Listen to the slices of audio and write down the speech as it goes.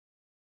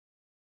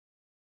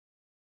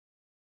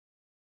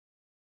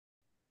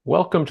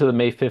Welcome to the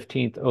May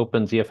 15th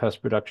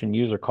OpenZFS production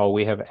user call.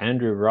 We have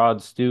Andrew,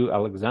 Rod, Stu,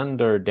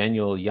 Alexander,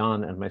 Daniel,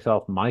 Jan, and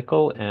myself,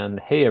 Michael. And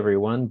hey,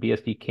 everyone,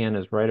 BSD-CAN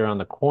is right around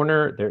the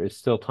corner. There is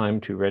still time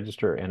to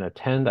register and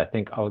attend. I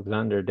think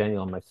Alexander,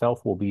 Daniel, and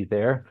myself will be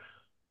there.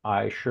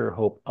 I sure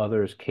hope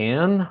others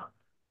can.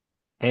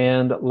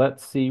 And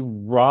let's see,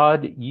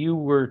 Rod, you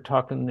were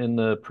talking in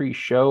the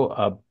pre-show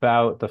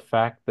about the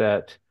fact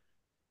that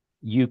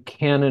you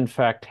can, in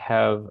fact,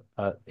 have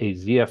a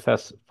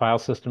ZFS file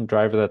system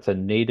driver that's a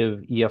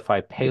native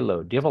EFI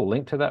payload. Do you have a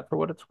link to that for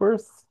what it's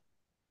worth?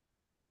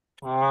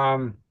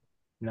 Um,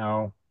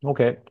 no.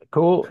 Okay,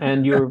 cool.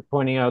 And you were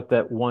pointing out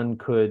that one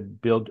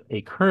could build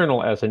a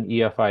kernel as an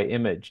EFI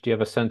image. Do you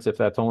have a sense if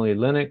that's only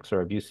Linux, or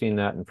have you seen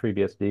that in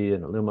FreeBSD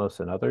and Illumos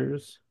and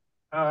others?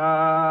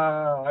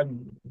 Uh,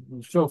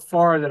 so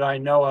far that I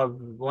know of,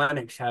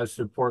 Linux has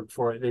support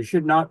for it. There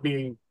should not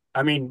be,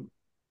 I mean,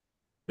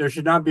 there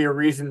should not be a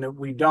reason that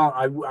we don't.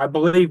 I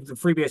believe the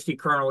FreeBSD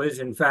kernel is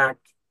in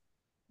fact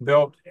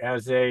built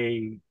as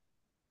a,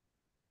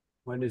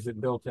 when is it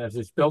built as?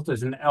 It's built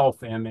as an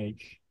ELF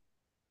image.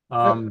 Yeah,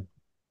 Um,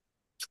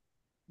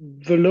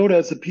 the loader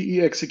is a PE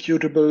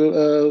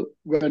executable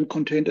when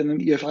contained in an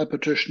EFI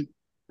partition.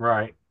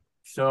 right.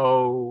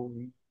 So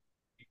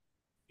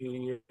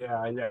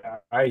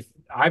yeah,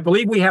 I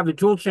believe we have the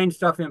toolchain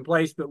stuff in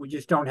place, but we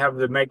just don't have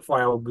the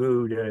makefile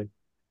goo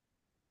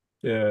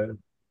to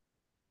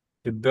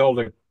to build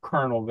a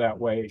kernel that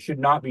way. It should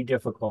not be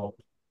difficult.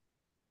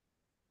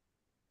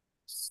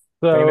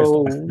 Famous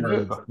last So,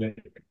 Uh, words.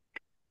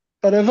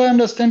 But if I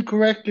understand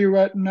correctly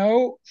right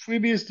now,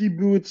 FreeBSD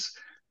boots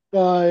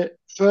by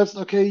first,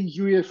 okay,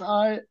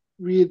 UEFI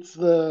reads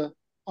the,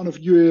 on a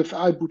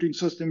UEFI booting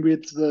system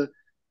reads the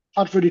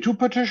FAT32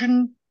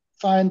 partition,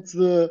 finds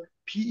the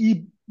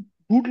PE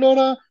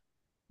bootloader,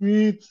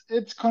 reads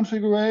its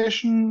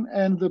configuration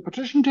and the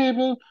partition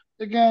table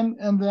again,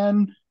 and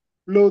then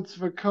loads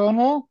the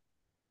kernel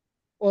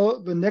or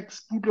the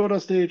next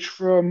bootloader stage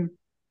from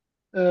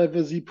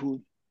the Z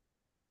pool.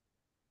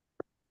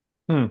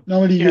 hmm.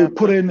 Normally, Yeah, you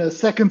put in a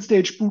second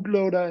stage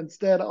bootloader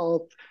instead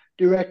of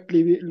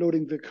directly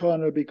loading the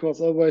kernel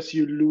because otherwise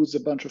you lose a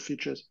bunch of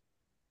features.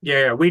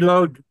 yeah. We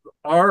load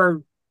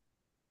our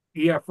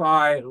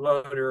EFI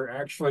loader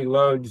actually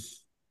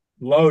loads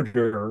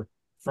loader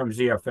from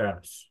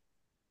ZFS.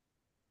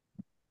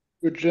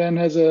 Which then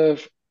has a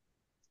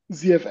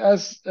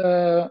ZFS,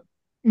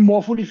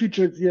 more fully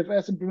featured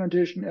ZFS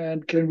implementation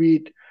and can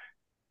read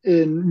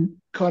in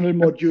kernel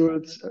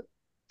modules,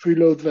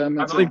 preload them,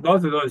 I and so believe on.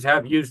 both of those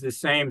have used the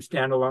same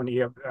standalone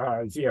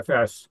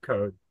ZFS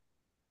code.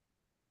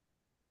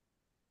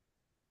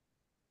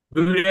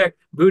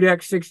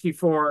 bootx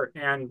 64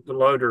 and the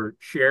loader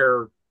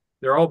share,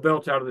 they're all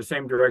built out of the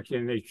same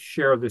direction. They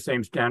share the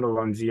same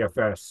standalone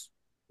ZFS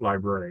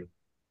library.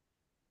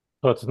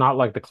 So it's not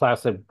like the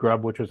classic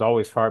Grub, which was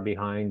always far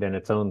behind and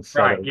its own set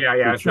Right. of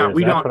Yeah. It's not, features.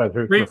 we That's don't, what I was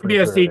referring to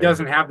FreeBSD earlier.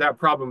 doesn't have that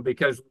problem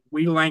because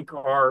we link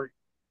our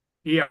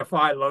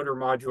EFI loader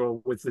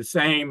module with the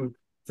same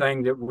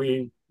thing that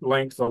we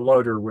link the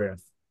loader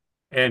with.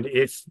 And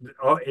it's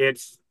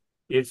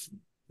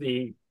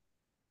the,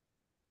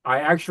 I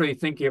actually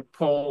think it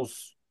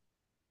pulls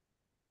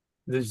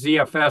the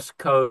ZFS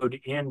code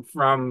in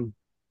from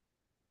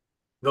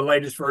the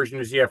latest version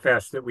of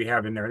ZFS that we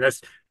have in there.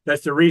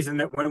 That's the reason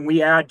that when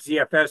we add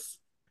ZFS,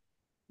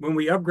 when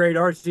we upgrade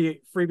our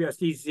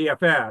FreeBSD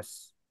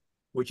ZFS,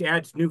 which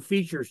adds new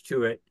features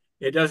to it,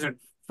 it doesn't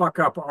fuck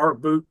up our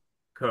boot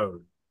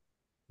code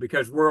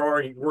because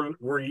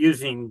we're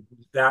using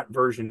that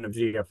version of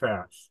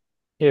ZFS.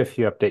 If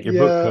you update your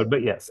boot Yeah, code,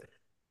 but yes.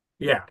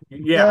 Yeah.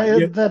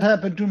 that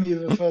happened to me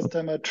the first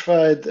time I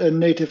tried a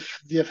native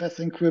ZFS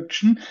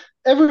encryption.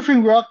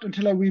 Everything worked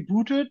until I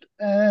rebooted,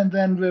 and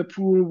then the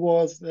pool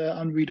was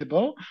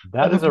unreadable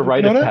by That the is a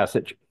rite of bootloader.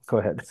 passage. Go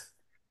ahead.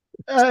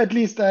 At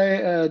least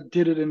I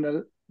did it in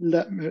a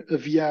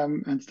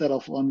VM instead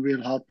of on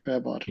real hardware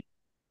board.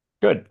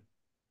 Good.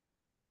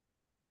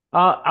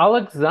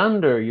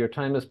 Alexander, your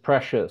time is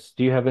precious.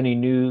 Do you have any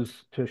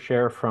news to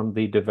share from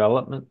the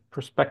development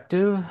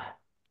perspective?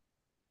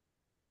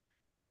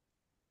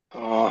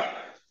 Uh,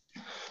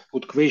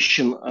 Good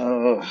question.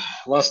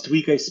 Last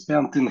week I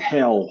spent in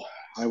hell.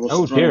 I was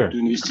Oh trying to dear.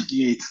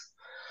 investigate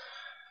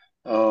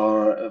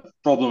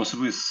problems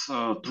with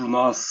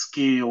TrueNAS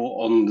scale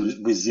on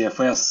with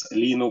ZFS,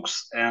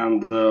 Linux,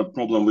 and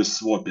problem with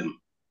swapping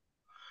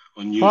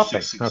on new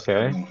Swapping. 6.6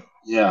 Okay. kernel.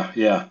 Yeah.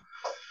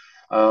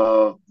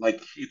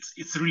 Like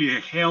it's really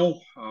a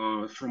hell.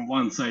 From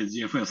one side,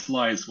 ZFS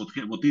lies what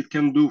it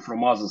can do.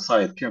 From other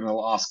side,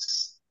 kernel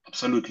asks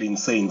absolutely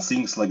insane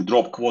things like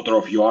drop quarter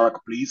of your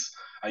arc, please.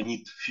 I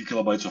need few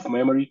kilobytes of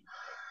memory,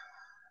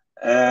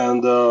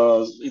 and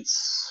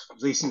it's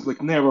they think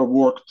like never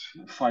worked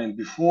fine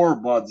before,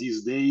 but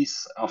these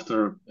days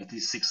after at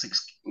least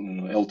 6.6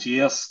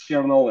 LTS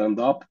kernel and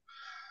up,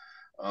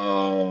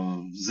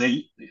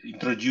 they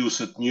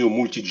introduced new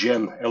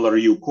multi-gen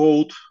LRU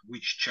code,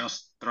 which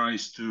just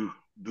tries to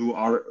do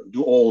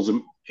all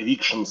the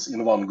evictions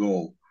in one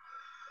go.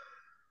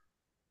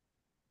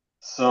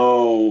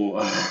 So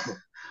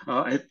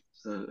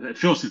At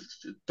first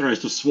it tries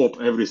to swap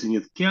everything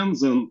it can,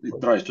 then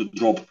it tries to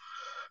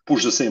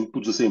put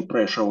the same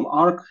pressure on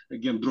arc,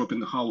 again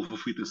dropping half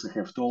of it as I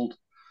have told.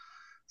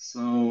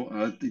 So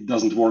it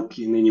doesn't work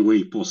in any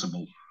way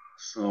possible.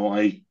 So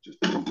I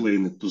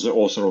complained it to the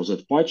author of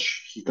that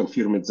patch. He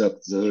confirmed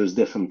that there is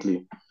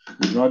definitely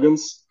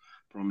dragons.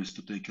 Promised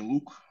to take a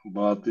look,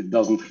 but it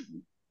doesn't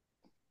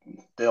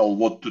tell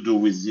what to do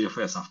with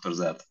ZFS after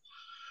that,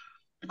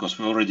 because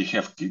we already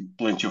have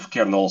plenty of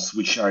kernels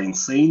which are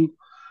insane.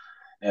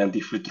 And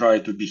if we try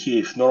to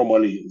behave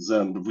normally,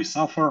 then we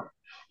suffer.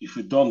 If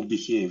we don't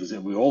behave,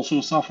 then we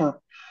also suffer.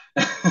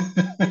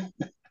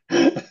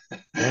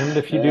 Damned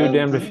if you do,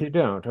 damned if you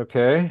don't.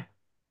 Okay.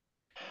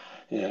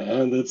 Yeah,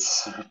 and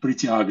it's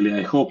pretty ugly.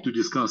 I hope to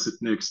discuss it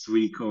next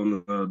week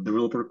on a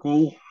developer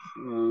call.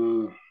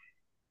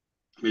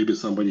 Maybe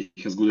somebody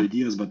has good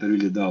ideas, but I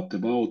really doubt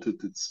about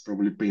it. It's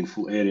probably a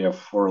painful area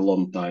for a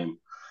long time.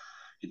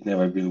 It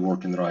never been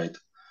working right.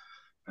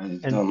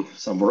 I've And done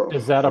some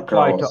does that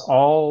apply to workarounds.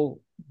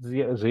 all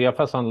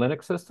ZFS on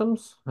Linux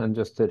systems? And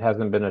just it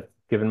hasn't been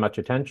given much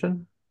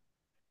attention?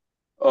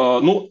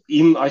 No,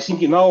 I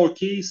think in our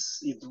case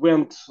it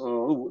went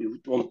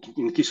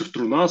in case of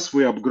TrueNAS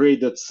we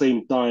upgraded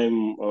same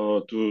time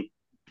to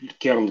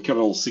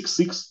kernel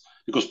 6.6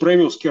 because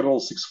previous kernel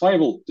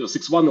 6.1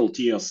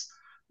 LTS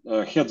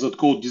had that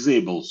code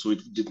disabled, so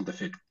it didn't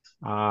affect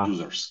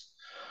users.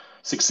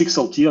 6.6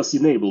 LTS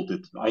enabled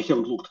it. I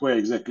haven't looked where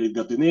exactly it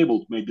got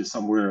enabled. Maybe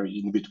somewhere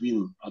in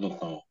between. I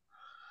don't know.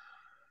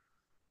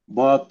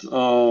 But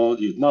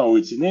now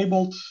it's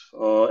enabled,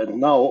 and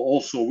now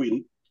also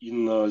in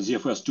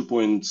ZFS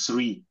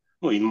 2.3,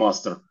 no, in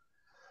master,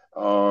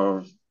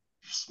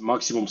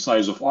 maximum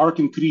size of arc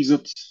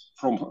increased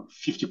from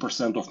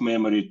 50% of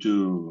memory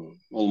to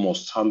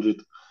almost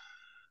 100.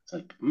 It's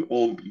like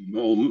all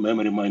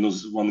memory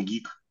minus 1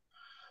 gig,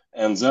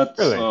 and that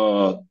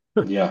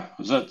yeah,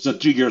 that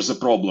triggers a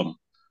problem.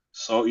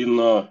 So in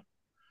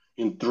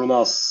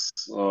TrueNAS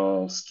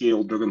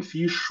scale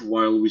Dragonfish,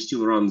 while we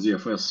still run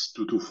ZFS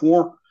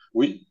 224,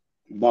 we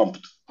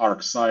bumped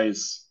arc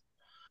size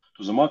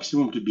to the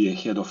maximum to be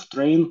ahead of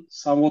train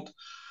somewhat,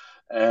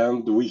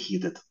 and we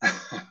hit it.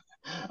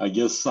 I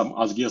guess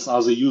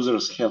other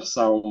users have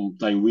some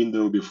time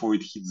window before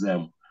it hits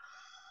them,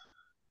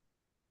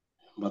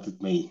 but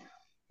it may.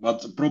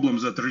 But the problem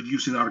is that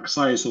reducing arc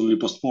size only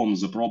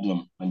postpones the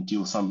problem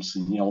until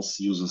something else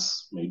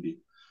uses maybe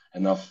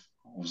enough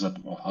of that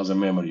other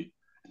memory.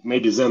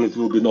 Maybe then it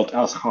will be not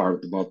as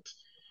hard, but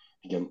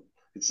again,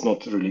 it's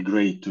not really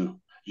great to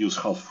use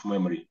half of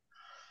memory.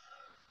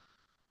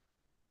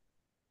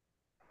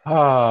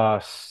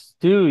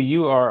 Stu,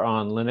 you are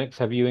on Linux.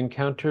 Have you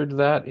encountered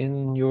that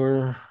in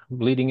your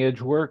bleeding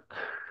edge work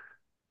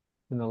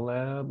in the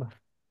lab?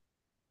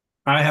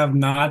 I have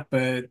not,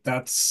 but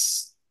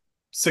that's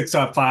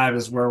 6.5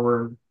 is where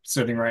we're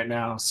sitting right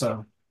now.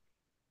 So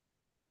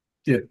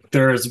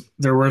there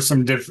were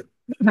some different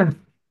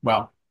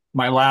well,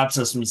 my lab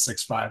system is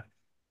 6.5.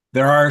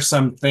 There are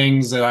some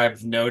things that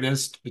I've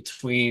noticed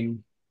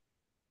between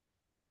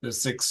the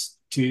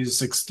 6.2,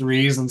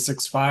 6.3s, and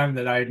 6.5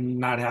 that I'm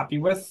not happy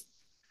with.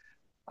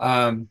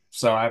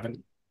 So I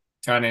haven't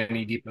gone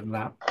any deeper than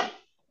that.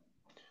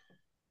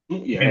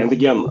 Yeah, and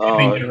again,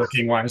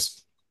 networking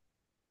wise.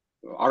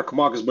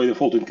 ArcMax by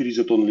default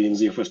increased only in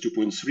ZFS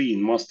 2.3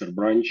 in master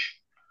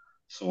branch.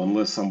 So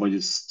unless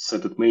somebody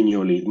set it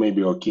manually, it may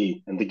be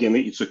okay. And again,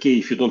 it's okay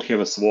if you don't have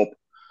a swap.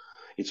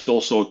 It's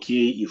also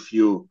okay if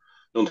you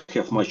don't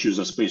have much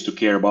user space to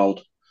care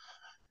about,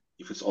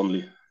 if it's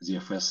only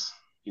ZFS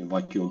in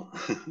vacuum.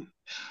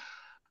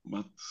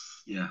 But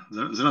yeah,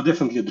 there are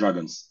definitely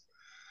dragons.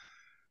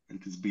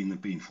 And it's been a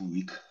painful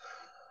week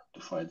to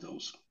fight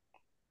those.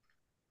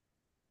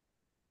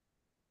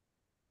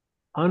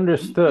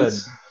 Understood.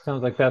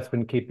 Sounds like that's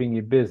been keeping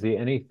you busy.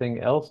 Anything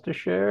else to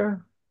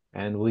share?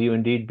 And will you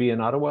indeed be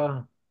in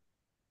Ottawa?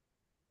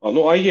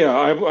 No,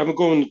 I'm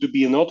going to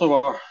be in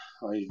Ottawa.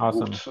 I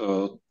Awesome.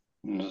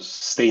 booked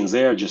staying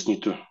there. Just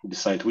need to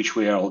decide which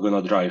way I'm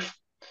gonna drive.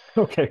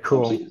 Okay,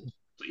 cool.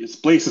 It's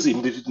places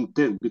in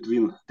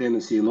between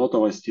Tennessee and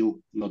Ottawa still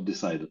not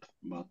decided,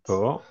 but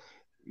cool.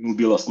 It will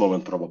be last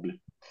moment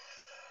probably.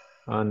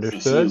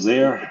 Understood. So see you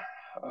there.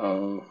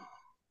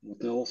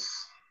 What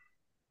else?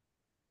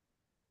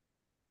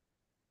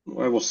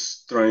 I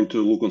was trying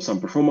to look on some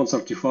performance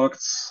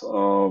artifacts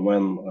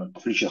when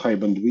reaching high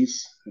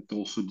bandwidth. It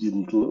also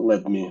didn't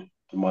let me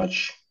to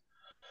much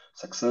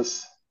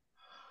success.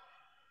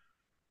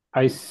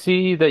 I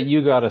see that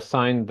you got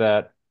assigned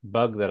that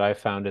bug that I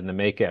found in the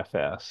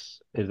makefs.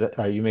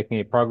 Are you making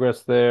any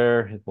progress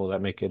there? Will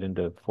that make it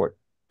into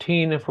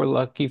 14 if we're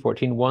lucky,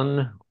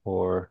 14.1,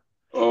 or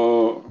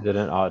is it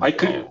an odd?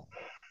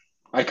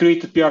 I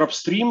created PR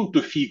upstream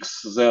to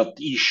fix that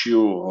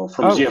issue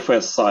from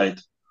ZFS side.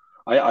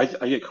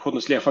 I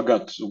honestly I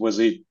forgot what's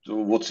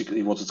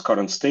its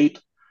current state.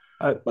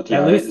 But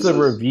yeah, at least the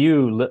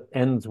review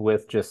ends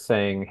with just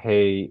saying,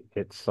 "Hey,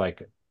 it's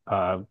like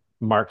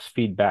Mark's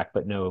feedback,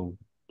 but no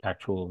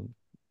actual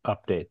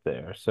update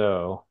there."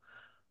 So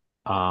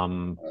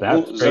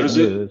That's great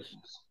news.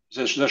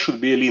 There should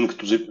be a link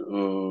to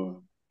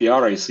the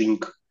PR, I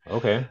think.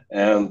 Okay.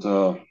 And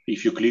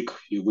if you click,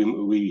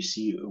 we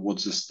see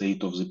what's the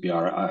state of the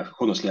PR.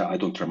 Honestly, I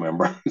don't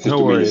remember. There's No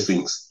too many worries.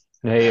 things.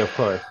 Hey, of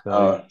course.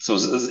 So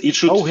it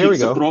should Oh, here we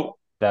fix the go. problem.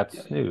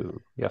 That's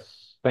new.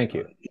 Yes. Thank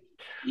you.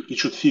 It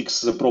should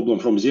fix the problem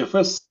from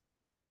ZFS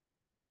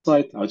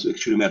side. It's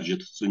actually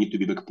merged, so need to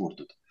be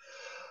backported.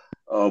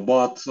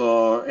 But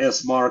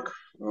as Mark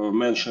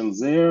mentioned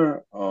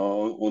there,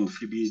 on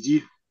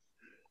FreeBSD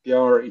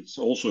PR, it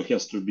also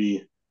has to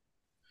be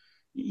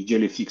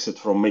ideally fixed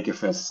from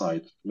makefs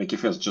side.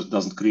 Makefs just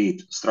doesn't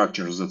create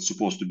structures that's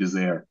supposed to be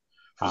there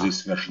for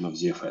this version of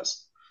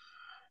ZFS.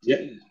 Yeah,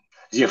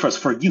 ZFS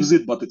forgives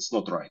it, but it's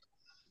not right.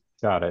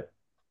 Got it.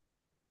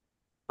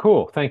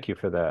 Cool. Thank you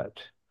for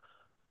that.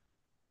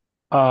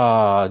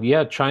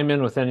 Yeah, chime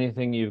in with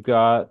anything you've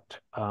got.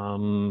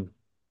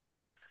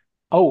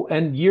 Oh,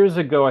 and years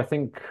ago, I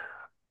think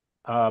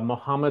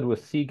Mohammed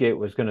with Seagate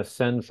was going to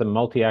send some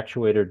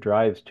multi-actuator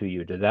drives to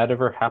you. Did that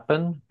ever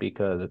happen?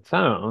 Because it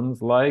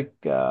sounds like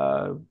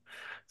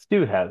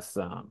Stu has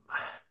some.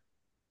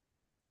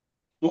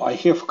 No, I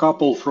have a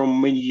couple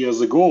from many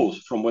years ago,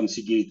 from when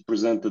Seagate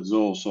presented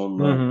those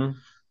on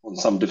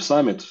some Dev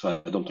Summit.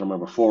 I don't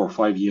remember, 4 or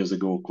 5 years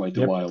ago, quite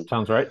a while.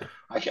 Sounds right.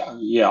 I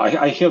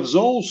have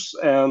those,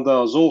 and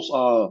those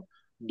are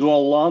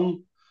dual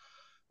LAN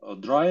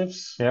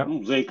drives. Yeah.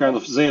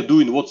 They're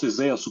doing what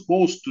they are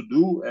supposed to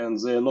do, and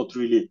they're not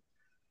really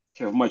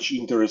have much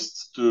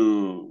interest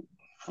for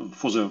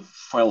the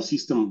file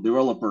system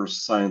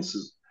developers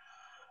sciences.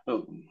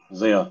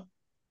 They are.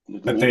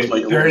 But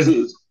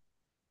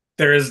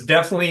there is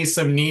definitely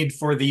some need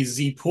for the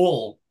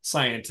ZPool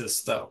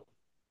scientists, though.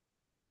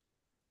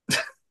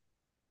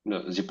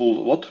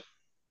 ZPool what?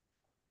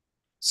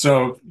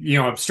 So,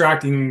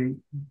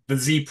 abstracting the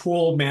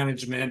ZPool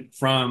management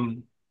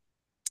from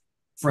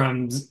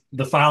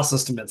the file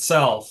system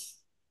itself,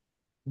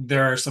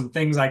 there are some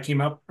things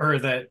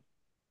that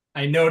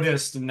I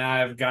noticed, and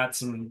now I've got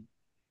some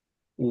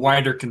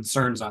wider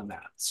concerns on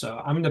that. So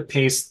I'm going to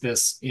paste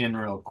this in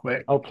real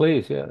quick. Oh,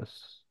 please,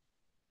 yes.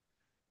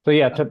 So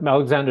yeah, to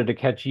Alexander, to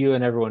catch you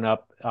and everyone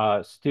up,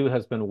 Stu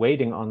has been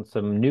waiting on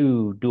some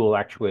new dual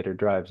actuator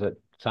drives that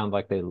sound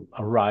like they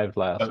arrived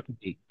last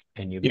week,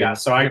 and you've been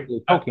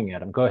poking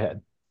at them. Go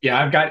ahead.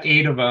 Yeah, I've got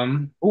 8 of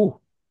them.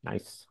 Oh,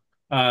 nice.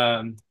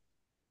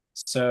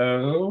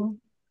 So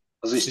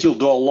are they still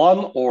dual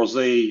LAN, or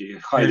they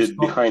hide it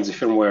behind the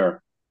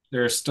firmware?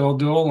 They're still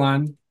dual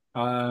LAN.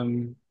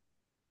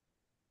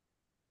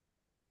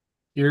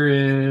 Here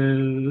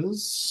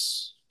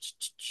is.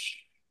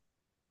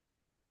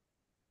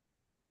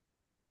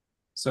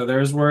 So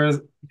there's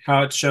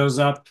how it shows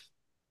up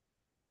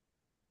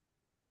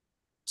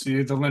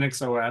to the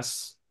Linux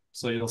OS.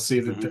 So you'll see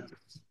that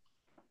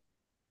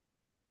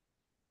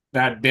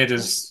that bit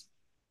is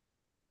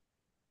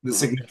the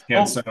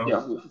significant.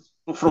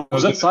 From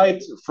that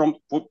side, from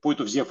point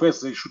of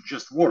ZFS, they should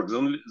just work.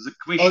 The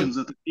question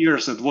that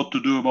appears is what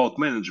to do about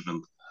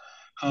management,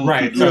 how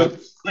to do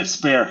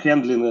spare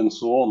handling and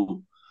so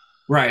on.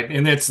 Right,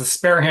 and it's the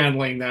spare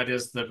handling that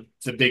is the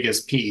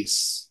biggest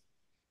piece.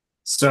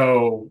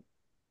 So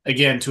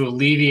again, to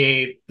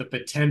alleviate the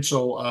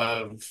potential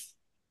of,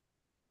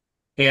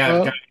 hey,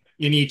 I've got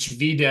in each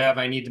VDEV,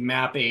 I need to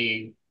map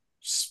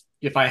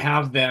if I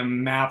have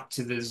them mapped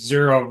to the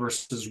 0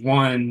 versus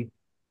 1,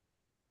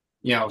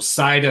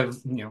 side of,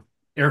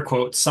 air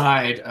quote,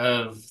 side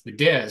of the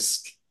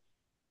disk.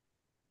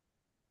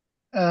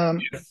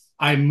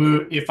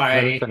 If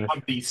I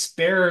have the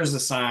spares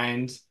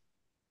assigned,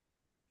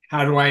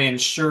 how do I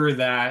ensure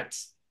that,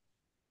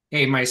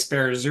 hey, my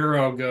spare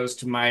 0 goes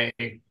to my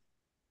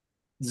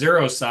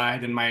 0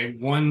 side and my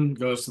 1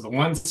 goes to the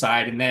 1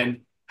 side, and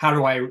then how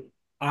do I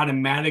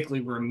automatically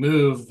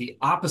remove the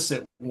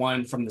opposite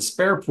one from the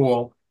spare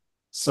pool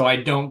so I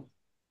don't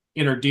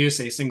introduce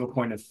a single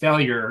point of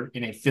failure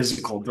in a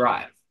physical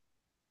drive?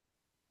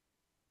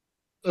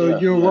 So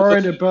you're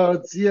worried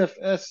about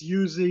ZFS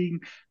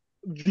using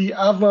the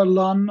other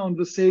LAN on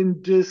the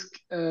same disk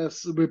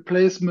as a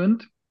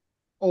replacement,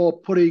 or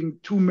putting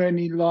too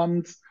many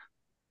LANs,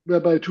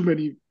 whereby too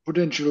many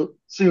potential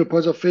single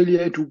points of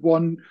failure into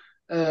one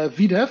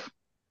VDEV?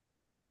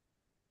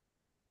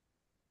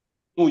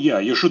 Oh yeah,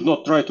 you should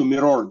not try to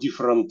mirror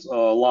different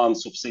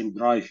LANs of same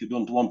drive. You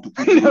don't want to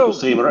put them into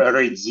same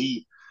RAID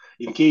Z.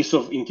 In case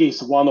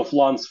one of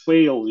LANs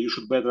fails, you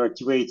should better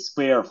activate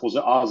spare for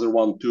the other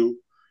one too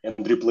and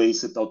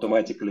replace it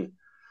automatically.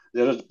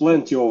 There are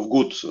plenty of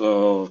good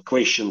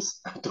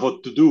questions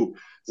what to do.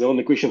 The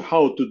only question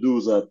how to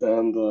do that,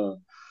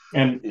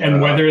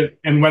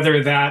 and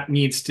whether that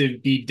needs to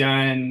be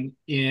done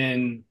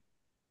in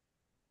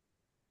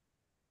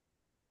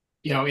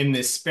in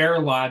this spare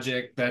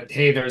logic that,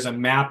 hey, there's a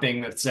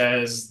mapping that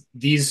says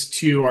these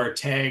two are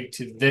tagged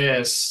to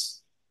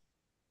this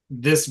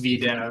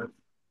VDEV,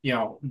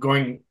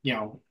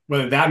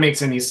 whether that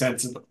makes any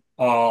sense at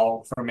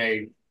all from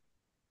a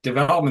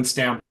development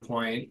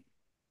standpoint,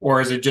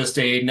 or is it just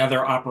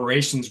another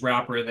operations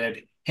wrapper that,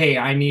 hey,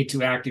 I need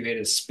to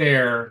activate a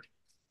spare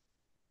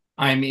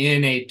I'm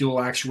in a dual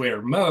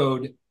actuator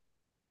mode.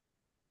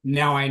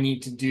 Now I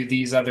need to do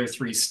these other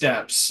 3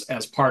 steps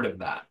as part of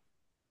that.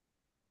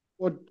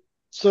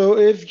 So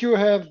if you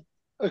have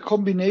a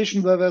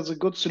combination where there's a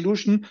good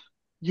solution,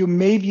 you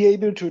may be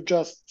able to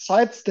just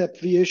sidestep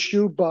the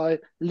issue by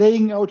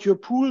laying out your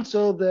pool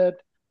so that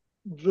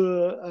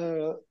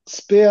the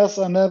spares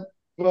are never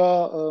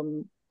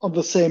on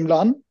the same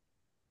LAN.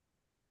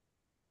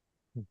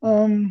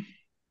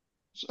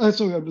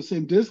 Sorry, on the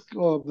same disk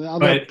or the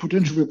other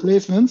potential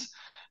replacements.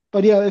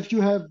 But yeah, if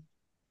you have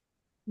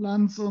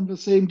LANs on the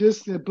same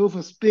disk, they're both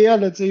a spare.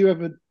 Let's say you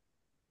have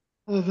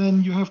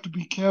then you have to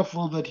be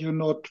careful that you're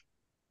not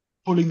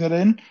pulling that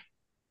in.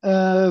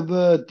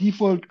 The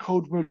default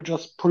code will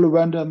just pull a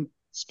random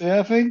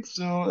spare thing.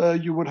 So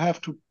you would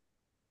have to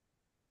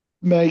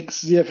make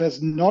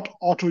ZFS not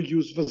auto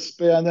use the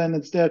spare, and then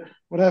instead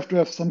would have to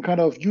have some kind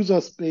of user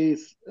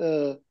space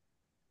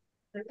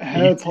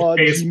helper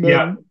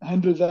daemon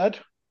handle that.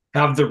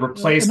 Have the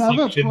replace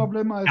another function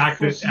problem I act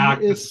foresee as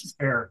is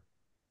spare.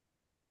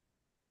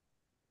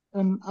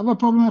 Another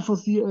problem I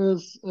foresee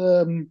is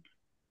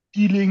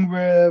dealing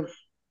with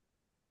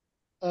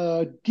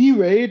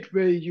D-rate,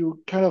 where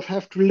you kind of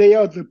have to lay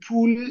out the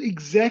pool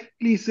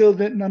exactly so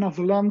that none of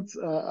the LANs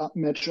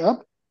match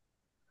up.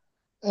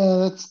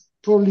 That's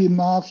probably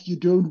math you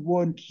don't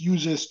want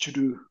users to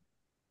do.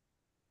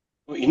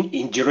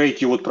 In D-rate,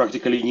 you would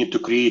practically need to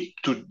create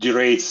 2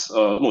 D-rates,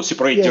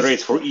 separate Yes.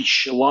 D-rates for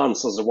each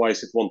LANs,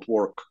 otherwise it won't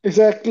work.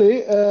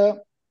 Exactly.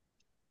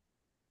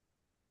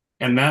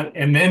 And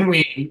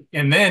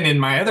then in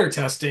my other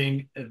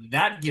testing,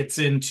 that gets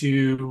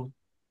into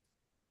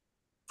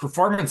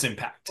performance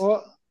impact.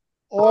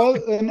 Or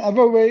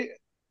another way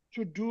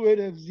to do it,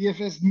 if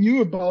ZFS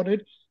knew about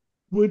it,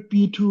 would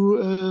be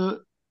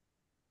to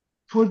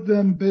put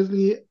them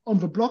basically on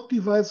the block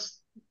device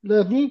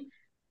level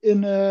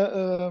in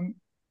a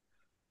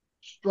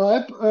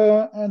stripe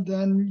and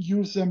then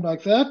use them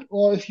like that.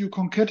 Or if you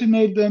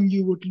concatenate them,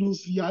 you would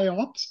lose the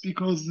IOPS,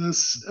 because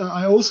this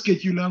IO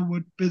scheduler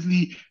would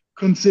basically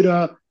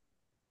consider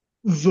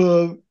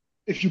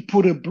if you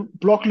put a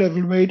block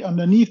level rate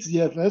underneath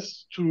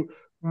ZFS to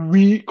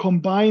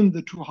recombine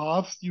the 2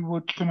 halves, you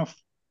would kind of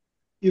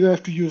either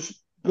have to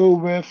go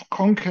with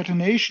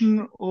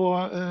concatenation or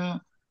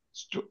a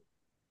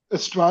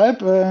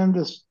stripe, and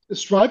a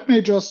stripe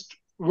may just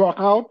work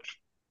out,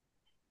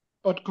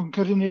 but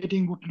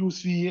concatenating would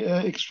lose the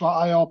extra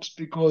IOPS,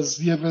 because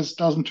ZFS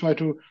doesn't try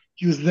to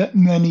use that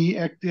many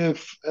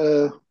active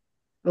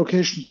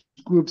location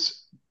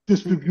groups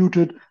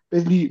distributed,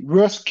 basically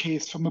worst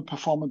case from a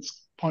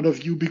performance point of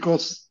view,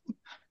 because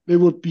they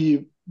would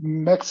be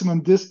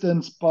maximum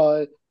distance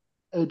by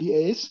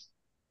LDAs,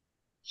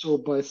 so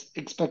by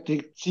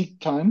expected seek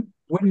time.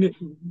 Wouldn't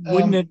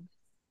it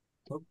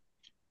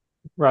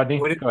Rodney,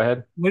 go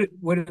ahead.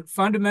 Would it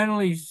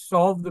fundamentally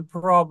solve the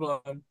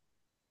problem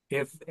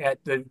if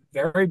at the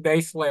very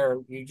base layer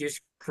you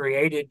just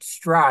created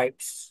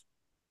stripes,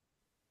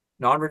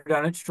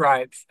 non-redundant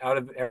stripes, out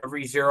of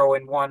every 0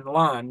 and 1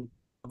 LUN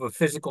of a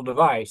physical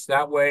device?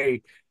 That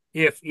way,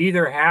 if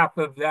either half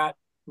of that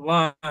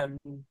LUN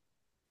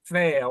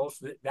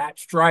fails, that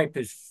stripe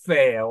has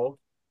failed,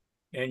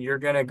 and you're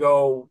going to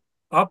go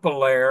up a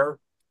layer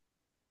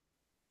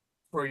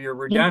for your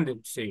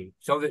redundancy.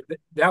 So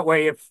that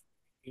way, if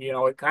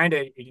it kind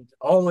of,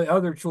 all the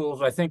other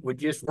tools, I think, would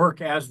just work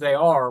as they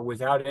are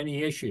without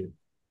any issue.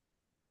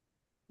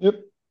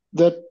 Yep,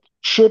 that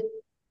should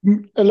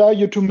allow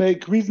you to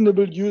make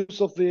reasonable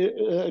use of the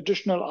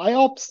additional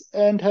IOPS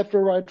and have the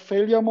right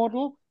failure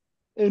model,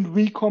 and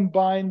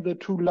recombine the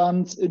 2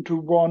 LANs into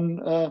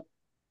one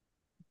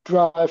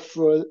drive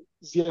for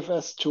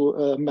ZFS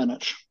to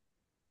manage.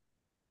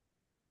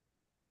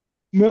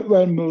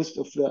 Well, most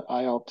of the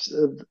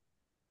IOPS.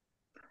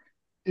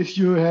 If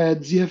you had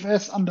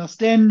ZFS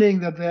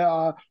understanding that there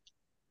are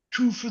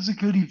 2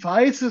 physical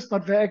devices,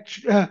 but they're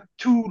actually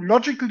 2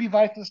 logical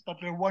devices, but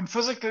they're 1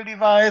 physical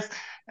device,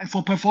 and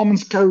for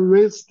performance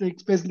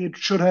characteristics, basically it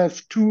should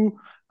have 2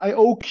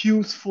 IO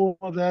queues for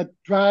that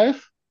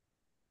drive.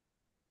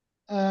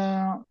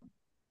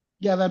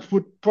 That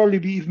would probably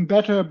be even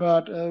better,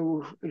 but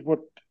it would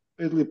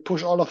basically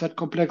push all of that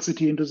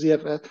complexity into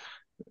ZFS.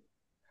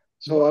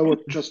 So I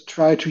would just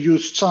try to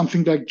use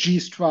something like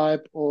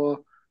gstripe, or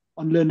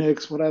on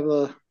Linux,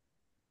 whatever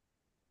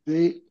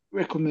they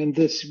recommend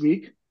this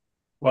week.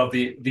 Well,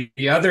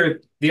 the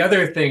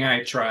other thing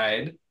I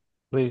tried,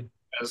 Please.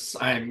 because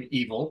I'm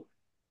evil,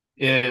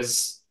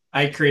 is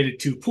I created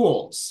 2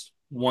 pools,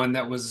 one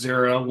that was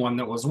 0, one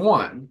that was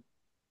 1.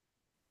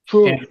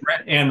 Cool.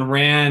 And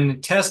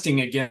ran testing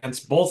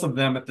against both of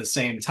them at the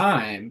same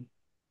time.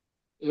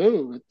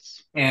 Oh,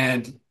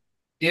 and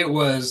it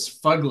was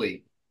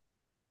fugly.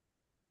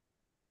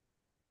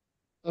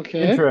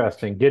 Okay.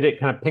 Interesting. Did it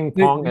kind of ping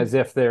pong as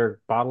if they're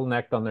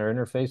bottlenecked on their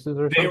interfaces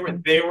or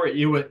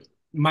something?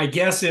 My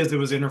guess is it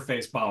was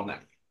interface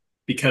bottleneck,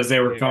 because they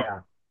were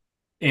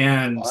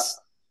and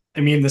I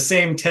mean, the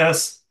same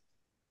test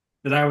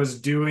that I was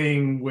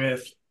doing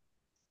with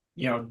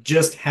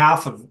just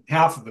half of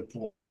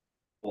the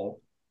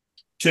pool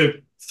took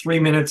 3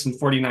 minutes and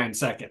 49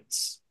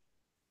 seconds.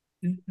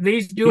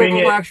 These dual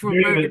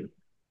actuators.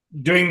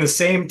 Doing the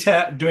same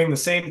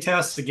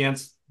test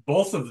against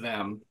both of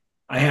them,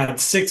 I had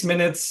 6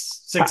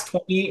 minutes,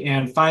 6:20,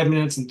 and 5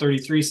 minutes and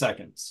 33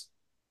 seconds.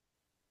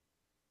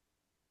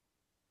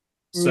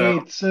 So,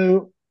 Great.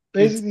 So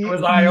basically, it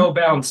was IO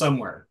bound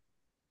somewhere.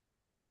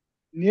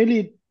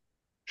 Nearly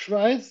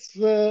twice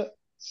the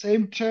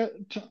same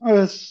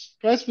twice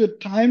the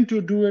time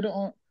to do it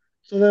on.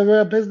 So there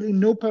were basically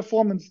no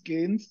performance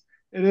gains.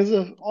 It is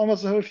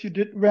almost as if you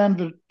did ran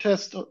the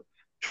test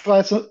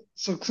twice in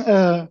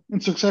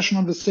succession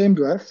on the same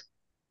drive.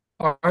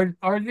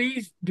 Are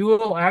these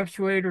dual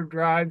actuator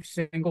drives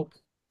single?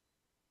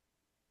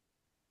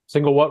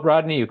 Single what,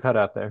 Rodney? You cut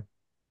out there.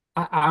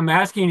 I'm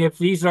asking if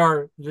these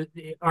are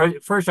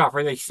first off,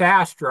 are they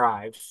SAS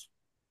drives?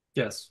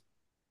 Yes.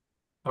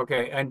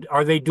 Okay, and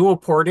are they dual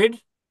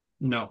ported?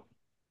 No.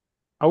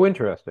 Oh,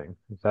 interesting.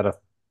 Is that a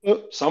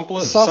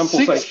Samples SAS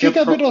 6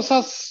 gigabit or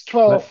SAS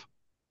 12?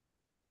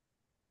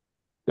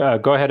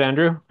 Go ahead,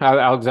 Andrew.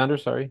 Alexander,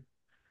 sorry.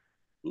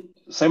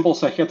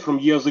 Samples I had from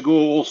years ago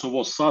also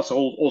was SAS,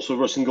 also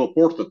were single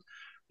ported.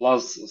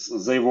 Plus,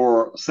 they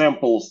were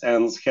samples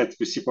and had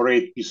a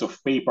separate piece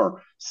of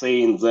paper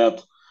saying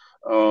that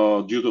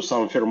due to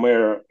some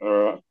firmware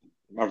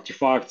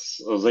artifacts,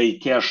 the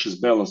cache is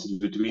balanced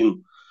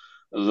between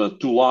the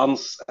two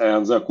LANs,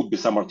 and there could be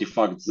some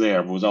artifacts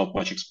there without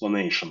much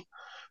explanation.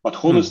 But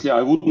honestly,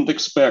 I wouldn't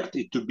expect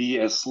it to be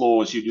as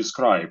slow as you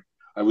describe.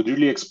 I would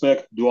really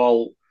expect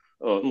double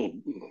number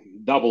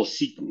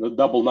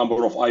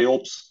of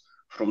IOPS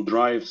from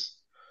drives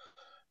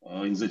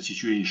in that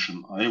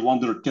situation. I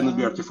wonder, can it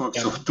be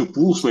artifacts of two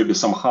pools, maybe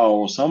somehow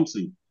or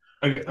something?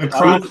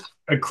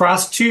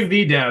 Across two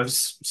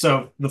VDEVs,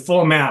 so the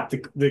full map,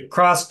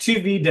 across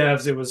two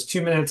VDEVs, it was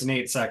 2 minutes and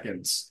 8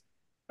 seconds.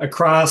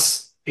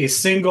 Across a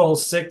single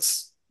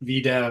 6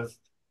 VDEV,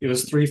 it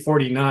was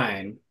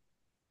 3:49.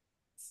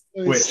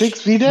 Which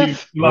 6 VDEV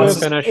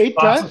finish. 8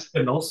 drives?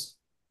 Spindles.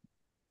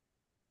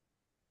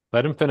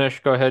 Let him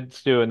finish. Go ahead,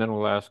 Stu, and then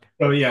we'll ask.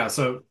 Oh yeah,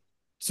 so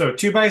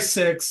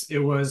 2x6, it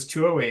was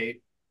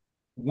 208.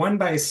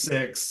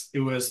 1x6, it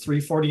was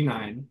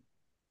 3:49.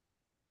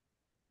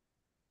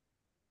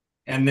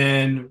 And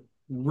then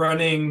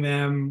running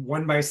them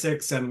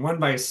 1x6 and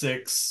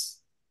 1x6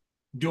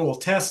 dual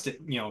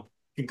testing,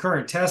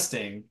 concurrent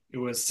testing, it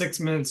was 6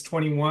 minutes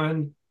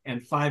 21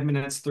 and 5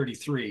 minutes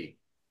 33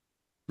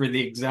 for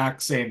the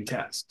exact same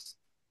test.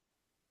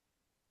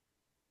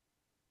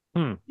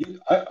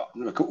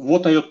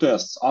 What are your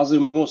tests? Are they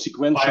more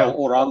sequential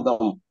or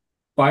random?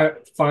 Bio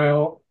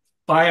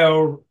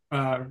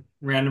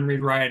random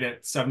read write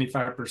at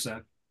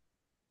 75%.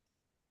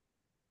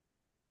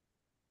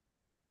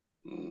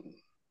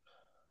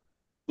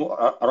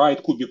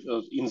 Write could be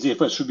in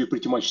ZFS should be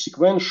pretty much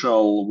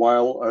sequential,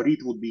 while read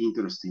would be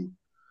interesting.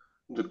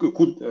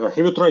 Have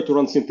you tried to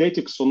run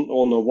synthetics on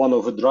one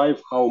of a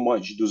drive? How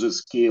much do they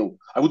scale?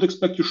 I would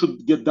expect you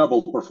should get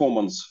double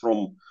performance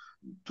from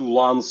two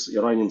LANs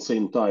running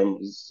same time.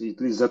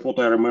 At least that's what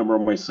I remember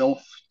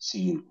myself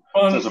seeing.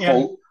 That's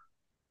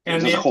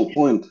the whole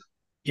point.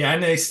 Yeah,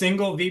 in a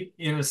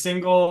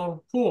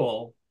single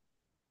pool,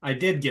 I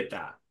did get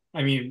that.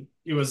 I mean,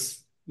 it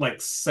was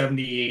like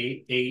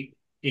 78,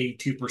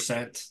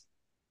 82%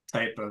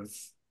 type of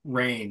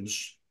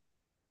range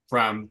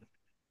from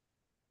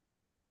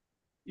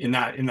in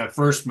that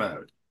first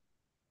mode.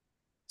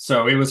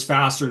 So it was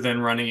faster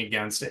than running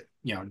against it,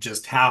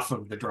 just half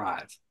of the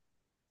drive.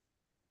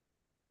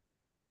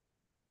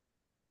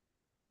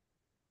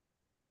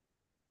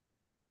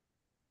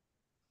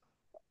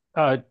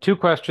 Two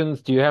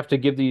questions. Do you have to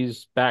give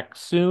these back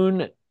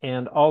soon?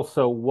 And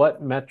also,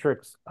 what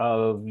metrics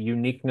of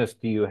uniqueness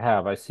do you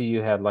have? I see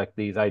you had like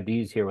these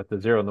IDs here with the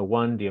 0 and the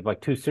 1. Do you have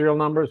like two serial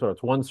numbers, or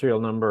it's one serial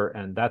number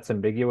and that's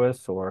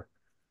ambiguous? Or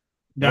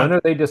when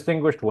are they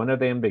distinguished? When are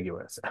they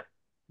ambiguous?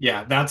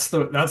 Yeah, that's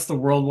the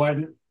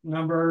worldwide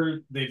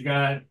number. They've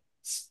got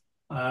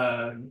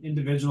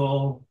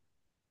individual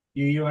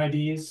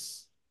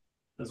UUIDs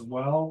as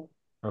well.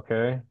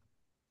 Okay.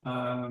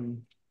 I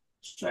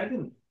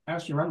didn't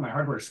actually run my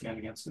hardware scan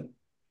against it.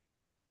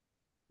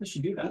 I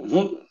should do that.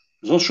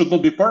 Those should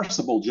not be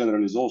parsable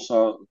generally. Those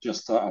are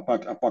just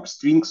APAC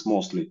strings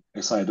mostly,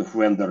 aside of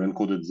vendor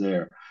encoded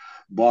there.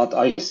 But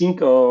I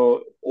think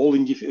all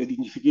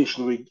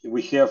identification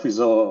we have is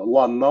a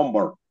LAN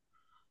number,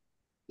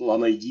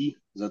 LAN ID,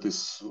 that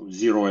is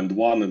 0 and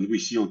 1, and we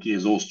see, okay,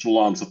 those two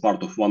LANs are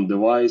part of one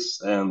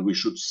device, and we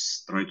should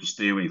try to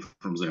stay away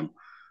from them.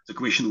 The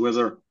question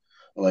whether,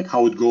 like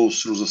how it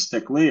goes through the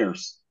stack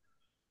layers,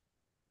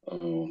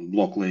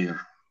 block layer,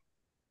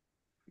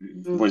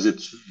 was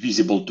it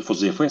visible for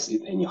ZFS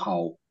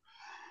anyhow?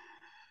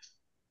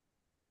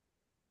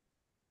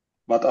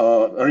 But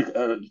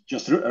Eric,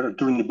 just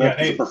returning back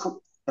to the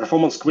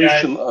performance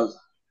question.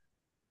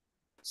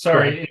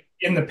 Sorry,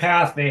 in the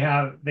path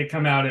they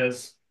come out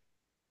as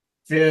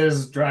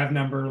fizz drive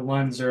number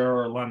LUN 0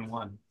 or LUN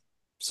 1.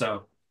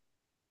 So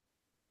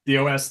the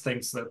OS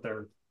thinks that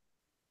they're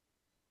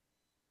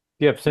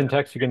Do you have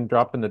syntax you can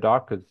drop in the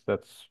doc? Because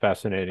that's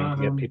fascinating to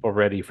get people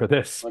ready for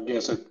this. I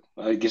guess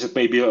it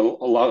may be a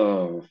lot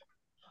of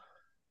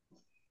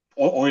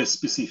OS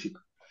specific.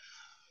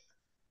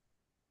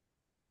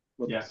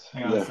 Yeah,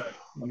 hang on a sec.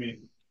 Let me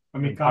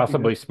And copy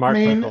possibly this. smart I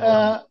mean, control.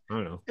 I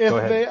don't know. Go if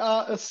ahead. they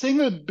are a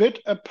single bit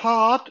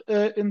apart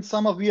in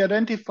some of the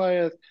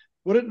identifiers,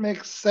 would it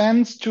make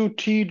sense to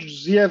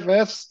teach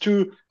ZFS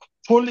to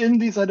pull in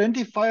these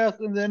identifiers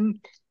and then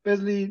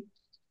basically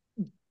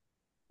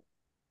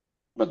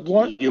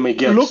you may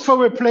get look for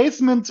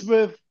replacements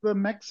with the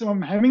maximum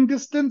Hamming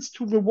distance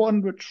to the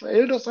one which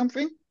failed or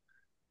something?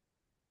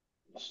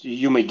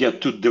 You may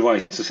get two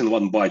devices in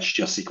one batch,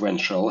 just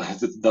sequential.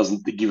 It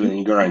doesn't give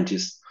any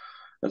guarantees.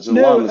 And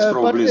the one is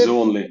probably the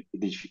only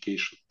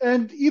identification.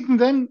 And even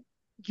then,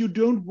 you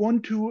don't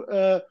want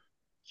to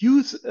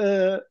use,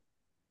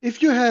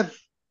 if you have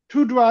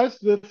two drives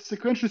with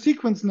sequential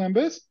sequence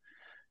numbers,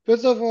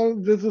 first of all,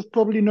 this is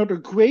probably not a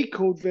gray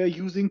code they're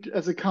using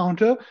as a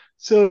counter.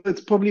 So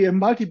it's probably a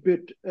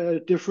multi-bit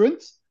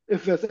difference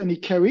if there's any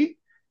carry.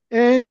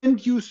 And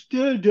you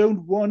still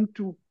don't want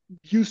to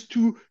use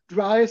two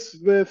drives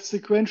with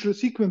sequential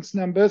sequence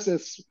numbers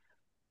as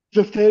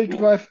the failed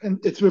drive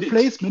and its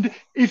replacement.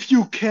 If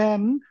you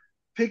can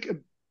pick a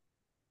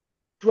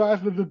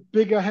drive with a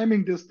bigger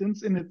Hamming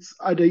distance in its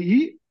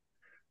IDE,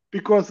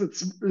 because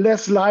it's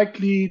less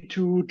likely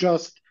to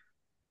just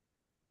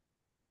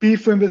be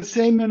from the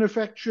same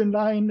manufacturing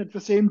line at the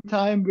same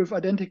time with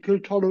identical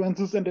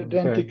tolerances and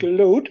identical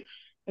load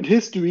and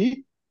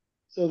history,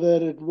 so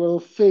that it will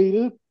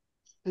fail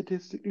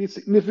statistically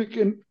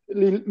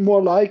significantly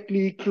more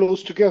likely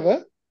close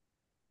together.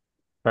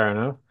 Fair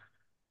enough.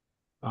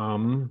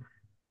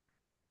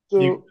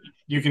 So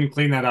you can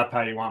clean that up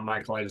how you want,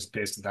 Michael. I just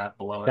pasted that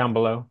below it. Down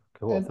below.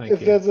 Cool, and thank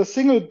if you. there's a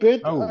single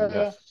bit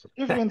yes.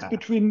 difference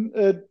between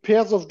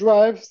pairs of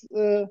drives,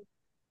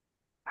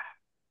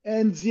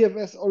 and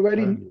ZFS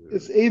already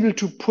is able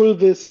to pull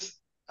this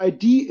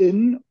ID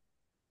in,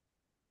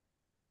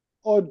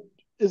 or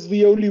is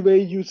the only way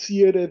you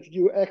see it if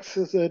you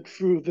access it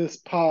through this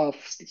path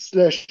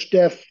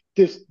 /def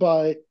dist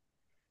by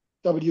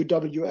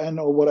WWN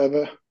or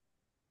whatever.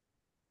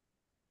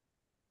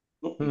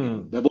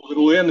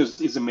 WWN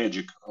is a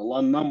magic. A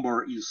LAN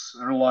number is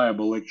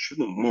reliable,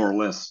 actually, more or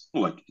less.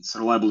 Like it's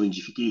reliable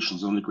identification.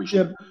 The only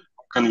question,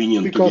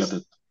 convenient to get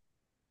it.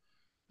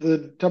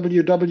 The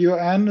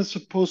WWN is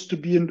supposed to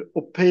be an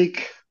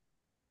opaque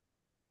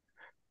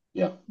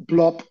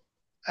blob.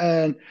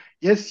 And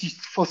yes,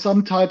 for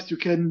some types you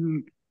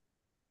can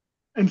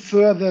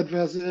infer that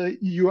there's a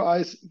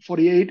EUI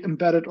 48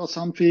 embedded or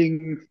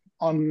something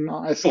on,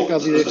 I think, there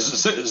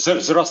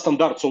are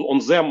standards on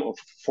them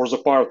for the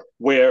part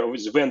where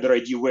the vendor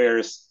ID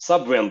wears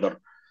sub-vendor,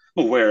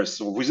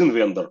 wears within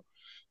vendor,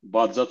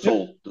 but that's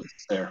all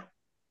that's there.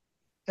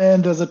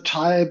 And there's a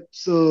type,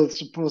 so it's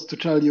supposed to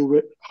tell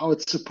you how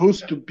it's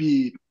supposed to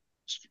be,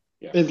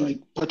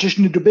 basically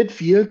partitioned into bit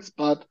fields,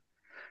 but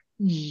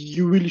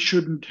you really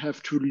shouldn't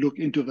have to look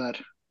into that.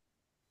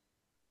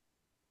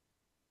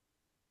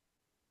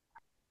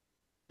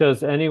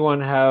 Does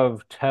anyone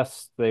have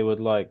tests they would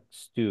like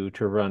Stu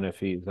to run if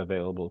he's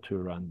available to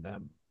run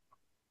them?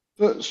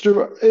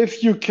 Stu,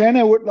 if you can,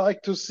 I would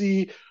like to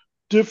see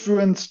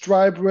different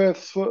stripe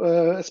widths,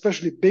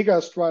 especially bigger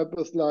stripe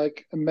widths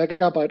like a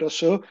megabyte or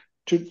so,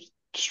 to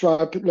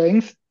stripe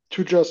length,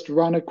 to just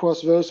run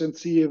across those and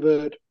see if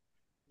it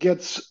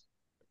gets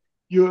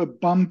you a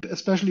bump,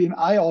 especially in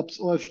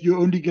IOPS, or if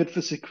you only get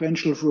the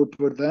sequential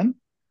throughput then.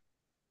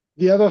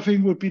 The other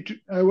thing would be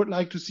I would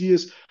like to see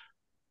is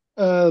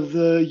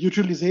the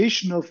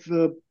utilization of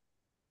the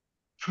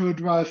per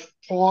drive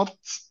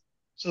ports,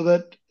 so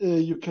that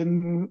you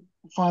can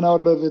find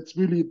out if it's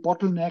really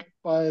bottlenecked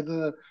by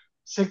the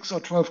 6 or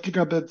 12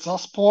 gigabit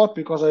SAS port,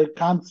 because I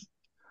can't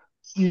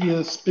see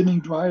a spinning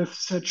drive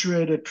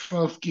saturated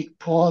 12 gig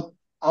port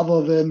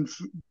other than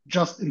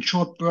just in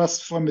short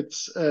bursts from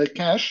its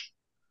cache.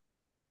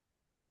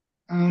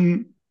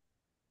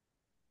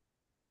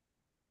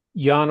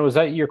 Jan, was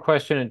that your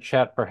question in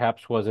chat?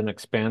 Perhaps was an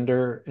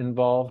expander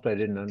involved? I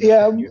didn't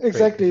understand. Yeah,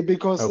 exactly.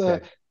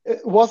 Because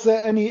was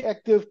there any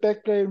active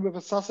backplane with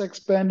a SAS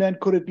expander, and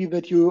could it be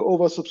that you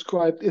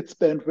oversubscribed its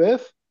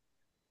bandwidth,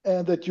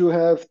 and that you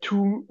have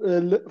too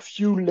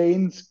few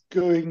lanes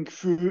going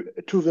through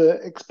to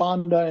the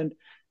expander, and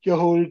your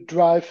whole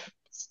drive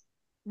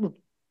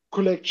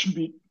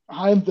collection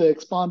behind the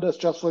expander is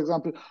just, for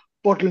example,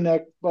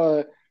 bottlenecked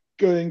by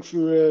going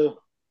through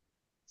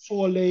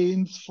 4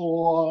 lanes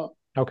for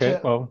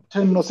 10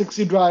 or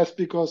 60 drives,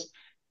 because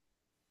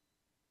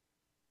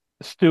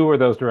Stu, were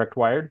those direct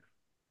wired?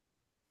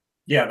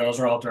 Yeah, those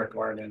are all direct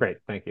wired in. Great,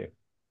 thank you.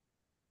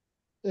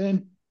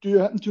 And do you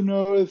happen to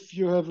know if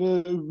you have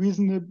a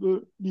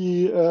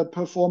reasonably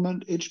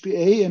performant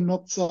HPA and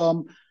not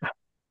some?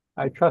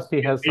 I trust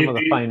he has some of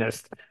the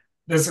finest.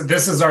 This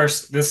is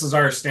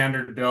our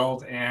standard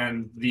build,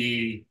 and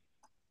the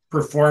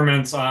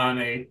performance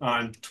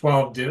on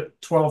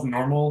 12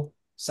 normal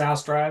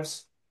SAS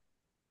drives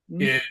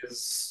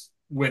is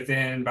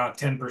within about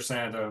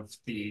 10% of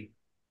the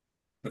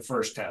the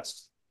first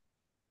test.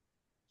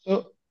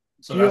 So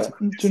So do that's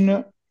you to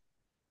know,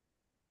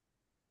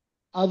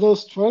 are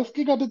those 12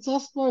 gigabit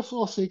ZVOLs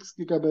or 6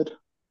 gigabit?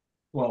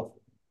 well.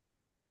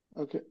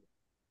 Okay.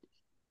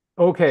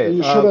 So Okay,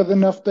 you should have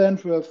enough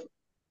bandwidth.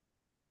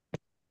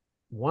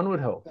 one would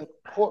hope.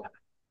 For,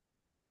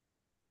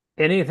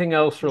 Anything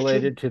else you should,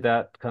 related to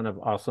that kind of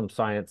awesome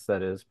science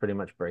that is pretty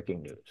much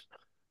breaking news?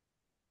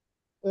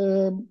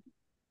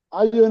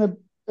 are you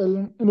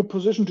in a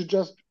position to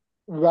just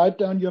write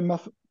down your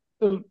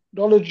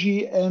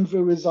methodology and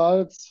the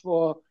results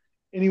for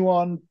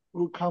anyone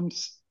who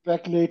comes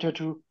back later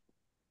to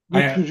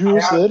I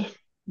reproduce have, it?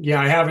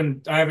 yeah, I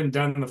haven't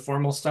done the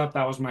formal stuff.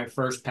 That was my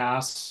first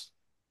pass.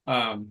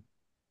 I'm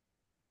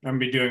gonna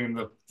be doing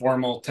the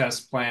formal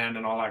test plan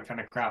and all that kind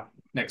of crap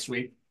next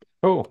week.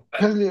 Oh,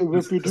 Probably a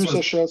This reproducer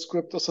was, shell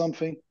script or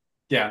something.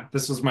 yeah,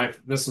 this was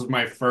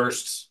my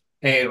first.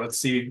 Hey, let's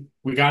see.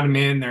 We got them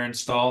in. They're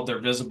installed. They're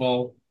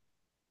visible.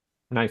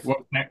 nice.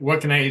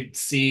 What can I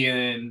see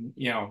in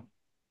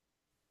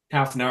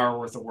half an hour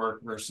worth of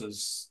work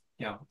versus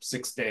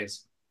 6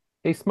 days?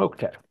 A smoke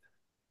test.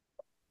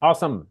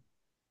 Awesome.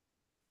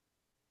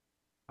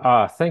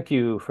 Thank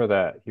you for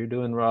that. You're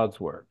doing Rod's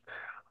work.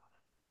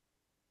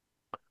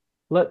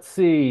 Let's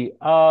see.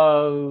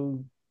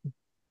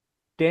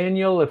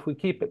 Daniel, if we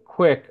keep it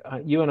quick,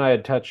 you and I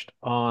had touched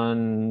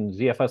on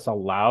ZFS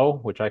allow,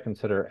 which I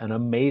consider an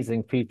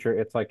amazing feature.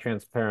 It's like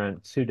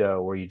transparent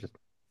pseudo, where you just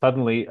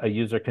suddenly a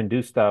user can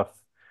do stuff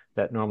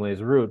that normally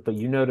is root, but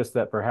you notice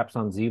that perhaps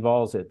on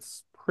ZVOLs,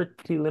 it's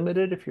pretty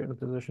limited if you're in a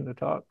position to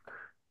talk.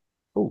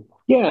 Oh,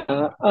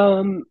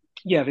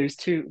 Yeah, there's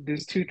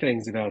two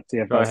things about go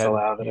ZFS ahead.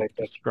 allow that You I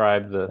think.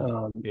 describe the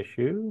Um,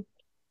 issue.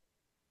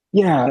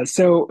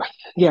 so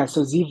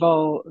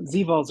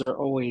ZVOLs are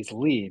always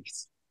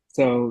leaves.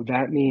 So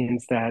that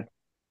means that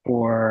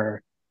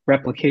for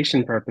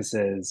replication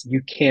purposes,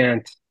 you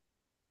can't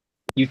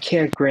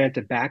grant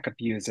a backup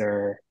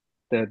user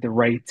the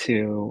right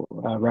to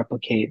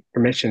replicate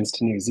permissions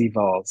to new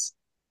ZVOLs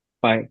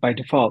by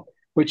default,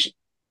 which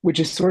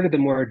is sort of the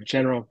more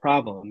general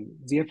problem.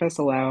 ZFS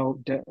allow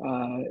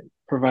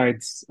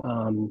provides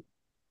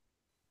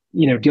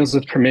deals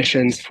with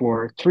permissions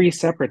for three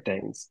separate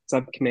things: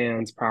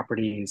 subcommands,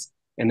 properties,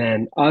 and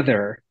then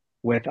other,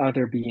 with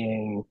other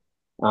being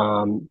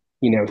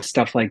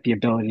stuff like the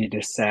ability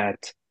to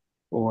set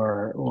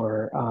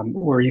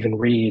or even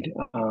read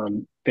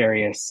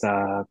various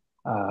uh,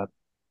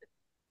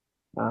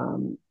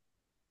 um,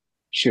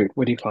 shoot,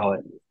 what do you call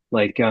it?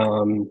 Like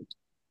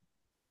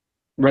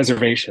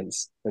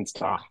reservations and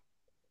stuff.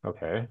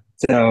 Okay.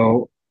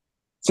 So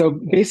so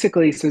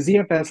basically,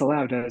 ZFS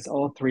allow does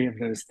all three of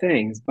those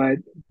things, but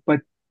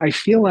I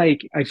feel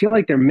like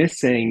they're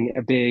missing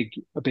a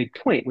big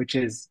point, which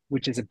is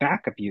a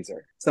backup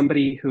user,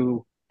 somebody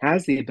who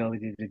has the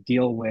ability to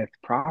deal with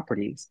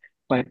properties,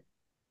 but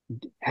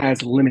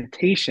has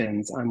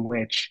limitations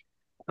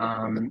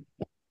um,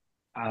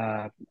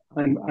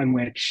 on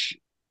which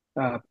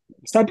uh,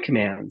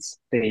 subcommands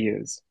they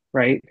use,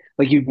 right?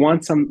 Like you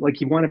want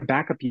a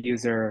backup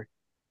user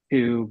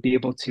to be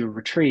able to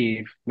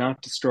retrieve,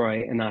 not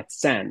destroy, and not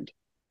send.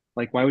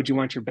 Like, why would you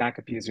want your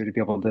backup user to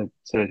be able to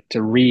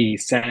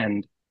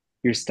resend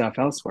your stuff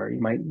elsewhere?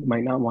 You might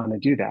not want to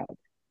do that.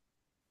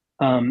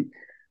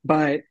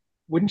 But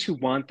wouldn't you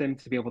want them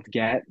to be able to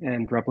get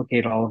and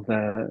replicate all of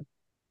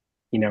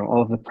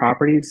the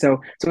properties?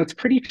 So it's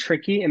pretty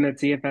tricky in that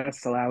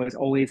ZFS allow is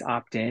always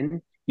opt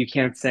in. You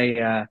can't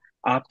say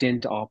opt in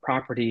to all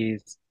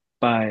properties,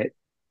 but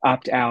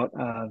opt out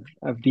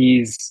of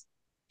these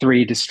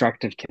three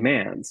destructive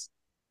commands.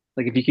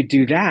 Like, if you could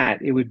do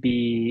that, it would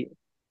be,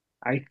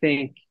 I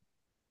think,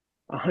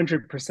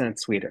 100%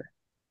 sweeter.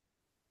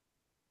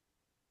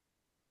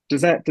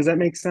 Does that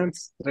make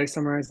sense? Did I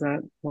summarize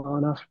that well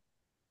enough?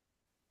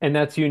 And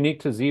that's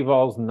unique to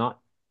ZVOLs, not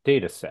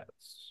data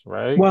sets,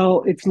 right?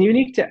 Well, it's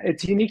unique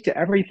to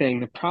everything.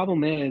 The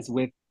problem is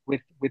with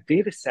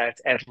data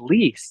sets, at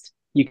least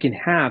you can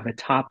have a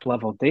top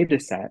level data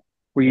set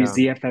where you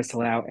Yeah. ZFS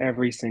allow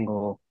every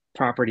single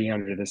property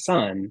under the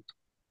sun,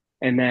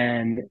 and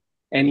then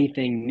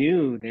anything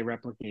new they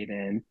replicate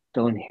in,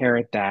 they'll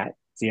inherit that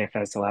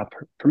ZFS allow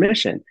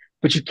permission.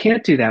 But you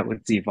can't do that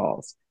with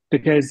ZVOLs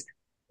because,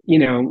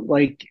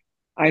 like,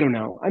 I don't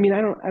know. I mean,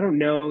 I don't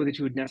know that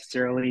you would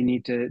necessarily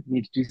need to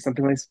do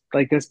something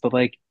like this, but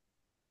like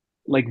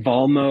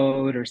vol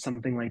mode or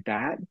something like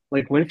that.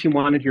 Like, what if you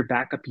wanted your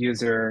backup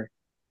user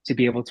to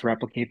be able to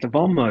replicate the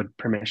vol mode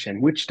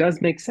permission, which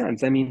does make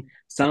sense. I mean,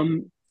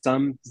 some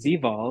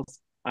ZVOLs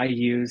I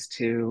use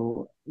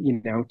to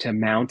mount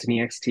an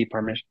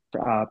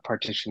ext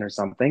partition or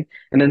something,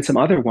 and then some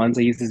other ones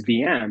I use as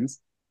VMs.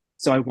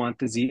 So I want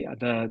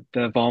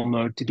the vol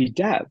mode to be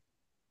dev.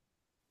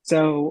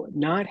 So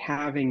not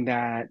having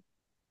that,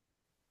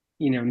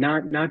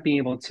 not being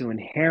able to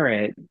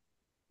inherit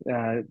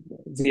uh,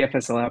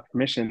 ZFS allow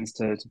permissions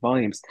to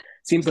volumes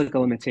seems like a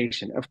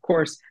limitation. Of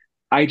course,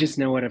 I just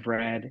know what I've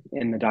read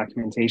in the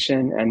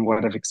documentation and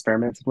what I've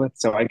experimented with,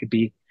 so I could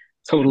be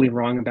totally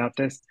wrong about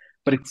this.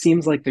 But it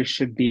seems like there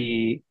should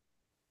be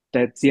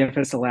that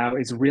ZFS allow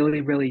is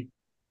really, really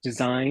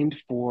designed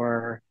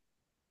for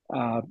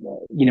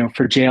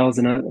for jails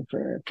and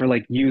for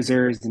like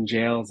users and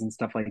jails and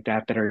stuff like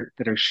that that are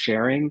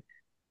sharing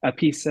a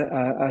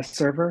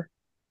server.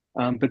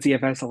 But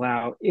ZFS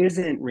allow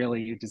isn't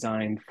really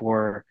designed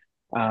for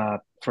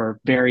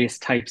various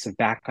types of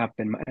backup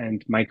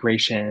and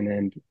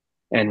migration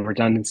and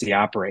redundancy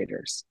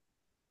operator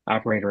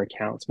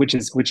accounts, which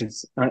is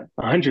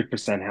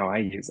 100% how I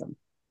use them.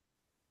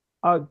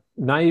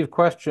 Naive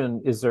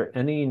question, is there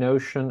any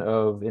notion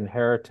of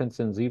inheritance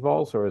in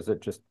ZVOLs, or is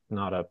it just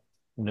not a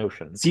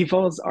notion?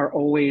 ZVOLs are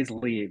always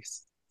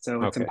leaves,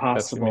 so it's Okay,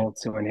 that's what you mean. impossible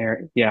to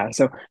inherit. Yeah,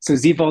 so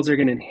ZVOLs are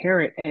going to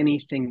inherit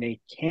anything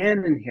they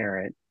can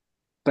inherit,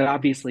 but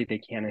obviously they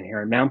can't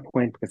inherit mount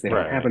point because they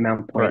don't have a Right,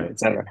 mount point, right.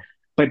 etc.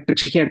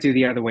 But you can't do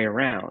the other way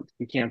around.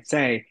 You can't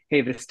say,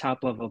 hey, this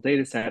top level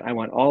data set, I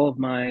want all of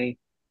my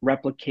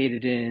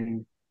replicated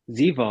in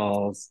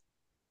ZVOLs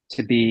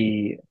to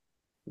be,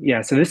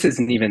 yeah, so this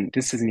isn't even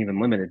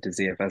limited to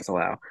ZFS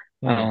allow.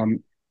 Hmm.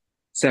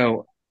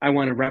 So I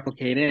want to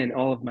replicate in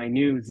all of my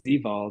new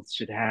ZVOLs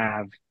should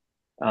have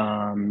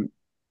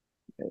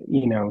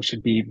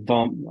should be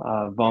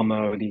vol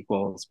mode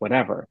equals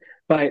whatever.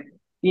 But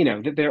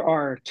there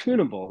are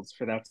tunables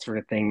for that sort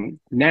of thing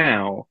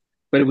now,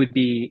 but it would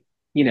be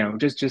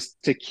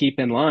just to keep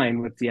in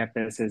line with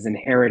ZFS's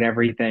inherit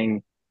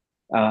everything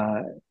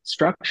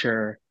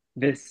structure.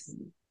 This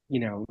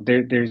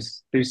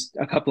there's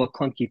a couple of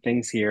clunky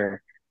things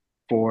here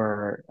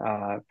for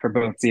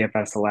both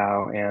ZFS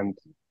allow and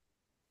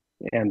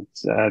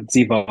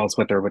ZVOLs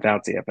with or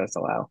without ZFS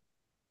allow.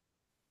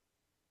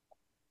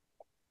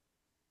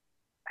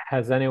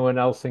 Has anyone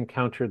else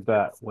encountered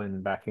that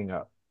when backing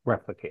up,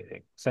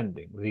 replicating,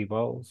 sending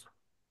ZVOLs?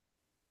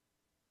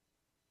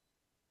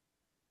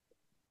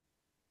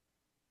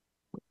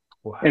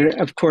 And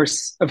of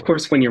course,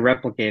 when you're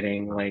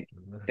replicating, like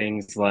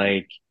things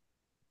like,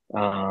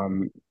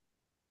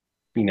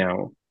 you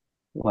know,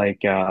 like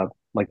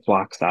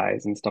block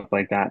size and stuff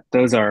like that,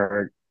 those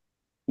are,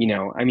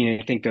 I mean,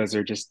 I think those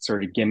are just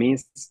sort of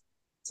gimmies.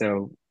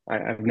 So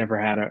I've never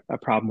had a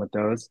problem with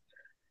those.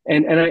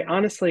 And I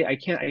honestly, I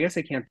guess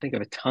I can't think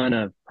of a ton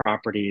of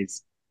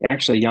properties.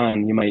 Actually,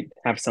 Jan, you might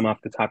have some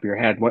off the top of your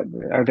head. What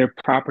are there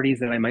properties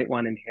that I might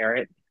want to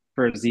inherit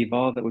for a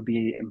ZVOL that would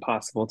be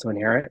impossible to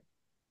inherit?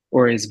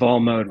 Or is vol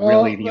mode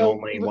really the Well,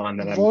 only one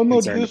that I'm vol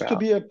mode concerned used to about?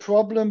 be a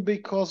problem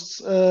because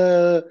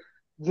the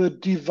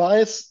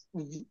device,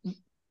 the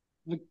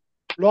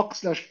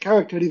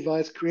block/character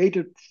device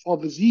created for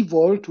the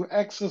ZVOL to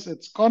access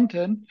its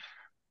content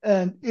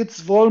and its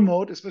vol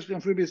mode, especially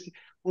on FreeBSD,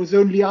 was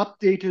only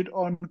updated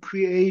on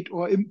create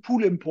or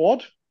pool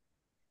import.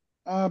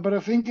 But I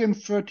think in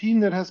 13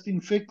 that has been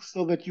fixed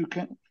so that you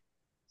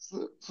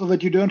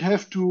don't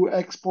have to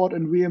export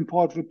and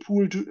re-import the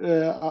pool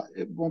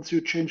once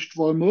you changed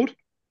vol mode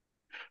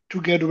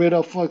to get rid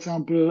of, for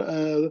example,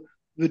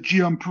 the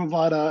geom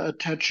provider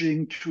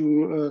attaching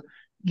to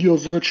your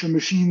virtual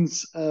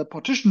machine's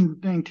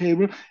partitioning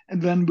table,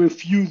 and then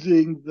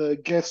refusing the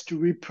guest to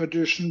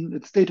repartition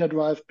its data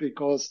drive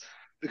because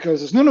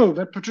it's no,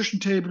 that partition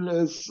table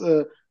is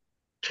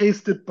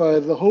tasted by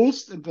the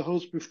host, and the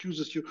host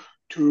refuses you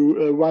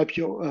to wipe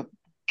your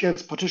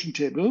guest partition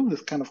table.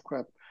 This kind of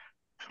crap,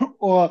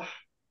 or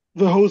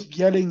the host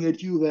yelling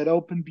at you that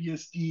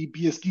OpenBSD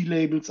BSD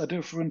labels are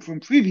different from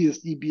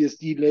FreeBSD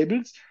BSD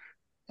labels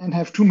and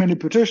have too many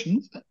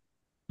partitions.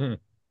 Hmm.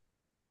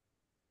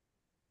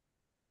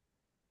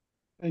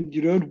 And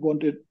you don't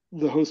want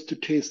the host to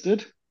taste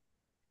it.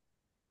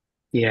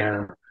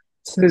 Yeah.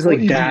 So there's Or like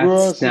even that,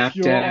 worse, if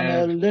you're on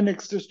a SnapDev.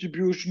 Linux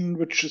distribution,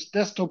 which is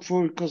desktop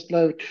focused,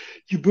 like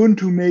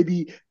Ubuntu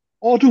maybe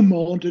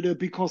auto-mounted it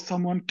because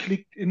someone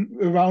clicked in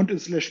around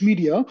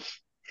 /media.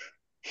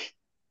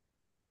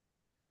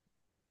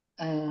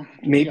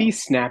 Maybe Yeah.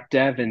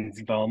 SnapDev and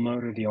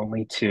Velmode are the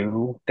only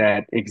two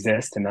that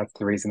exist, and that's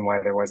the reason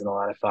why there wasn't a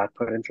lot of thought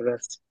put into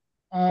this.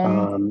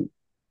 Um,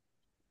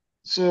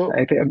 So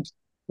I think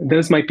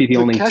those might be the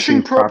the only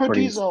caching two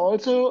properties properties. are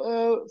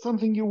also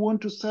something you want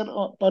to set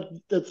up, but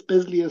that's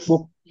basically as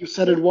Well, you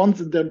set it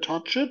once and then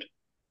touch it.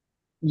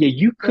 yeah,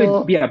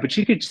 Uh, but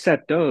you could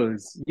set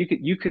those.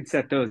 You could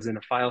set those in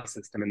a file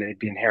system, and they'd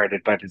be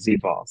inherited by the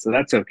ZVOL. So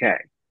that's okay.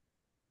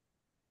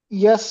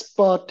 yes,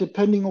 but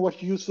depending on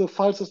what you use the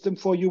file system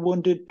for, you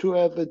want it to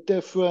have a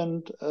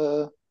different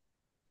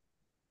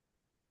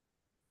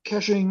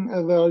caching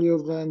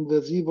value than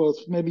the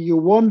ZVOLs. Maybe you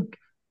want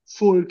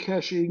full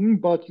caching,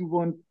 but you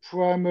want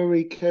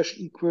primary cache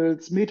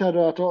equals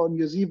metadata on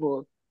your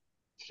ZVOL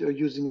if you're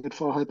using it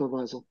for a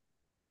hypervisor.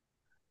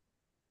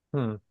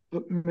 Hmm.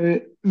 But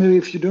maybe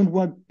if you don't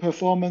want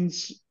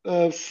performance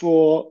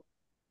for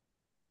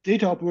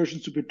data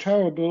operations to be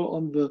terrible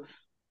on the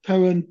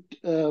parent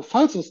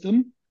file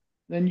system,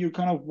 then you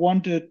kind of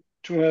want it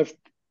to have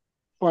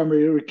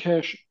primary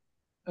cache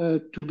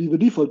to be the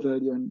default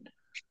value. And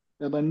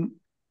when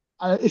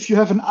if you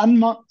have an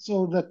unmount,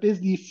 so that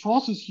basically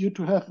forces you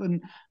to have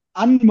an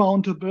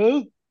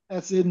unmountable,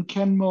 as in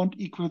can mount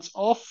equals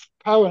off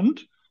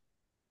parent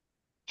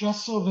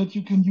just so that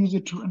you can use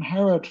it to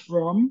inherit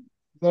from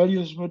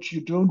values which you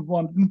don't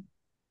want,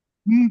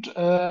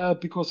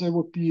 because they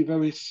would be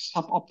very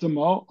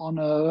suboptimal on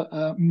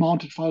a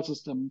mounted file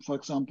system. For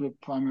example,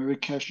 primary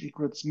cache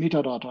equals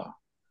metadata.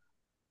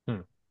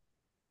 Hmm.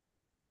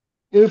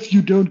 If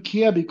you don't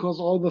care because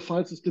all the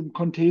file system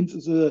contains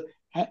is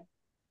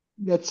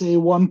let's say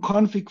one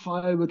config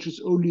file which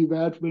is only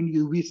read when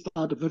you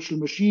restart a virtual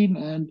machine,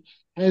 and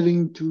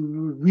having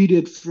to read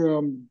it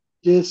from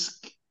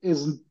disk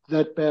isn't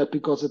that bad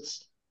because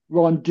it's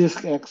one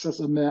disk access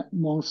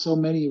among so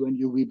many when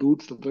you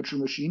reboot the virtual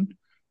machine.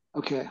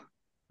 Okay.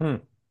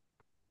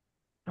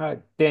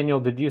 Daniel,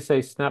 did you say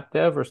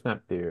snapdev or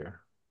snapdir?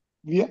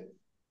 Yeah.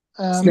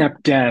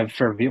 Snapdev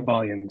for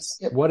volumes.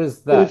 What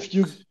is that? If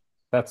you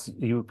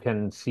you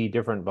can see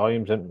different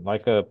volumes in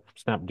like a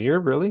snapdir,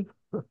 really?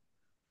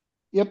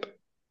 Yep.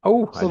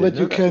 Oh, I So didn't that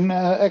you know that. can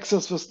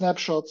access the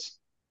snapshots.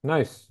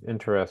 Nice,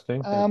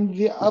 interesting.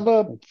 The other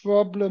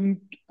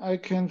problem I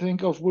can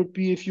think of would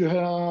be if you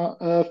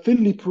are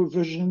thinly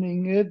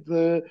provisioning it,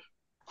 the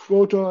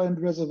quota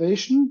and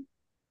reservation.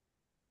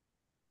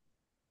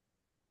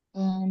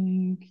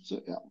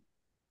 So yeah.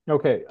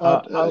 Okay.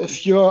 But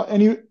if you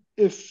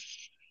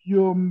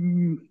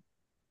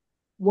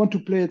want to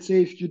play it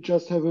safe, you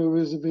just have a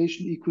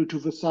reservation equal to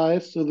the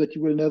size, so that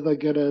you will never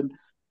get a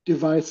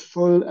device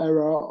full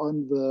error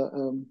on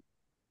the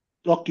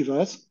block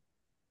device.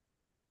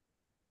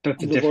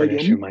 That's a The different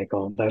issue, volume.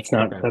 Michael. That's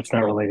not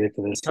related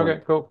to this one.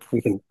 Okay, cool.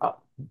 We can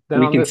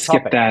then on this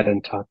skip topic. that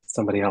and talk to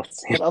somebody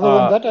else. But other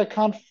than that, I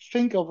can't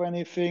think of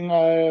anything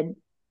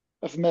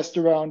I've messed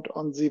around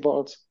on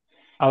ZVOLs.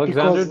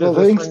 Alexander, Because does the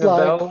this things ring a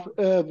like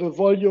bell? the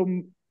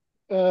volume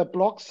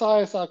block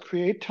size are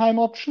create time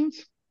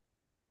options.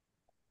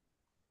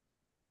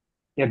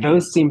 Yeah,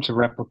 those seem to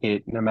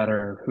replicate no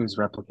matter who's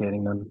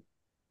replicating them.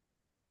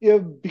 Yeah,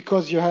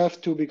 because you have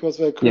to, because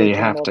they're Yeah, create you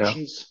time have to.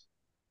 options.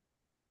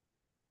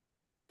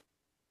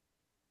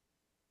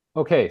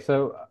 Okay,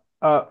 so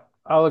Isn't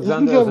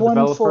Alexander, there as a one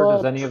developer,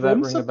 does for any of that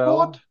trim ring a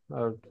bell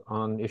support?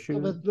 on So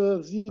issues? that the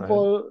Right.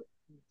 ZVOL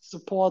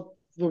support,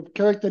 the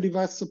character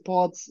device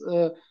supports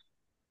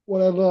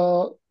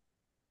whatever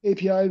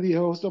API the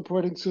host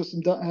operating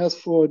system has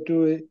for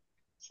doing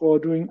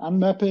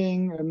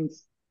unmapping and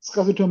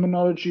SCSI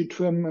terminology,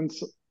 trim, and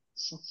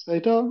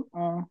theta.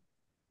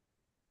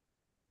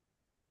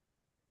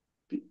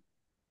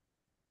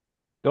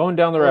 Going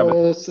down the rabbit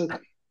hole.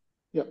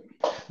 Yeah.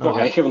 No,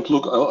 Okay. I haven't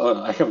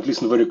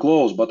listened very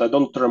close, but I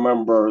don't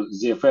remember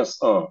ZFS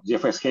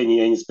having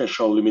any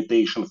special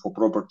limitation for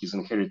properties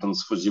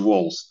inheritance for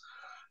ZVOLs.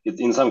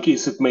 In some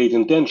cases, it made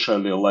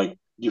intentionally, like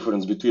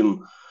difference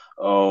between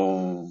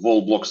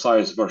vol block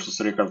size versus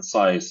record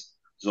size.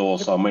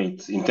 Those are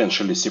made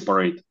intentionally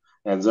separate.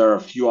 And there are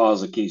a few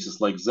other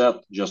cases like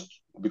that, just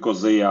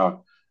because they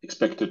are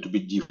expected to be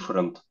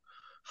different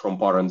from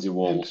parent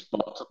ZVOLs.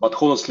 But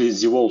honestly,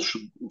 ZVOLs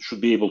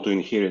should be able to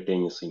inherit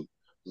anything.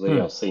 They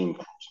are same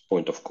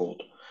point of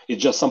code.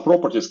 It's just some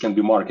properties can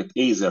be marked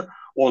either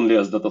only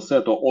as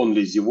dataset or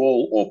only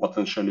ZVOL or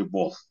potentially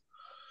both.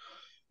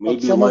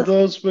 But some of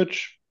those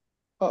which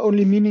are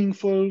only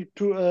meaningful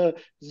to a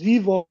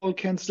ZVOL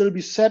can still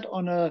be set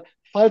on a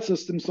file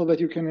system so that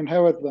you can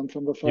inherit them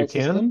from the file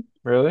system.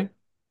 Really?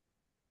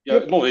 Yeah,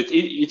 yep. No,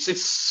 it's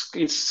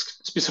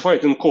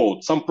specified in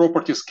code. Some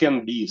properties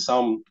can be,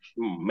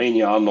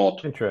 many are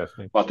not.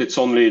 Interesting. But it's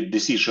only a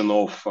decision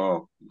of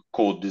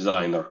code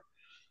designer.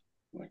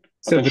 But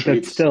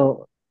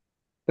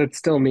that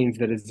still means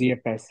that a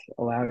ZFS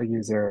allow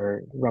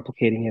user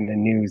replicating in a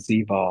new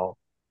ZVOL,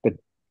 but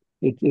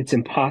it's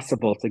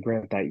impossible to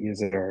grant that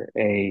user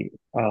a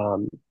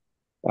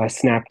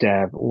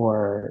snapdev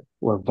or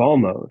vol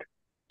mode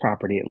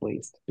property, at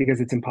least,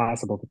 because it's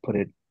impossible to put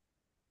it,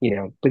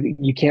 but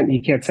you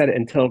can't set it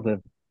until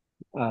the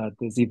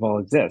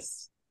ZVOL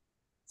exists.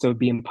 So it'd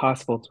be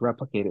impossible to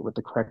replicate it with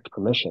the correct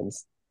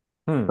permissions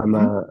from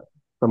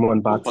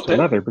one box to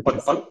another.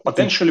 But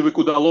potentially we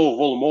could allow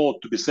vol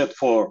mode to be set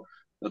for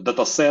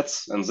data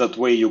sets, and that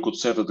way you could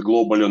set it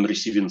globally on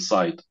receiving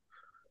side.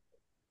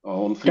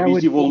 On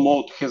FreeBSD, vol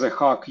mode has a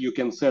hack. You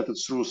can set it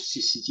through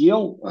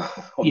CCTL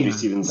on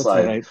receiving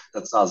side.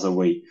 That's other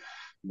way.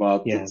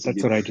 But yeah,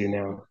 that's what I do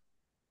now.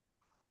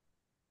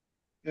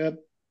 Yeah.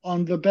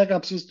 On the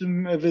backup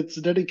system, if it's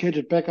a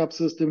dedicated backup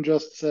system,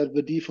 just set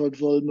the default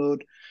vol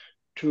mode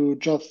to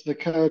just the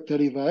character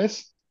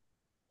device.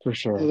 For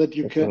sure. So that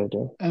you can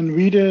and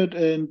read it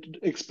and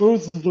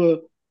expose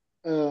the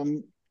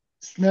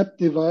snap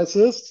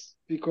devices,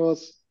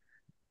 because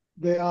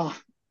they are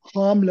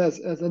harmless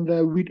as in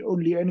they're read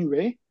only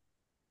anyway.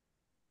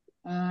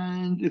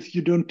 And if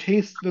you don't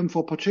taste them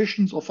for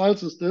partitions or file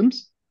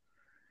systems,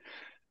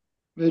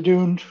 they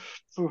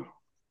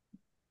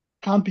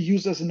can't be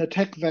used as an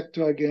attack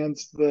vector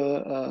against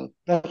the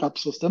backup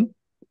system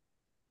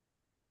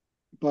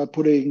by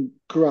putting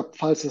corrupt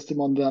file system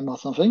on them or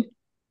something.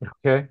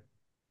 Okay.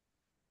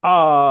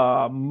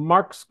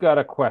 Mark's got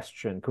a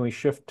question. Can we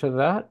shift to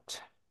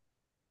that?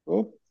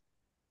 Oh,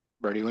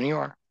 ready when you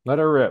are. Let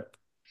her rip.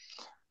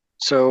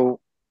 So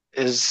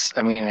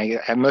I mean,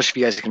 most of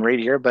you guys can read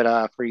here,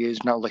 but for you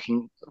who's not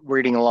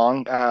reading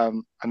along,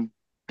 I've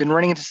been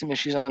running into some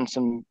issues on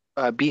some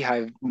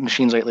Beehive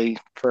machines lately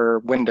for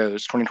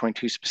Windows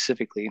 2022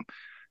 specifically.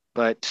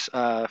 But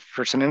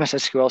for some MS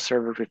SQL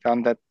servers, we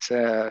found that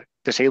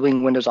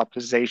disabling Windows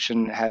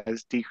optimization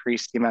has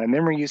decreased the amount of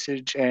memory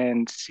usage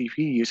and CPU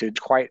usage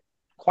quite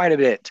a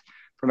bit,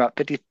 from about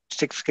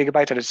 56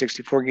 gigabytes out of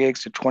 64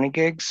 gigs to 20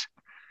 gigs.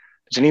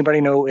 Does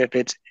anybody know if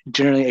it's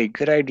generally a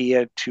good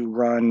idea to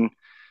run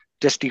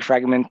disk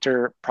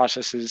defragmenter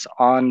processes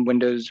on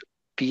Windows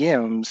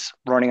VMs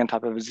running on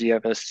top of a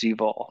ZFS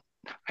ZVOL?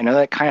 I know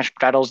that kind of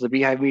straddles the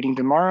Beehive meeting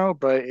tomorrow,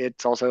 but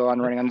it's also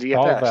running on All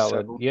ZFS.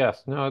 valid.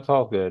 Yes. No, it's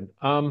all good.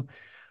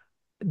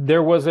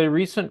 There was a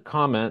recent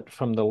comment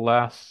from the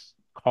last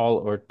call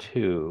or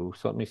two.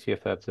 So let me see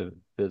if that's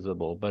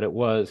visible. But it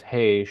was,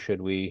 hey,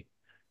 should we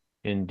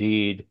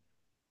indeed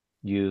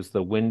use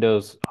the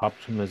Windows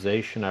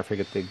optimization? I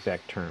forget the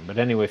exact term. But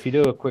anyway, if you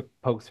do a quick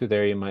poke through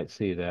there, you might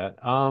see that.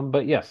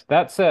 But yes,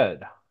 that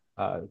said,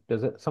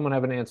 someone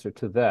have an answer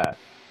to that?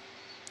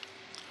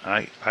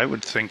 I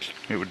would think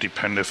it would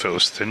depend if it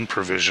was thin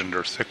provisioned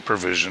or thick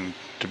provisioned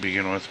to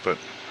begin with, but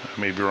I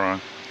may be wrong.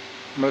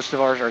 Most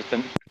of ours are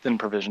thin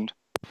provisioned.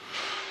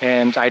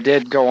 And I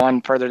did go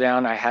on further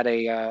down. I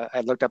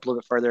looked up a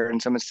little bit further,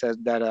 and someone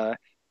said that if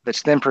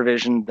it's thin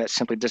provisioned, that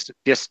simply just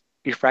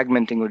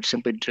defragmenting would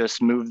simply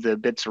just move the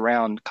bits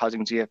around,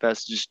 causing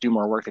ZFS to just do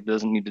more work that it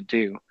doesn't need to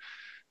do.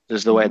 This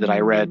is the way that I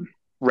read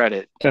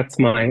it. That's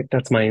my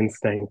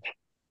instinct.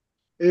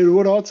 It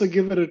would also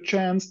give it a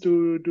chance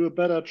to do a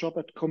better job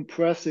at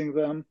compressing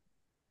them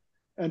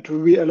and to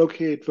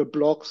reallocate the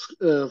blocks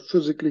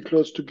physically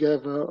close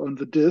together on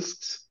the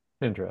disks.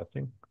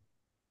 Interesting.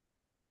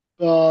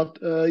 But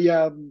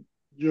yeah,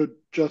 you're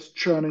just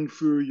churning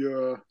through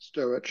your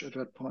storage at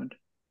that point.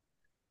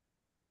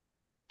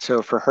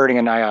 So for hurting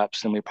an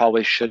IOPS, then we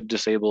probably should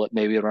disable it,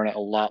 maybe run it a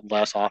lot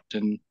less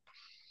often.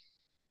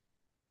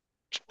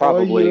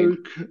 Probably.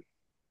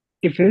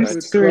 If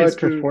there's serious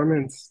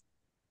performance,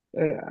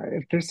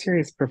 if there's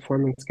serious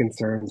performance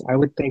concerns, I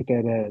would think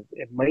that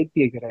it might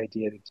be a good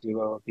idea to do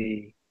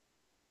OOB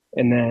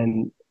and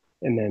then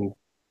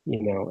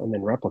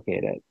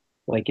replicate it.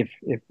 Like if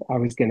I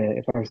was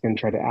gonna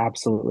try to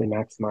absolutely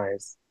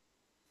maximize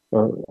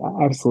or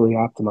absolutely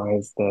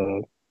optimize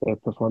the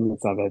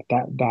performance of it,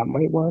 that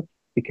might work,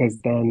 because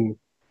then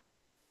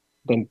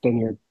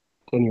you're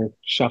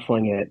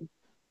shuffling it,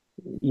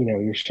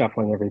 you're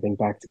shuffling everything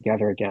back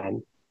together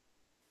again.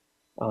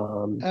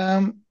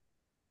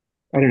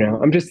 I don't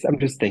know. I'm just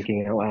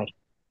thinking out loud.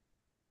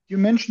 You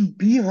mentioned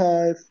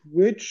Beehive.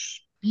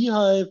 Which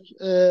Beehive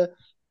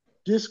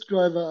disk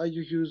driver are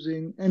you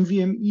using?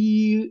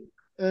 NVMe,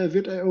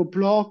 VirtIO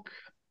block,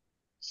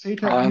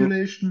 SATA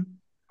emulation?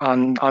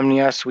 On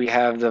OmniUS, we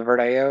have the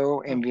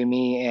VirtIO,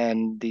 NVMe,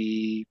 and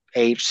the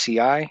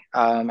AHCI.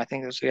 I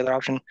think that's the other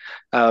option.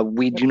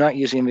 We do not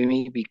use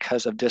NVMe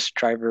because of disk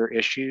driver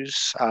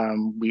issues.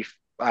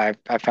 I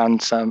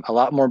found a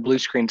lot more blue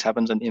screens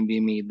happens on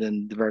NVMe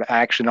than the VirtIO. I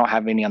actually don't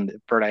have any on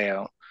the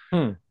VirtIO.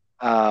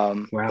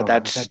 Wow, but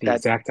I've had the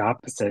exact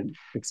opposite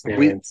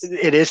experience.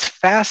 It is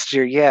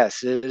faster,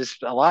 yes, it is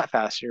a lot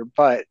faster,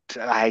 but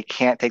I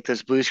can't take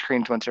those blue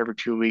screens once every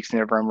 2 weeks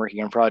whenever I'm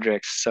working on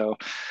projects. So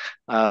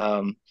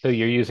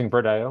you're using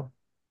VirtIO?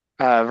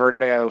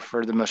 VirtIO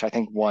for the most, I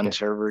think one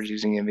server is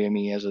using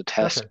NVMe as a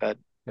test bed.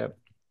 Yep.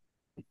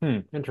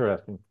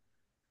 Interesting.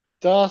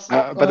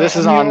 But this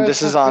is on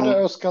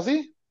VirtIO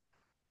SCSI?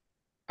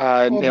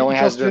 It only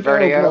has the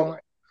VirtIO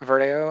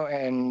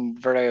and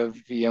VirtIO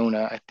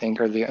Viona, I think,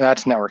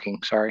 that's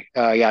networking. Sorry.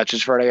 Yeah, it's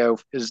just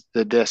VirtIO is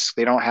the disk.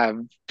 They don't have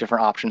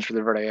different options for the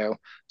VirtIO.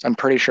 So I'm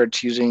pretty sure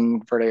it's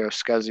using VirtIO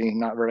SCSI,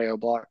 not VirtIO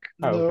block.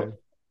 Okay.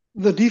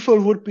 The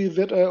default would be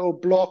VirtIO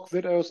block.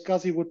 VirtIO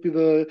SCSI would be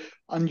the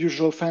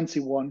unusual fancy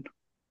one.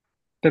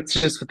 That's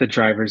just what the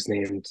driver's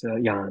named,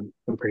 Jan.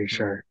 I'm pretty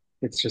sure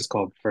it's just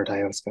called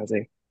VirtIO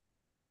SCSI.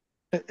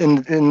 In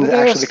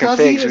actually the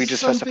configs, we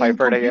just specify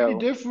VirtIO. Completely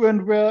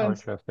different, where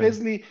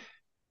basically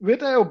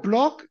VirtIO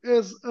block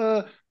is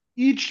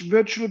each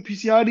virtual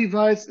PCI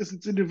device is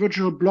its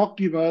individual block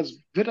device.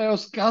 VirtIO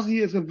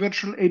SCSI is a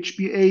virtual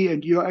HBA,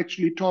 and you're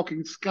actually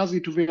talking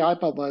SCSI to the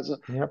hypervisor,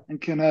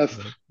 and can have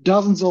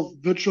dozens of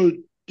virtual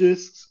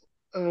disks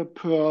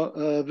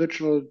per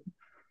virtual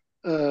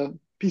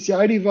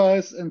PCI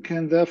device, and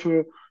can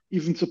therefore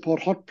even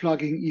support hot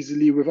plugging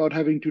easily without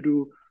having to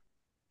do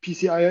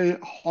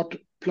PCI hot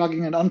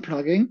plugging and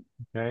unplugging.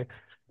 Okay.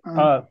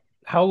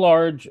 How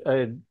large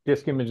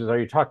disk images are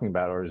you talking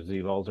about, or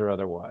ZVOLs or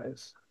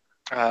otherwise?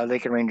 They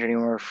can range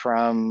anywhere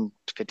from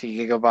 50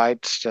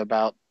 gigabytes to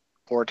about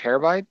 4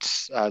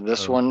 terabytes.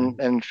 This one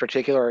in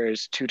particular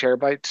is 2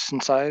 terabytes in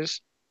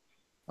size.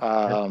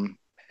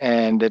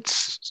 And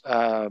it's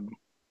the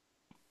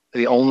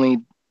only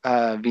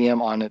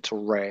VM on its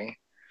array.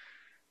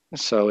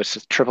 So it's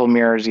a triple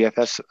mirror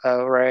ZFS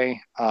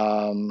array.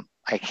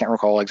 I can't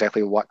recall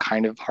exactly what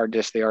kind of hard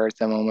disk they are at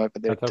the moment,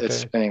 but it's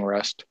spinning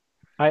Rust.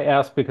 I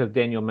asked because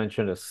Daniel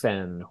mentioned a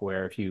send,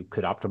 where if you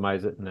could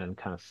optimize it and then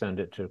kind of send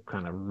it to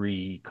kind of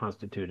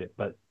reconstitute it,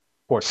 but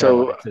 4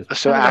 terabytes is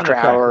So kind of after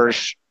unattractive.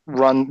 hours,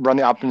 run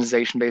the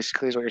optimization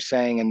basically is what you're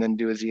saying, and then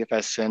do a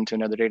ZFS send to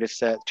another data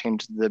set,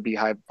 change the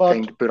beehive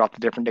thing to But boot off the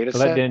different data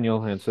Let set.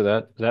 Daniel answer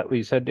that. Is that what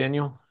you said,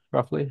 Daniel,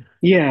 roughly?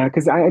 Yeah,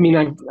 because I mean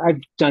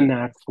I've done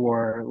that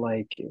for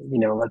like,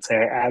 let's say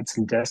I add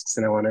some disks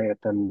and I want to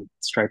get them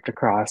striped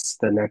across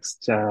the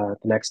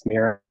next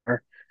mirror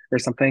or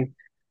something.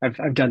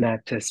 I've done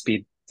that to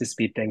speed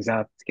things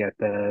up to get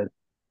the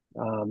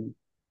um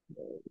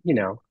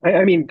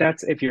I mean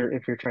that's if you're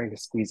trying to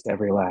squeeze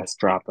every last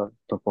drop of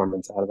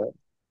performance out of it.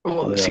 I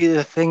Well, don't know. see,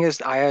 the thing is,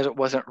 IaaS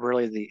wasn't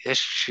really the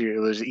issue. It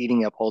was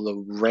eating up all the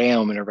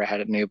RAM whenever I had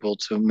it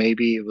enabled. So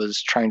maybe it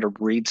was trying to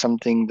read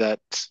something that,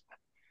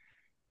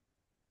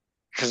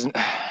 because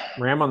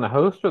RAM on the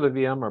host or the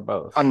VM or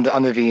both? on the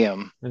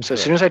VM. So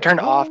as soon as I Interesting.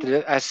 turned off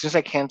as soon as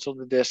I canceled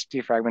the disk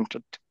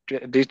defragmenting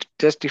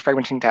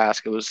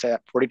task, it was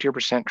set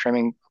 42%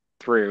 trimming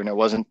through, and it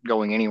wasn't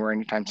going anywhere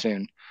anytime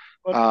soon.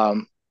 but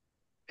Um,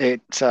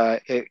 it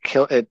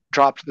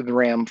dropped the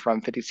RAM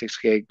from 56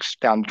 gigs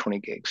down to 20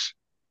 gigs.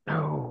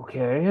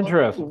 Okay, but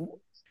interesting.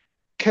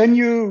 can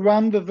you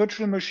run the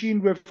virtual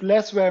machine with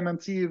less RAM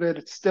and see that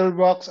it still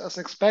works as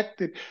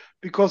expected?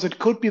 Because it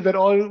could be that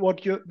all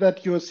what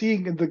you're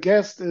seeing in the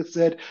guest is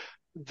that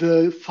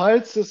the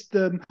file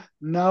system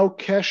now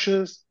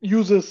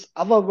uses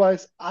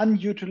otherwise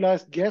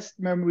unutilized guest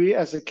memory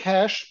as a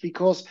cache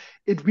because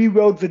it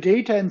rewrote the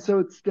data and so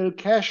it's still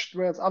cached,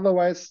 whereas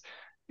otherwise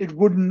it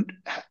wouldn't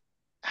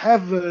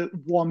have a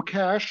warm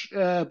cache,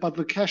 but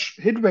the cache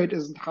hit rate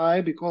isn't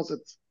high because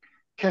it's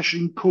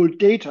caching cold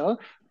data,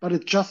 but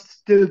it's just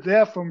still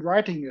there from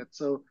writing it.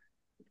 So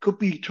it could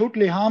be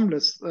totally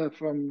harmless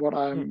from what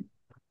Hmm. I'm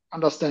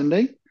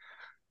understanding.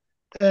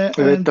 The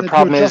And that you're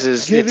problem just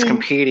is it's giving.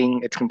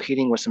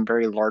 competing with some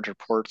very large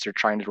reports they're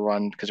trying to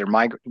run because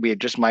we had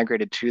just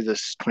migrated to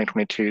this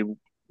 2022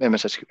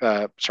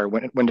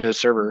 Windows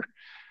Server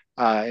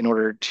in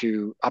order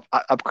to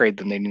upgrade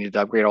them. They needed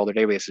to upgrade all their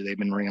databases. They've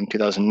been running in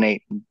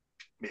 2008.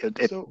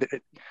 So,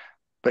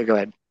 But go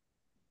ahead.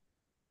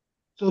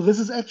 so this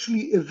is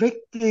actually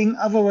evicting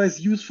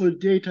otherwise useful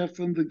data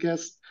from the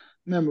guest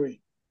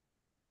memory.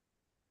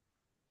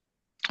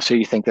 So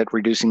you think that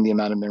reducing the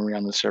amount of memory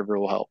on the server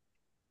will help?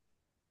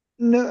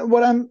 No,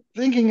 what I'm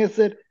thinking is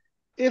that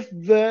if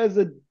there's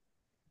a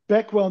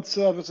background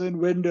service in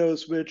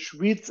Windows which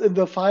reads in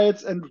the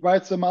files and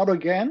writes them out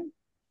again,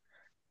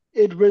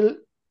 it will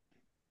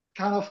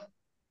kind of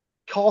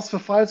cause the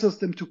file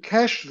system to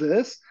cache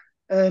this.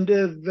 And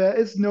if there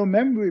is no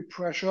memory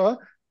pressure,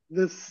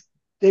 this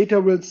data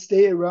will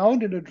stay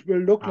around and it will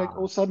look like,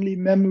 oh, Ah, suddenly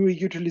memory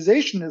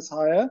utilization is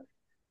higher.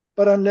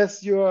 But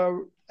unless you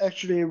are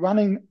actually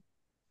running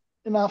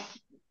enough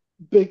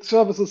big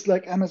services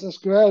like MS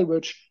SQL,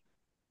 which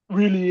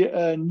really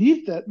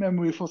need that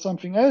memory for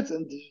something else,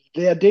 and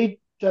their data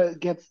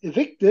gets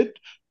evicted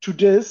to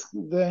disk,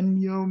 then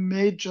you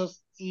may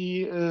just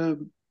see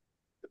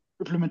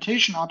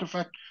implementation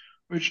artifact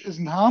which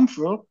isn't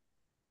harmful.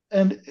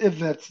 And if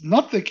that's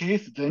not the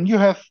case, then you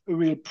have a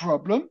real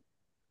problem.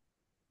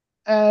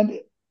 And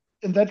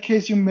in that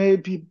case, you may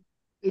be,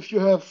 if you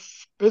have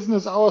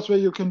business hours where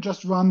you can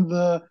just run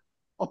the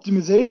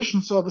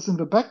optimization service in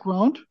the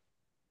background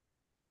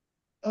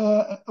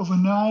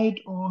overnight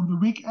or on the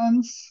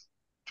weekends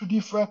to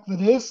defrag the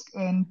disk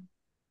and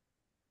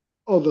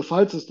or the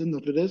file system,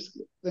 not the disk,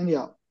 then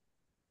yeah,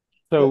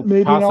 that so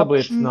may be an possibly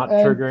it's option. not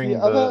And the triggering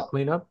the other,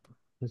 cleanup,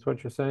 is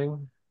what you're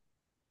saying?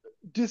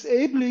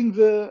 disabling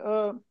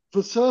the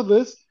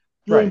service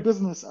during Right.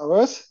 business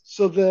hours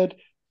so that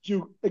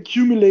you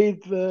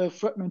accumulate the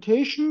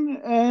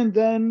fragmentation and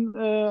then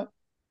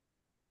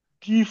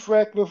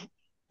defrag the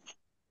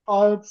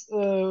files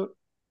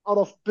out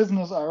of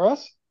business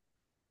hours.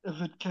 If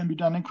it can be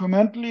done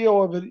incrementally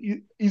or if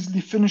it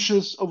easily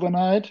finishes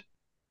overnight,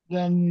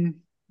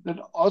 then that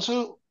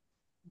also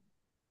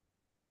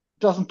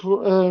doesn't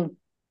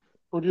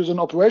produce an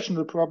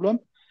operational problem.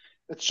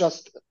 It's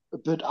just a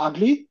bit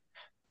ugly.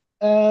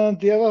 And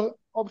the other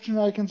option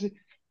I can see,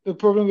 the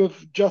problem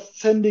with just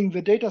sending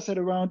the data set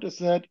around is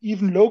that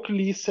even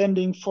locally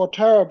sending 4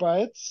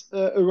 terabytes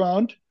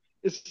around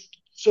is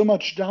so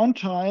much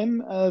downtime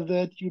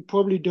that you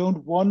probably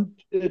don't want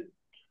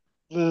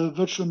the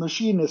virtual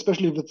machine,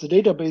 especially if it's a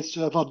database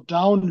server,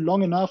 down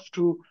long enough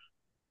to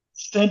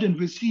send and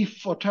receive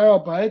 4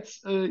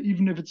 terabytes,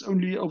 even if it's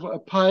only over a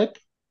pipe,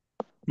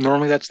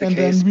 Normally that's the and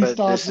then case, but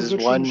restart this the is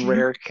virtual one machine.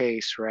 rare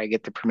case where I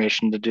get the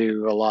permission to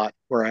do a lot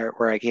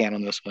where I can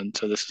on this one.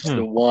 So this is Hmm.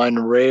 the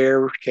one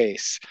rare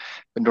case.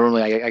 But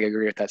normally I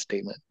agree with that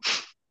statement.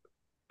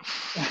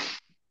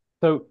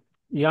 So,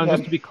 Jan, Yeah,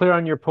 just to be clear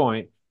on your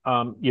point,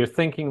 you're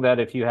thinking that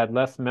if you had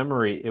less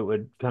memory, it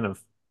would kind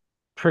of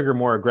trigger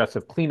more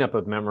aggressive cleanup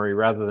of memory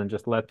rather than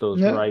just let those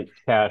no, write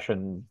cache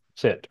and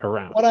sit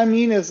around. what I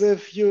mean is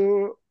if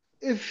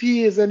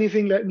he is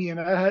anything like me and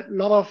I had a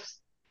lot of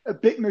a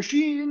big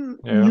machine,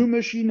 Yeah. new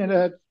machine, and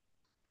I had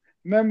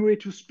memory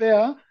to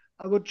spare,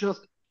 I would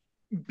just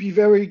be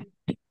very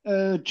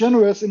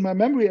generous in my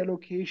memory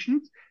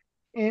allocations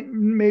and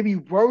maybe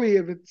worry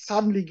if it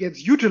suddenly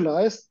gets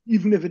utilized,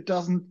 even if it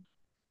doesn't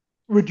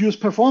reduce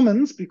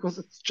performance because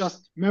it's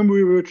just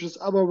memory which is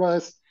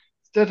otherwise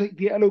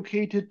statically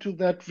allocated to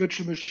that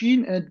virtual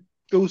machine and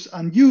goes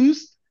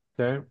unused.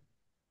 Okay.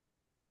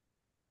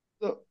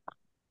 So,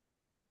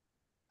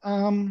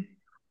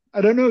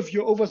 I don't know if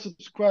you're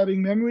oversubscribing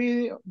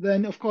memory,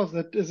 then of course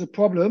that is a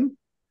problem.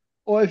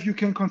 Or if you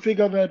can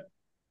configure that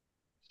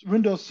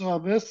Windows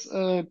service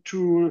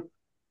to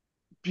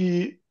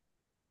be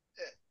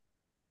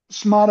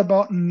smart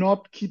about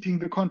not keeping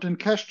the content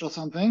cached or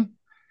something.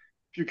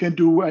 If you can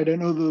do, I don't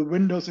know, the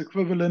Windows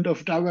equivalent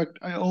of direct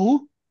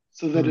IO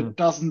so that it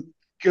doesn't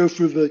go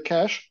through the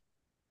cache.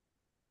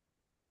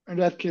 In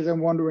that case, I'm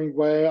wondering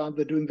why aren't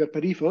they doing that by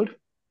default?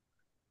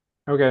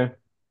 Okay.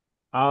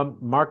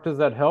 Mark, does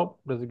that help?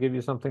 Does it give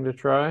you something to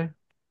try?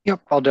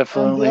 Yep, I'll And the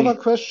definitely. other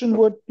question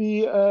would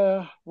be,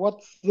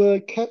 what are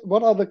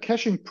the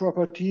caching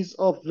properties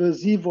of the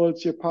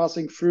ZVOLs you're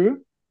passing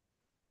through?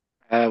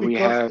 We Because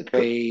have it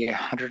could, a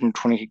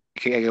 120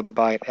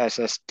 gigabyte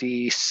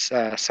SSD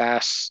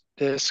SAS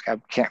disk. I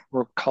can't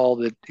recall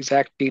the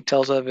exact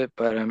details of it,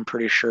 but I'm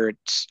pretty sure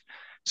it's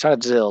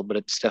not a ZIL, but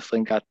it's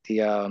definitely got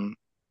the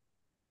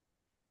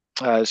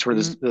sort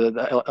of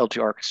the L2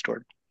 ARC is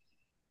stored.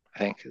 I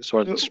think is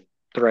sort of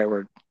the right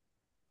word.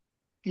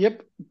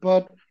 Yep,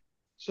 but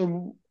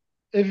so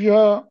if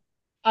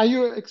are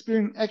you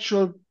experiencing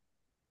actual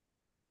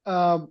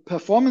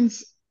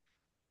performance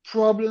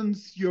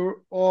problems?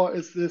 Or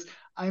is this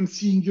I'm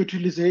seeing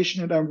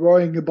utilization and I'm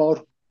worrying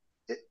about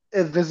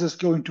if this is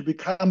going to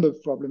become a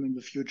problem in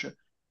the future?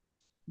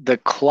 The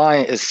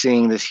client is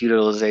seeing this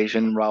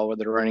utilization while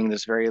they're running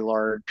this very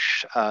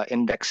large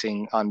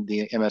indexing on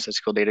the MS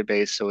SQL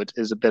database. So it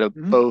is a bit of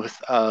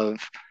both of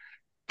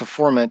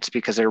performance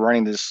because they're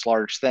running this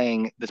large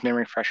thing, this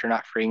memory pressure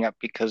not freeing up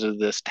because of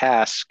this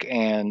task,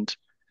 and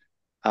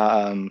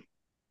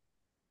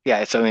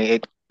yeah, so I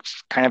mean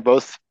it's kind of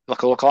both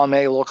local column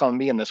A, local column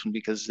B in this one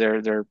because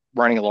they're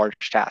running a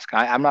large task.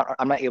 I'm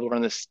not able to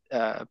run this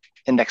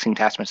indexing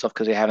task myself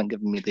because they haven't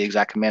given me the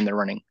exact command they're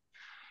running.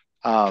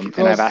 And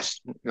I've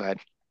asked. Go ahead.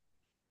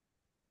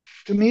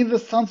 To me,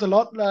 this sounds a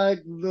lot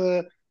like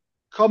the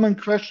common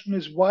question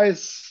is why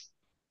is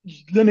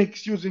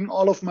Linux using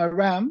all of my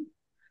RAM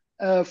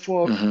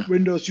for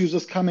Windows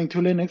users coming to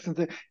Linux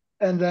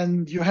and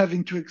then you're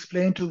having to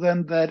explain to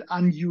them that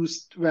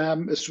unused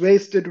RAM is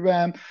wasted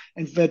RAM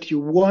and that you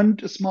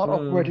want a smart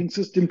operating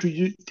system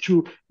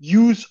to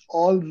use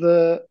all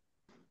the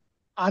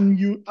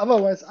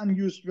otherwise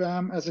unused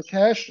RAM as a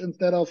cache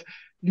instead of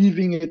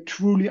leaving it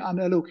truly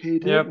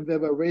unallocated and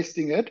thereby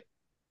wasting it.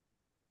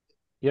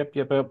 Yep.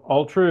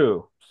 All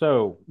true.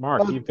 So,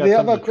 Mark, But you've got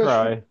something to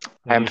try.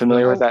 I'm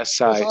familiar with that I was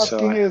side, so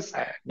asking is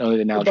I know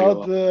the analogy about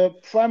well. the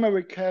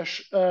primary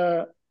cache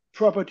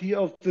property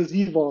of the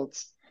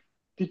ZVOLs.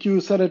 Did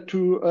you set it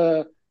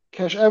to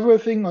cache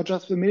everything or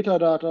just the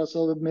metadata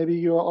so that maybe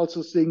you're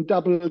also seeing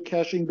double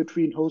caching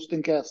between host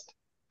and guest?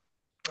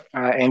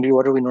 Andrew,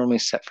 what do we normally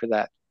set for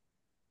that?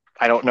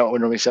 I don't know what we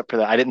normally set for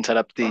that. I didn't set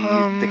up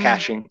the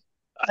caching.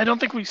 I don't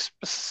think we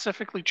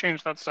specifically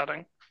changed that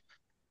setting.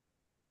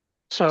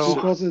 So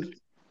because it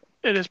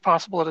is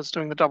possible that it's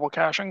doing the double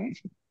caching.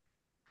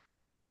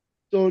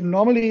 So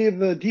normally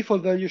the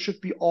default value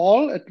should be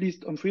all, at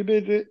least on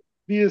FreeBSD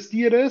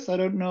it is. I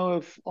don't know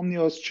if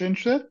Omnios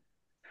changed it.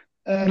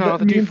 No,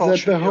 the default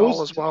should be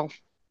all as well.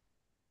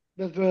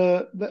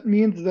 That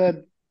means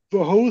that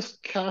the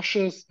host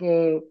caches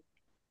the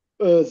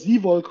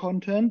ZVOL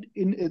content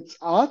in its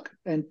ARC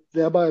and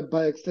thereby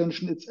by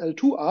extension its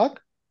L2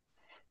 ARC.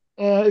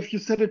 If you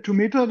set it to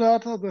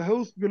metadata, the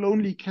host will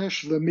only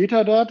cache the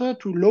metadata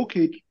to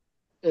locate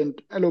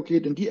and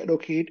allocate and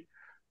deallocate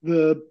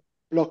the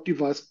block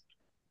device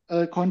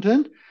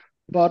content,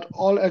 but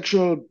all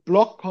actual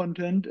block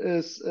content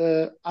is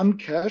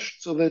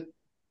uncached so that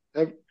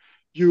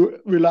you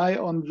rely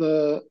on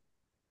the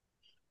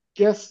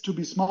guest to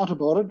be smart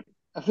about it.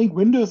 I think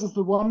Windows is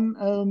the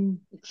one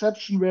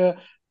exception where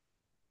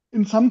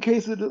in some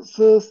cases it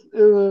says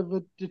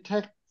it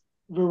detects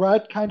the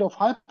right kind of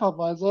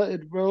hypervisor,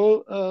 it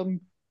will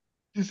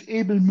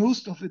disable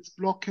most of its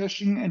block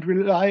caching and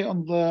rely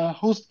on the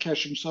host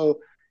caching. So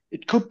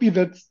it could be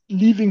that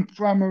leaving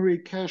primary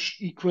cache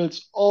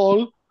equals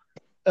all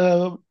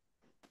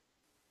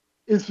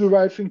is the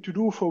right thing to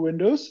do for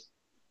Windows.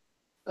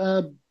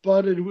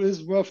 But it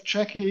is worth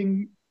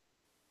checking,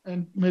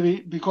 and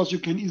maybe because you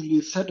can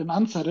easily set and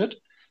unset it,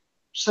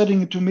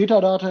 setting it to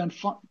metadata and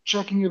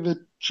checking if it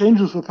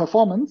changes the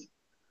performance.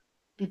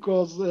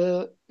 Because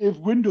if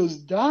Windows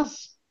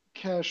does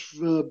cache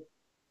the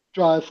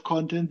drive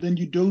content, then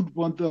you don't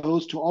want the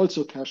host to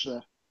also cache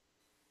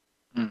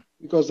that.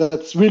 Because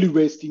that's really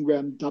wasting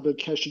RAM, double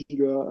caching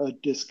your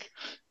disk.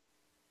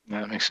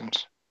 That makes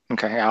sense.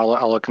 Okay,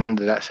 I'll look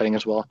into that setting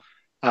as well.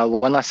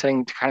 One last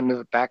setting to kind of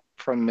move it back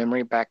from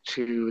memory back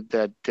to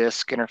the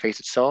disk interface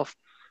itself.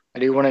 I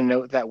do want to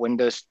note that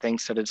Windows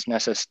thinks that it's an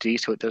SSD,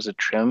 so it does a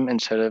trim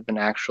instead of an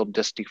actual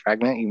disk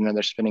defragment, even though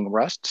they're spinning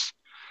rusts.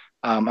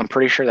 I'm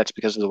pretty sure that's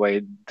because of the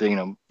way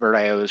the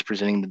VirtIO is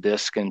presenting the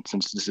disk, and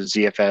since this is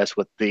ZFS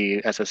with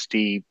the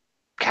SSD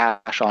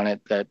cache on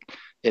it, that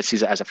it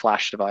sees it as a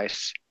flash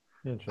device.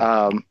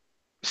 Interesting.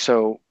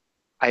 So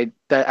I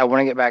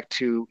want to get back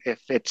to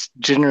if it's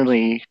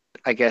generally,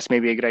 I guess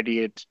maybe a good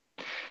idea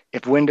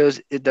if Windows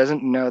it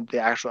doesn't know the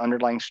actual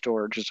underlying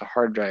storage is a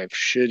hard drive,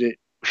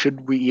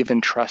 should we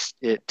even trust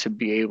it to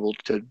be able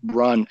to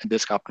run a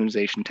disk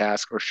optimization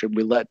task, or should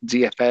we let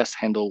ZFS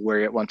handle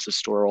where it wants to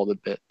store all the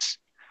bits?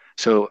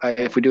 So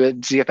if we do a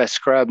ZFS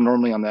scrub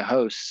normally on the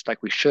host,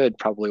 like we should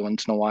probably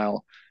once in a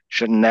while,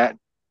 shouldn't that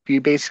be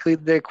basically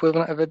the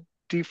equivalent of a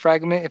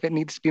defragment? If it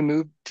needs to be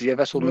moved,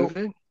 ZFS will move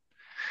No. it?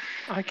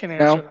 I can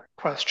answer No? that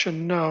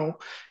question. No,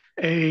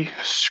 a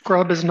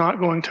scrub is not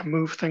going to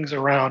move things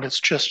around. It's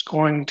just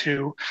going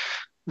to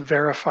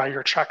verify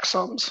your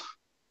checksums.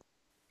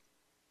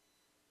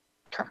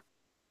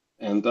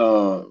 And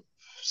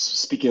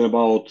speaking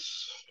about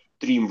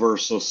trim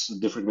versus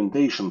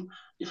defragmentation,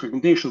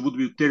 defragmentation would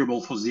be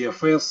terrible for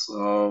ZFS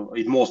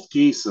in most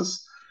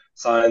cases,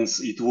 since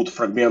it would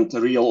fragment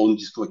real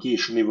on-disk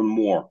location even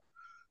more.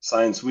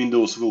 Since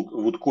Windows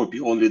would copy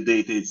only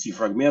data it see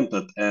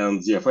fragmented, and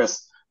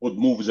ZFS would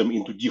move them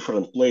into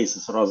different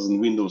places rather than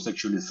Windows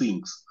actually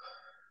thinks.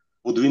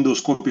 Would Windows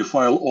copy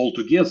file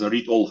altogether,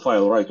 read all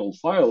file, write all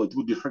file, it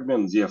would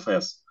defragment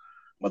ZFS.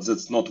 But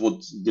that's not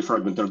what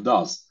defragmenter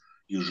does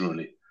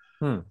usually.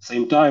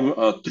 Same time,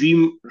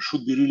 trim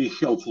should be really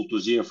helpful to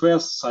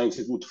ZFS since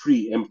it would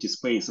free empty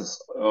spaces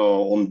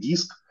on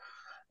disk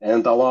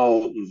and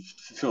allow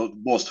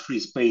both free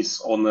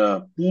space on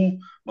a pool,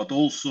 but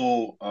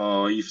also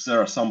if there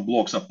are some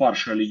blocks are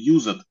partially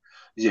used,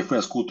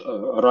 ZFS could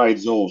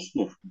write those,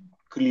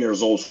 clear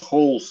those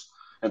holes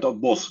and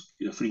both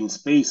freeing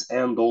space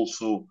and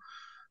also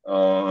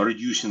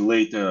reducing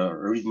later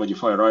read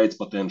modify writes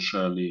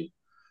potentially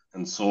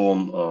and so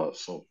on.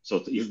 So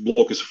if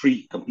block is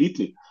free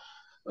completely,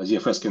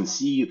 ZFS can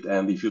see it,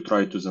 and if you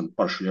try to then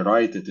partially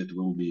write it, it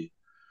will be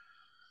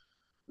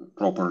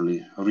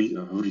properly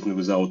written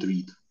without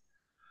read.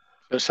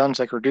 So it sounds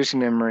like reducing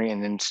memory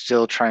and then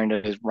still trying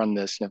to run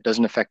this, and if it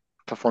doesn't affect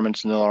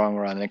performance in the long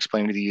run, and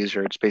explain to the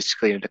user it's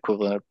basically an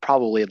equivalent of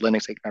probably a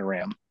Linux 8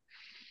 RAM.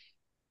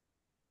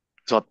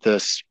 So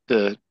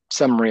the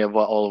summary of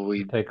what all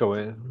we take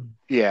away.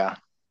 Yeah.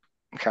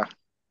 Okay.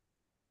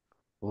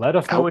 Let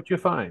us know what you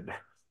find.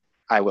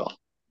 I will.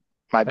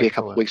 Might be a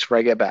couple of weeks before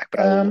I get back,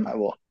 but I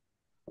will.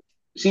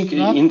 I think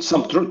in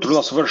some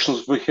TrueNAS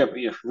versions we had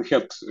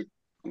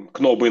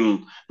knob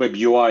in web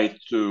UI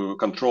to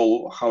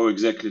control how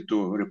exactly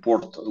to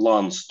report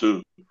LANs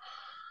to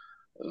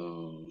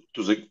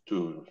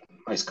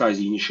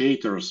iSCSI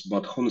initiators,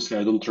 but honestly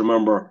I don't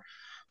remember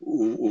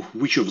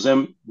which of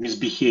them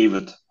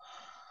misbehaved.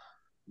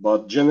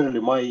 But generally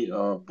my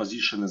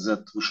position is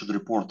that we should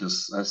report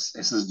as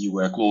SSD.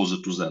 We are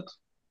closer to that.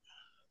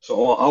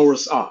 So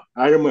ours,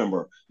 I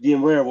remember,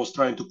 VMware was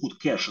trying to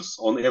put caches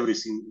on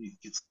everything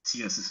it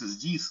sees as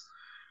SSDs,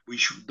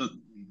 which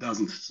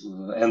doesn't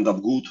end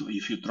up good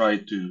if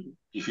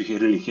you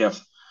really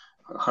have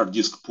a hard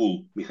disk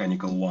pool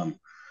mechanical one.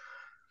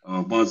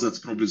 But that's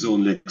probably the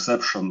only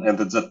exception. And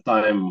at that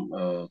time,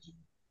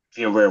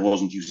 VMware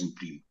wasn't using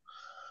Prim.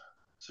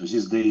 So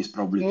these days,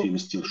 probably Prim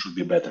still should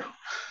be better.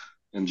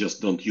 And just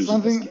don't use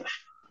it as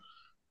cache.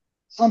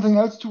 Something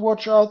else to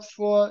watch out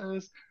for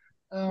is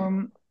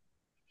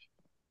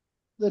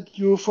that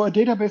you, for a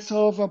database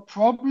server,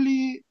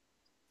 probably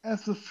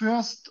as the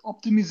first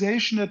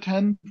optimization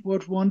attempt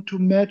would want to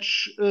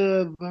match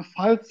the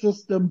file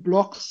system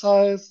block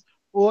size,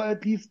 or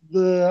at least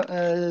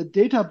the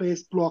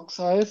database block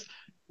size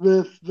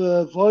with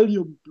the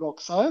volume block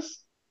size.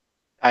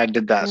 I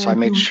did that, so I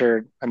made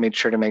sure to make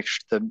sure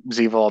the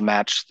ZVOL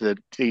match the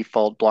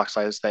default block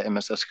size that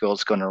MS-SQL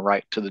is going to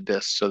write to the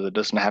disk, so that it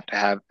doesn't have to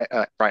have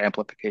write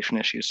amplification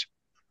issues.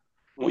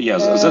 Well,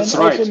 yes, that's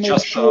right. Also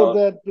make sure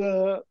that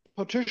the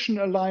partition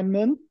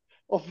alignment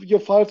of your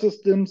file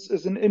systems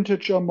is an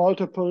integer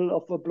multiple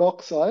of the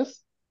block size.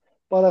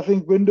 But I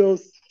think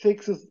Windows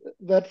fixes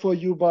that for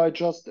you by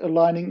just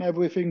aligning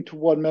everything to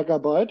 1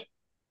 megabyte.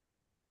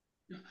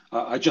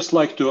 I just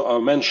like to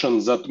mention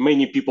that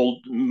many people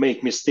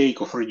make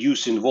mistake of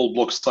reducing vol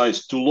block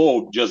size too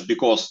low just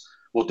because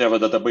whatever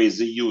database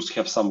they use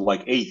have some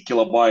like 8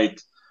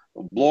 kilobyte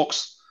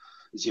blocks.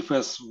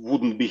 ZFS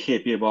wouldn't be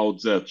happy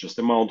about that. Just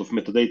amount of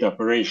metadata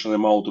operation,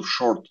 amount of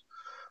short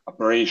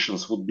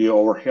operations would be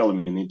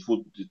overwhelming.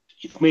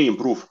 It may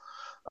improve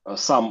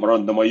some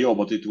random IO,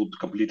 but it would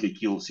completely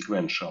kill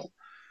sequential.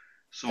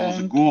 So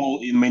the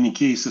goal in many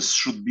cases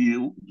should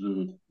be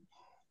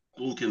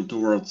looking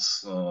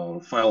towards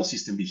file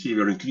system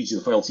behavior,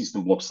 increasing file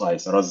system block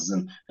size rather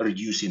than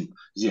reducing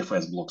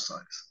ZFS block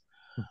size.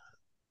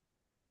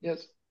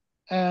 Yes,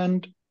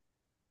 and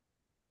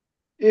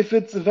if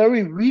it's a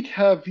very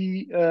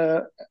read-heavy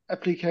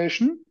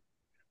application,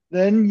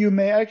 then you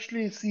may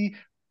actually see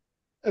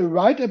a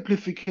write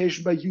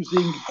amplification by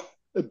using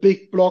a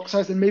big block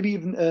size and maybe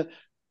even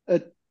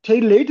a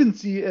tail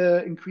latency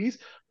increase.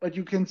 but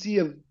you can see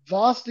a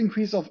vast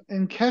increase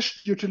in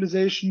cache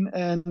utilization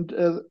and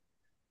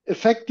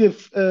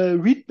effective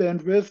read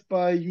bandwidth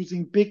by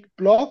using big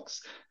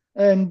blocks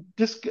and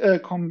disk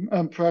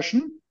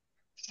compression.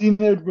 Seen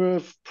it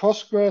with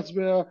Postgres,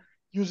 where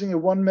using a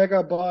 1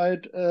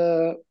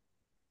 megabyte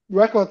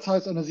record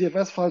size on a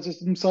ZFS file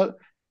system,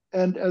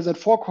 and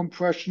Z4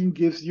 compression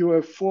gives you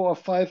a 4 or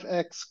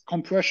 5x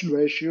compression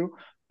ratio,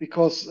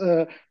 because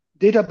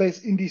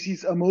database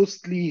indices are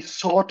mostly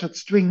sorted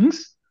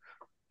strings,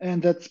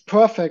 and that's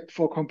perfect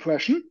for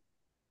compression.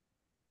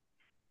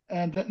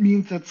 And that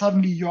means that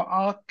suddenly your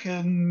Arc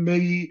can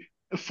maybe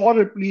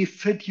affordably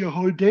fit your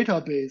whole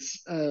database,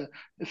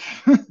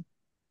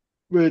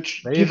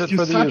 which Save gives it you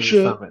for the such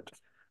user a summit.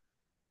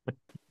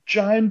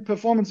 giant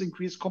performance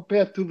increase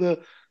compared to the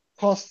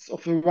costs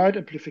of the write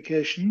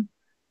amplification,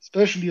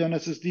 especially on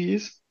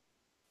SSDs.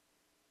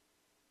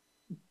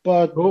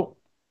 But Cool.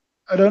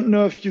 I don't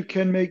know if you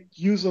can make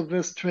use of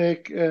this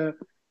trick in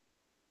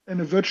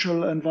a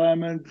virtual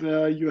environment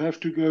where you have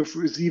to go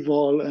through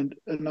ZVOL and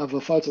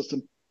another file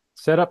system.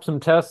 Set up some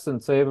tests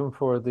and save them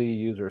for the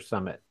user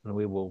summit, and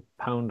we will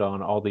pound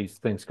on all these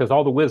things, because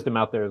all the wisdom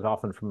out there is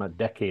often from a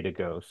decade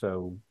ago.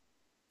 So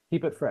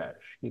keep it fresh.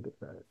 Keep it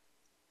fresh.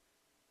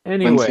 When's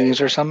the Anyway,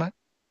 user summit?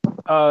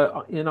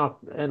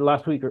 in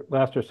last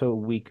or so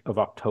week of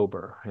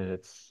October, and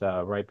it's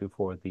right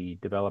before the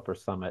developer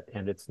summit,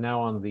 and it's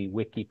now on the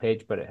wiki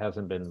page, but it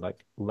hasn't been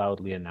like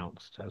loudly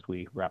announced as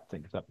we wrap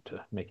things up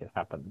to make it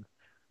happen.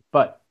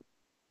 But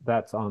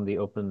that's on the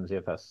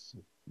OpenZFS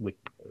wiki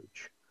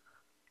page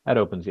at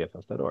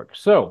openzfs.org.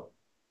 So,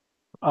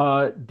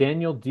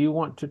 Daniel, do you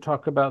want to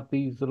talk about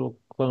these little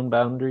clone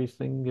boundaries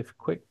thing if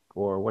quick,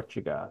 or what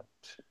you got?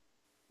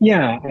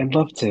 Yeah, I'd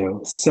love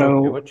to. So,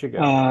 okay, what you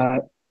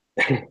got?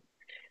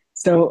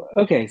 So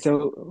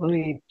let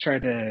me try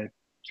to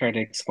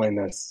explain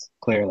this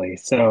clearly.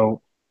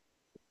 So,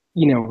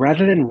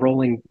 rather than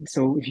rolling,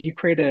 so if you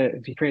create a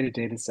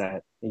data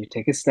set, you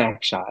take a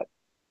snapshot,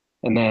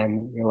 and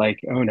then you're like,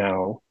 oh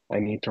no, I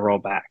need to roll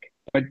back.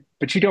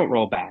 But you don't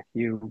roll back.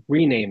 You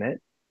rename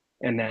it,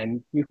 and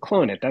then you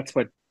clone it. That's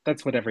what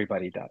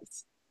everybody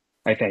does.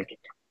 I think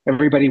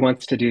everybody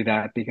wants to do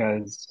that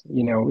because,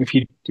 if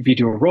you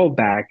do a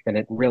rollback, then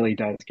it really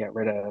does get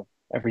rid of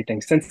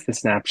everything since the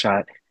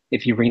snapshot.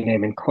 If you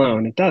rename and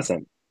clone, it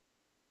doesn't.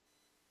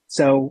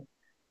 So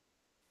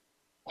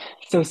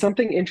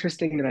something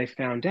interesting that I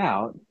found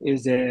out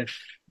is if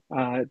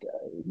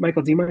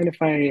Michael, do you mind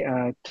if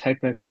I type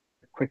a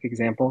quick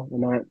example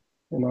in that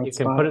You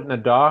spot? can put it in the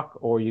doc,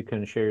 or you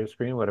can share your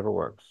screen, whatever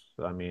works.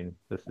 I mean,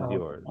 this is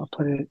yours. I'll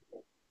put it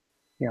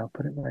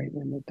right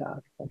in the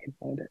doc if I can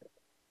find it.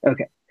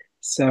 Okay.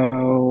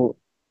 So,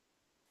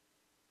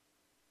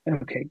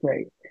 okay,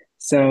 great.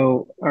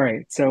 So, all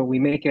right. So we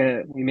make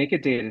a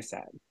data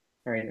set,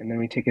 all right, and then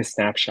we take a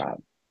snapshot.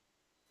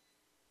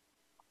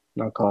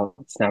 And I'll call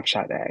it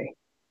snapshot A.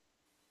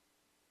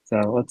 So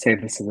let's say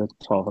this is at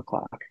 12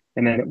 o'clock.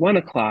 And then at 1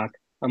 o'clock,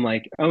 I'm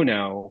like, oh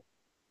no,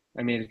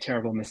 I made a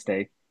terrible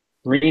mistake.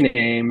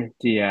 Rename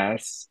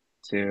DS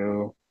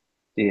to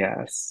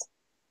DS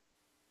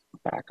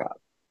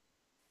backup.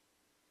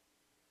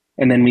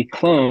 And then we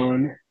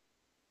clone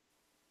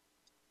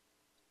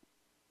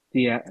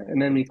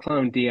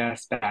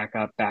DS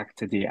backup back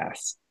to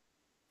DS.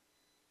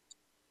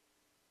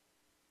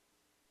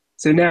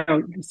 So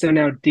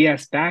now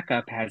DS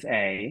backup has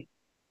A,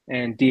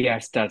 and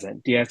DS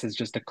doesn't. DS is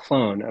just a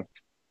clone of.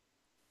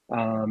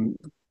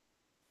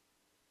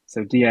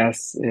 So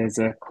DS is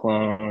a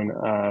clone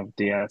of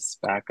DS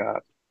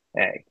backup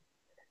A.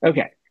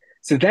 Okay,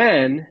 so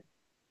then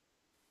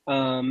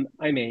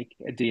I make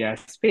a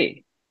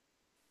DSB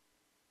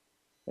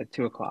at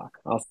 2 o'clock.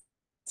 I'll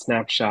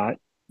snapshot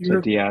to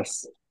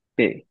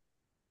DSB.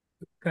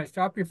 Can I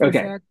stop you for a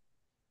sec?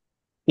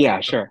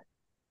 Yeah, sure.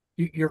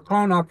 Your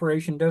clone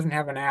operation doesn't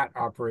have an @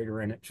 operator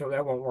in it, so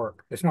that won't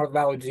work. It's not a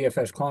valid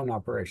ZFS clone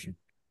operation.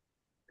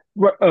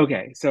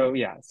 Okay, so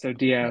yeah, so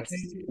DS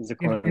is a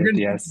clone of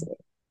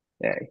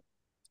DSA.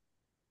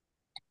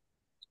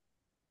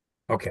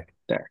 Okay.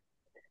 There.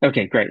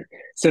 Okay, great.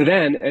 So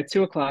then at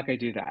 2 o'clock, I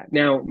do that.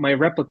 Now, my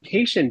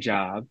replication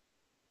job,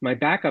 my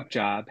backup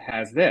job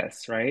has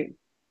this, right?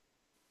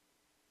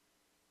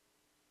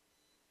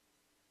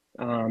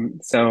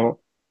 So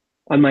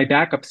on my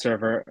backup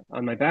server,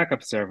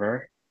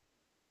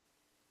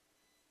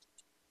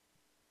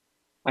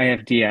 I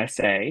have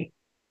DSA,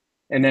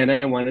 and then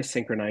I want to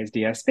synchronize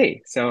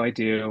DSB. So I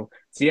do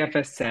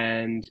ZFS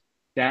send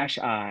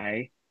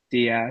 -I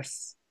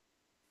DS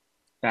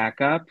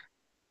backup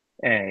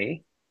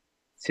A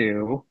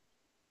to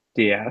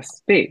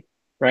DSB,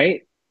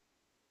 right?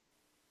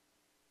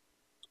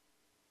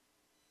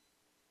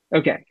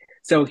 Okay,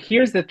 so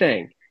here's the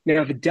thing.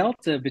 Now the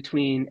delta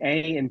between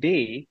A and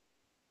B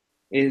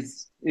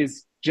is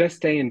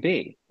just A and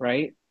B,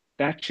 right?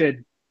 That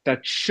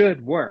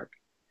should work.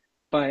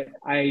 But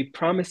I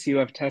promise you,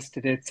 I've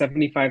tested it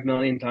 75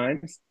 million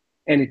times,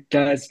 and it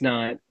does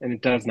not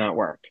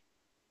work.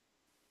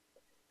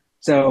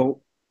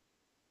 So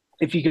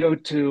if you go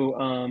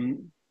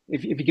to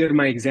if you go to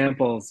my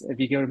examples,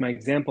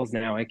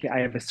 now, I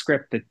have a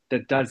script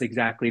that does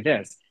exactly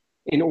this.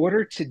 In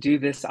order to do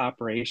this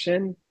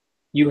operation,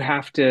 you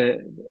have to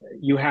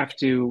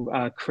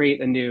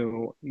create a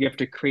new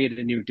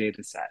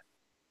data set.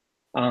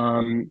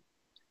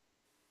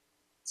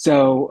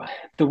 So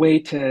the way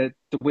to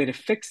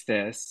fix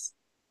this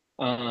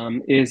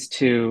is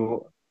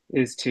to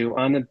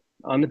on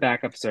the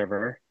backup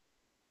server.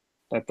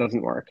 That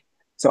doesn't work.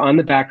 So on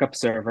the backup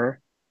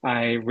server,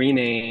 I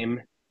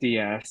rename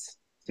DS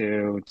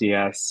to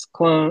DS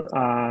clone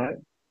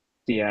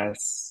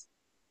DS.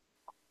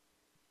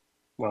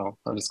 Well,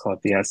 I'll just call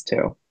it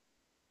DS2.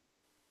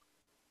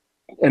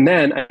 And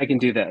then I can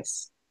do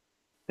this.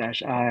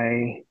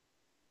 -I.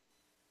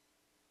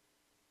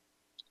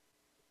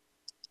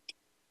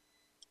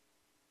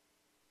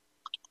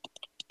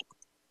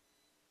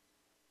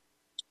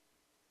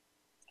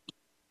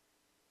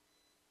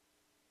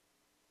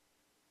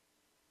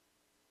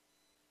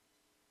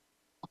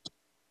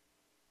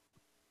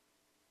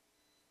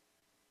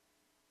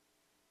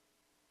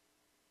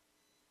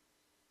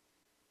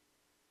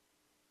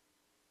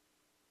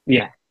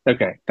 Yeah,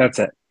 okay, that's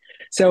it.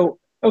 So,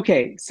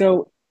 okay,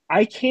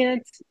 I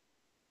can't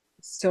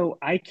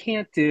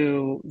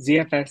do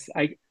ZFS.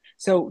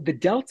 So the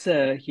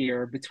delta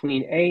here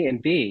between A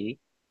and B,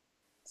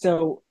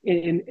 so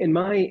in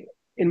my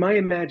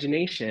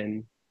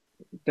imagination,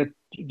 that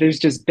there's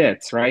just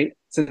bits, right?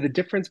 So the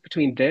difference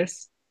between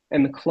this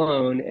and the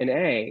clone in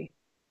A,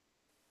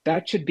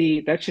 that should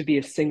be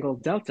a single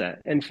delta.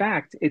 In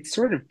fact, it's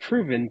sort of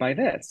proven by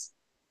this.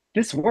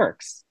 This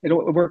works. It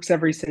works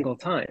every single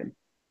time.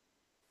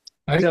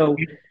 So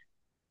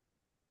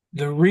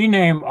the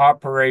rename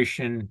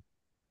operation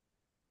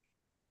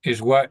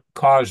is what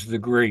caused the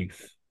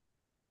grief.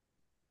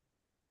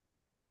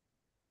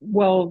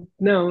 well,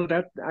 no,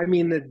 I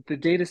mean the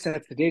data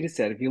set's the data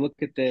set. If you look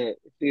at the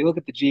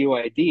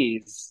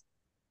GUIDs,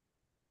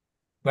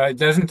 But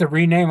doesn't the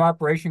rename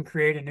operation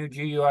create a new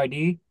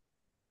GUID?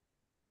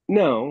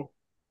 no,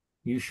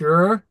 You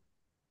sure?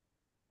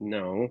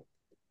 no.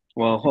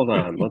 Well, hold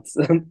on. Let's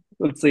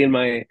see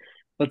my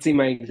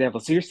example.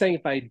 So you're saying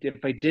if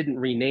I didn't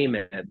rename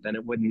it, then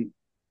it wouldn't.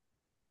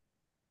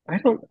 I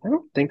don't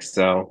think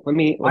so. I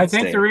Let's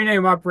think see. the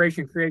rename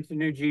operation creates a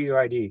new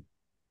GUID.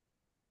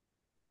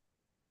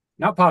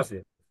 Not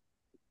positive,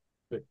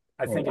 but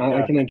I think it I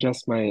does. I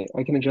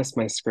can adjust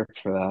my script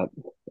for that.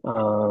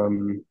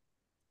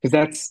 Because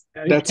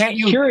that's Can't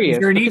you? curious.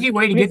 Is there an easy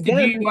way to get the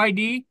then,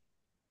 GUID?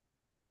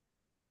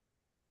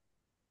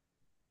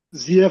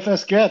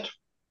 ZFS get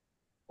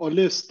or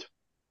list.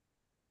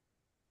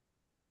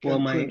 well,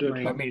 Get my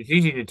printed. I mean, it's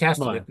easy to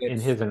test Well, it. in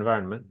his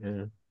environment,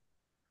 yeah.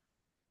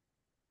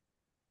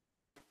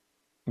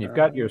 You've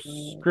got your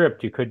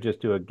script. You could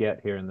just do a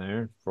get here and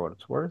there for what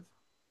it's worth.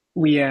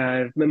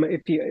 yeah,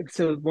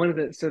 so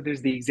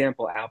there's the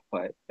example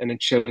output, and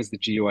it shows the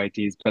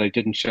GUIDs, but I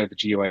didn't show the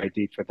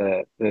GUID for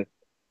the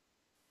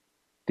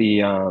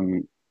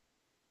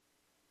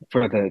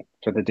for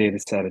the data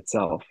set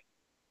itself.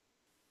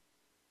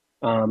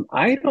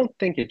 I don't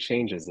think it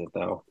changes it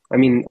though. I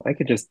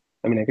could just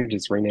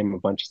rename a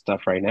bunch of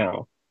stuff right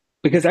now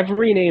because I've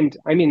renamed,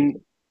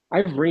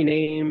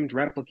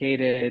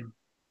 replicated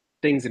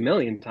things a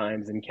million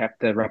times and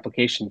kept the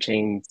replication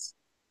chains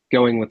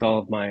going with all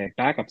of my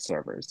backup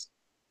servers.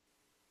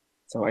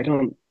 So I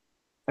don't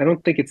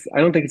think it's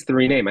the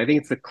rename. I think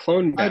it's the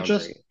clone I boundary.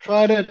 just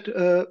tried it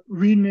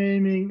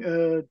renaming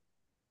a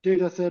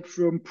dataset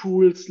from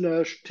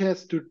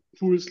pool/test to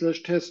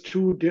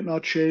pool/test2 did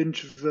not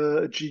change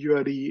the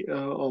GUID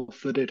of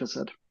the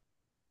dataset.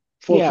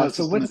 For file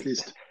system at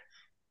least.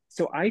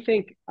 So I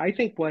think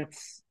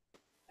what's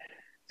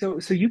so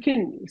you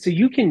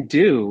can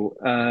do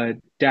a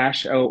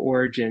 -o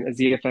origin, a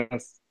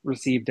ZFS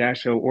receive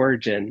 -o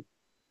origin,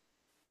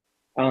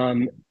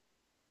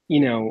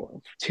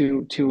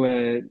 to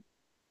a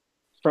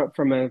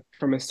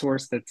from a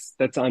source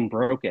that's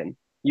unbroken.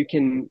 You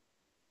can,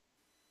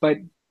 but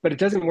it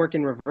doesn't work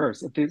in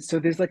reverse. So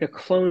there's like a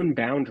clone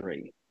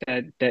boundary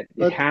that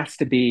it has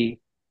to be.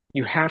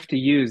 You have to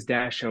use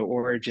 -o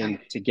origin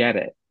to get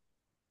it.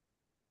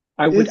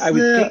 I would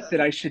think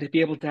that I should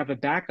be able to have a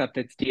backup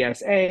that's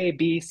DSA,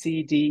 B,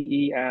 C, D,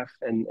 E, F,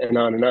 and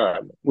on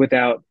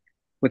without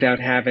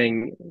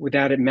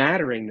it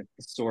mattering that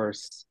the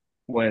source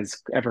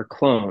was ever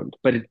cloned,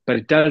 but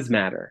it does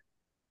matter.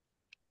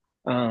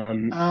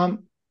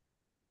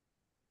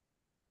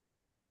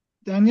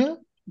 Daniel,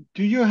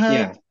 do you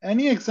have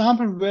any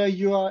example where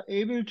you are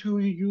able to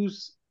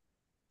use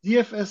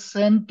ZFS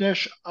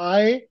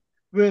send-I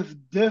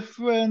with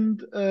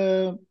different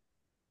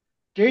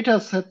data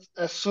sets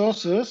as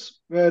sources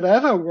where it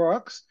ever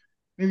works?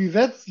 Maybe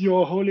that's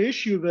your whole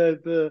issue,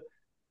 that the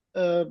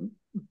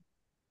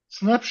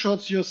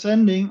snapshots you're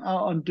sending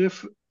are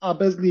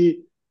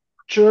basically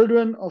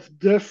children of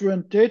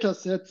different data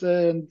sets,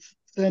 and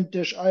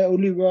send-I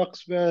only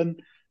works when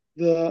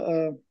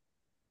the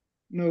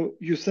no,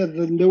 you said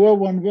the lower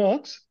one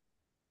works.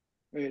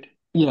 Wait.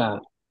 Yeah.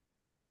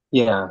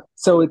 Yeah.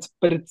 So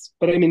but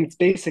I mean, it's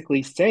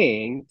basically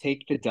saying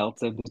take the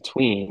delta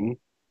between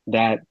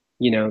that,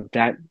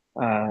 that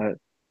uh,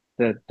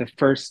 the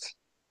first,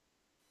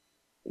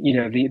 the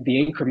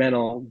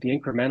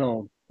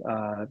incremental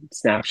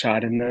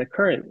snapshot and the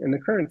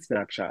current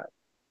snapshot.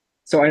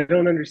 So I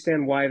don't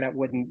understand why I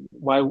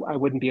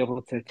wouldn't be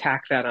able to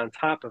tack that on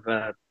top of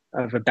a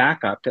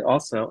backup that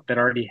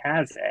already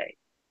has A.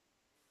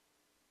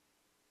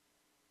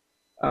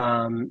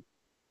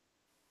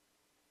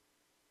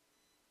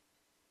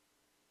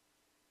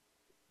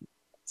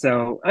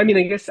 So I mean,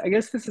 I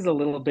guess this is a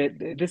little bit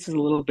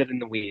in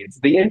the weeds.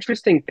 The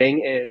interesting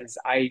thing is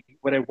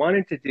what I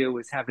wanted to do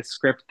was have a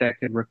script that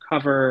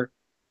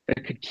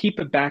could keep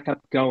a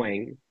backup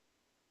going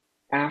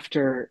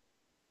after,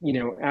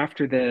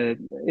 after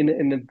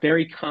in the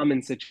very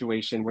common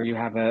situation where you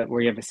have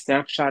a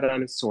snapshot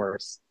on a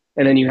source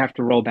and then you have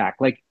to roll back.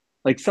 Like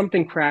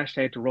something crashed,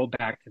 I had to roll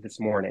back to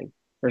this morning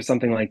or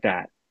something like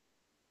that.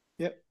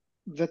 Yep.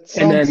 That And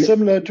sounds then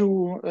similar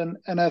to an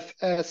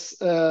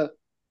NFS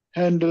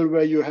handle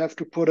where you have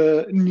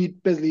to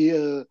need basically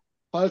a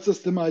file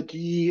system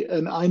ID,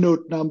 an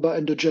inode number,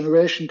 and a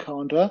generation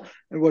counter.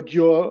 And what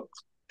you're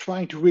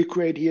trying to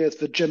recreate here is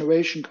the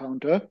generation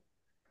counter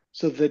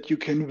so that you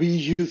can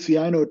reuse the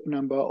inode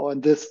number, or in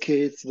this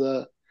case,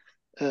 the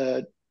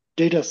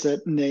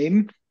dataset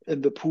name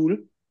in the pool.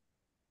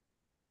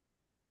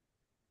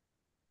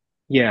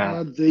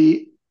 yeah.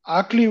 The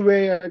ugly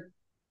way I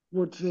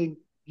would think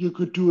you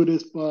could do it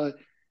is by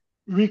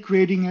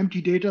recreating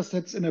empty data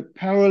sets in a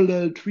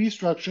parallel tree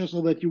structure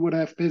so that you would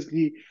have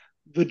basically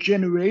the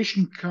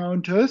generation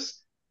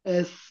counters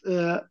as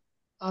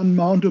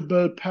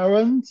unmountable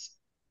parents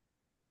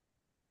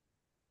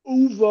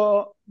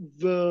over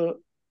the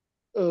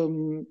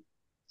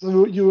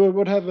so you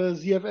would have a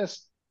ZFS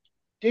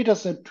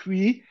dataset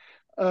tree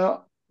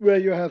where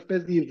you have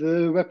basically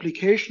the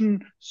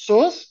replication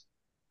source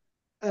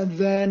and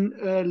then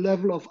a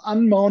level of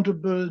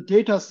unmountable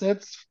data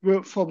sets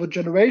for the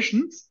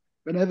generations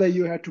whenever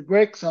you had to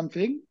break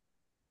something.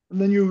 And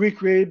then you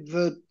recreate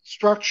the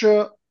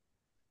structure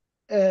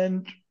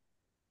and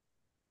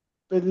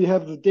basically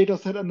have the data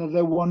set under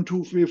the 1,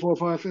 2, 3, 4,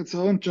 5, and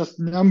so on, just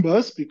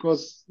numbers,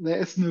 because there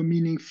is no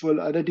meaningful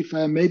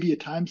identifier, maybe a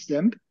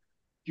timestamp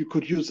you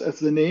could use as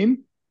the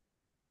name.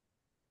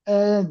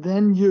 And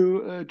then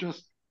you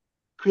just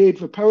create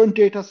the parent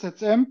data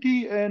sets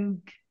empty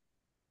and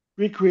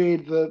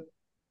recreate the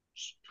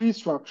tree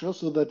structure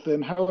so that the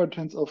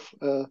inheritance of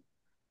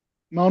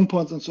mount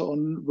points and so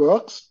on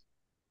works.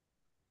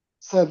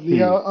 Set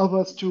the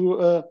others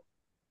to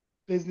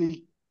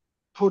basically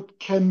put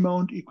can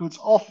mount equals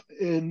off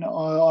in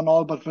on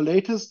all but the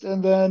latest,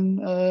 and then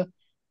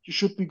you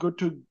should be good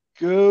to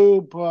go.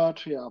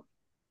 But yeah,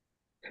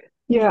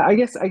 Yeah, I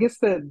guess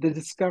the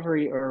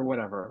discovery or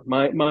whatever.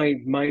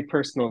 My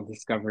personal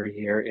discovery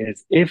here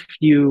is if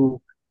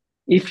you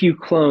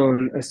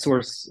clone a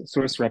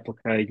source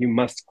replica, you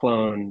must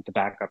clone the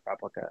backup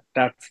replica.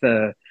 That's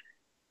the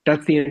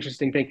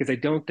interesting thing, because I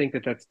don't think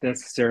that's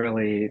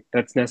necessarily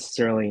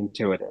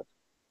intuitive,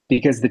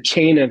 because the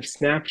chain of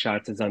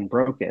snapshots is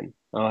unbroken.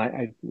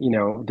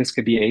 This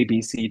could be A,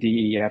 B, C,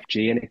 D, E, F,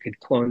 G, and it could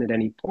clone at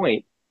any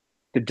point.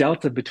 The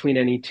delta between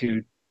any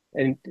two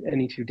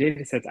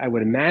data sets, I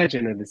would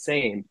imagine, are the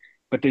same,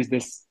 but there's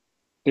this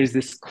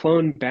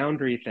clone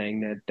boundary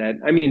thing that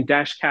I mean,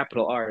 dash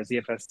capital R,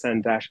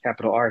 ZFSN dash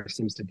capital R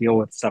seems to deal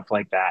with stuff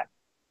like that.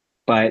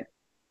 But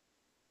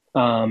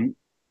um,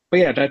 but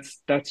yeah,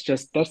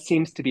 that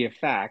seems to be a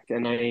fact.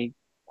 And I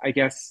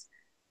guess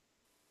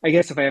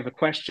if I have a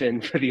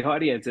question for the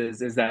audience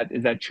is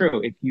that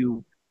true? If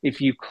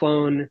you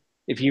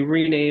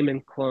rename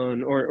and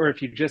clone, or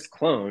if you just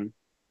clone,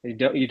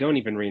 you don't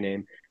even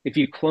rename. If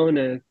you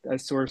clone a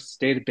source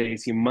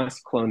database, you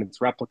must clone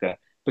its replica,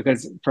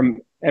 because from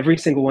every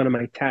single one of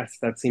my tests,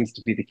 that seems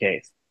to be the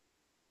case.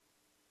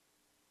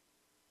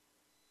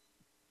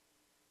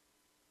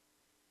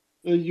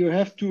 you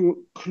have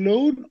to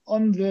clone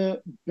on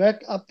the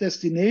backup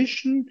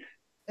destination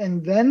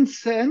and then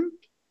send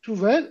to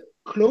that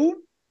clone,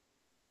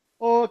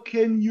 or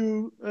can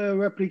you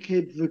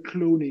replicate the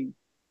cloning?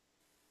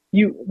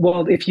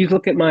 Well, if you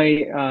look at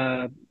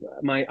my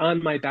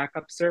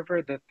backup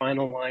server, the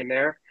final line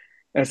there,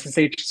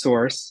 SSH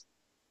source,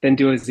 then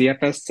do a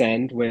ZFS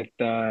send with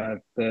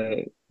the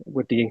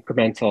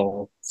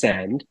incremental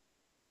send,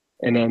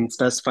 and then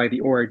specify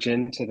the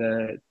origin to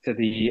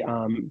the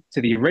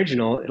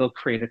original. It'll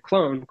create a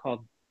clone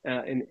called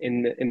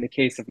in the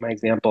case of my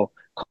example,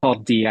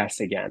 called DS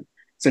again.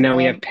 So now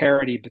we have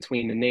parity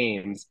between the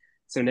names.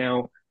 So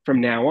now, from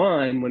now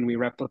on, when we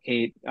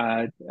replicate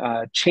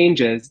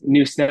changes,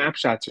 new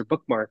snapshots or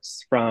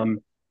bookmarks from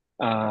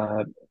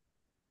from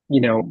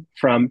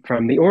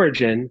the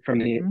origin, from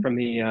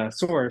the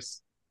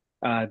source,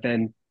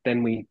 then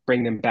we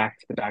bring them back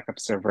to the backup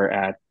server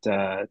at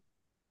the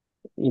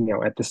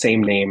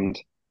same named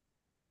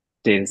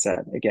data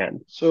set again.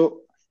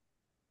 So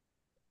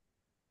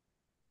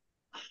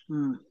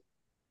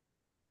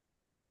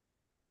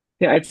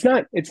Yeah, it's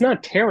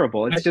not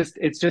terrible. It's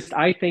just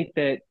I think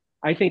that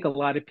I think a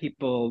lot of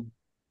people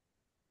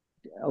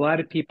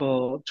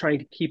trying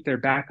to keep their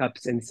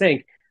backups in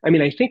sync. I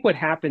mean, I think what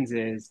happens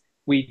is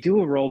we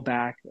do a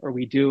rollback or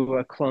we do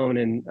a clone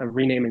and a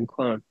rename and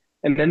clone,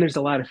 and then there's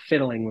a lot of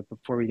fiddling with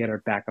before we get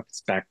our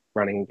backups back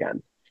running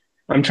again.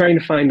 I'm trying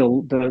to find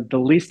the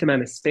least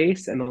amount of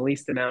space and the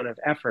least amount of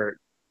effort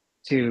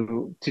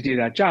to do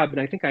that job.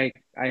 And I think I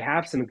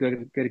have some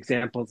good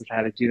examples of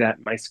how to do that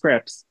in my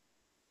scripts.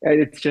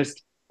 It's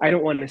just I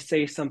don't want to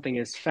say something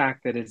is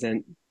fact that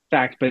isn't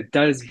fact, but it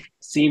does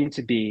seem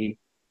to be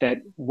that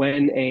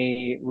when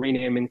a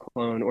rename and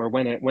clone or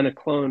when a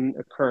clone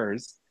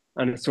occurs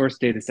on a source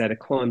data set, a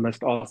clone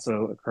must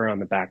also occur on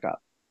the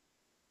backup.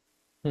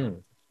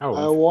 Oh,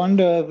 I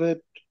wonder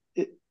that,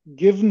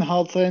 given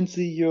how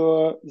fancy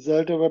your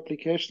Zelda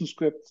replication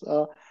scripts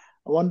are,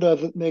 I wonder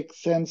if it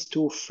makes sense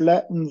to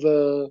flatten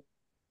the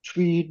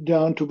tree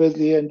down to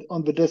basically, and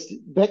on the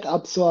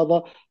backup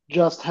server,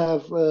 just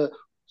have a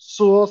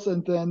source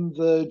and then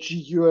the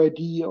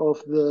GUID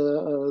of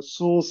the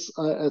source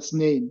as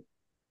name.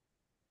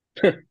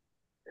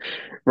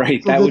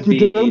 Right, So that that would you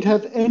be don't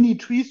have any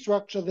tree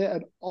structure there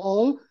at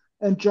all,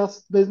 and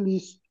just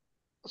basically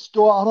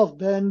store out of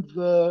band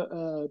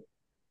the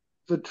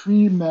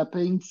tree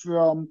mapping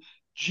from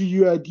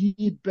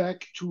GUID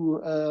back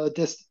to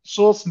the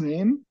source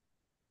name.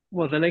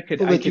 well. Then I So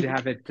could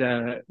have it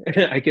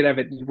I could have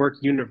it work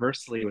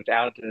universally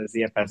without the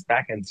ZFS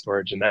backend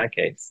storage in that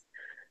case,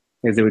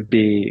 because it would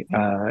be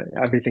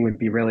everything would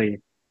be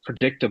really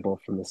predictable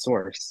from the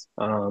source.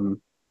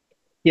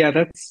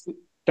 Yeah,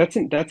 that's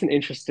an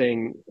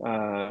interesting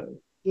the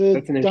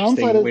that's an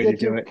downside interesting is way to that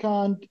do you it.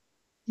 can't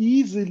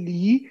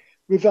easily,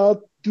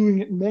 without doing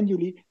it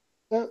manually.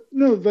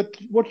 No, but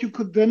what you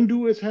could then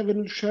do is have a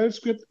little shell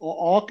script or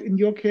awk in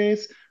your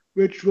case,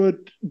 which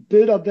would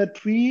build up that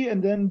tree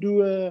and then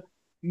do a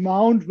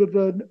mount with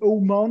an O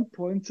mount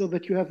point so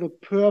that you have a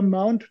per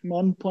mount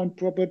point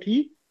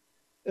property.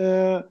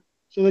 So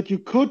that you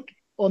could,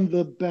 on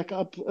the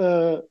backup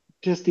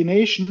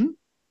destination,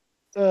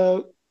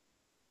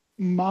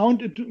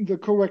 mount it in the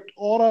correct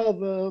order,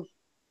 the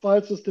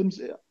file systems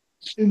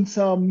in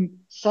some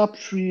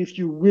subtree if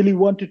you really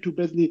wanted to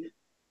basically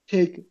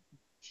take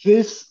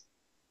this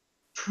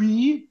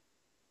tree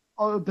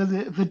or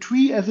the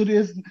tree as it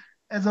is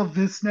as of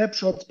this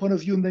snapshot's point of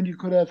view, and then you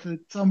could have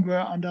it somewhere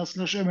under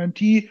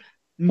 /mnt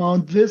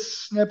mount this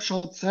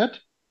snapshot set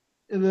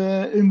in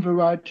the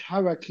right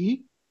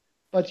hierarchy,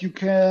 but you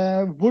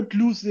would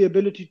lose the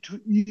ability to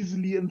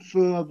easily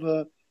infer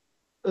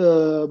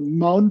the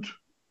mount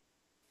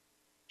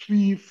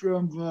tree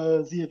from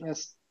the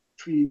ZFS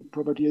tree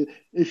property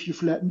if you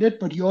flattened it,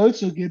 but you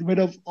also get rid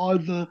of all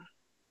the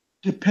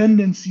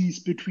dependencies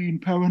between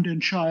parent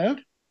and child.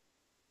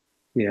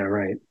 Yeah,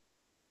 right.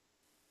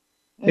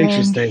 And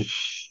Interesting.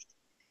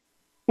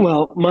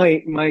 Well,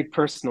 my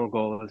personal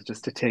goal is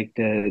just to take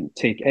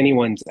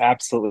anyone's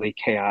absolutely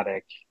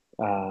chaotic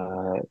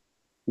ZFS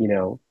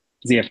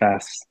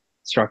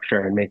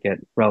structure and make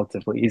it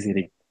relatively easy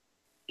to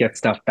get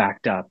stuff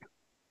backed up.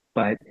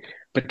 But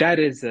that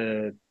is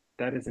an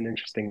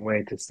interesting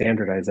way to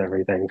standardize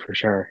everything for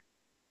sure.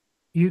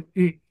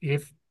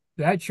 If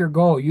that's your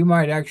goal, you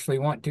might actually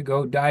want to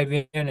go dive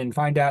in and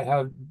find out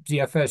how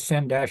ZFS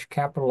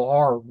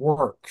send-R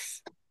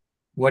works,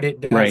 what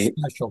it does Right.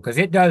 special, because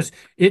it does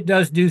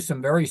do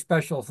some very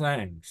special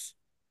things.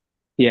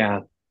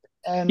 Yeah.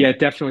 and Yeah, it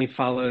definitely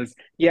follows.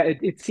 Yeah,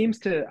 it seems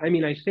to, I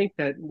mean, I think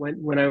that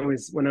when I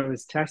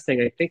was testing,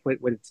 I think what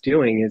it's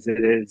doing is it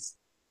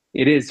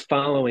is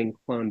following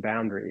clone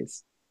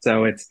boundaries.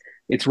 So it's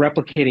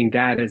replicating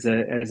that as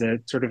a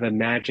sort of a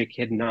magic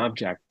hidden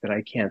object that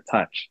I can't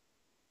touch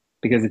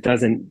because it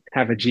doesn't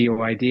have a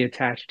GUID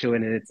attached to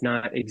it, and it's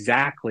not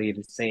exactly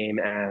the same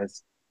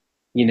as,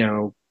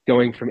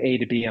 going from A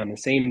to B on the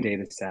same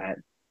data set.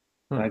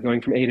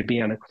 Going from A to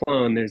B on a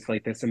clone, there's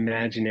like this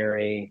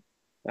imaginary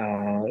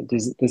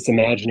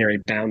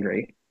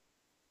boundary.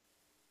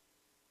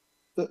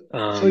 so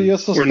you're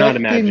Or not suspecting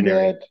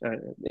imaginary,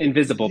 that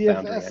invisible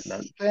boundary.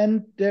 ZFS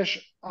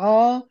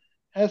send-R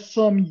has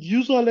some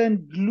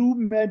userland glue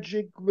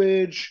magic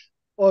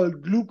or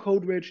glue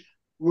code which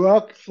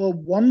work for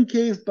one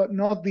case but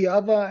not the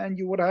other, and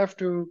you would have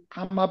to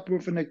come up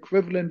with an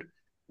equivalent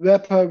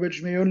wrapper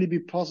which may only be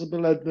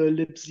possible at the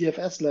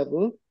libzfs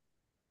level.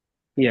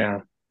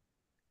 Yeah.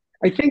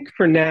 I think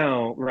for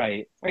now,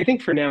 right. I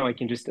think for now I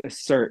can just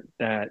assert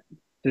that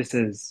this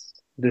is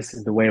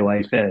the way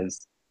life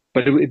is.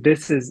 But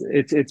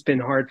it's been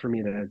hard for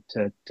me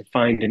to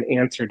find an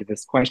answer to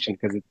this question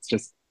because it's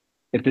just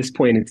at this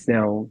point it's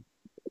now,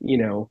 you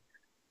know,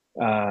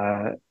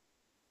 uh,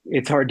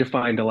 it's hard to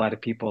find a lot of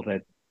people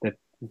that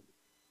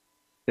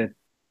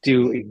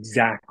do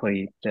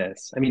exactly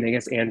this. I mean, I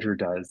guess Andrew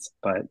does,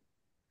 but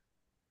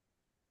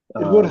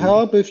It would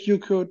help if you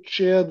could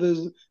share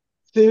the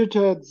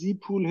filtered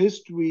zpool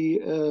history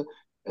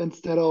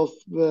instead of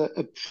the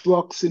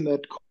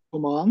approximate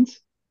commands.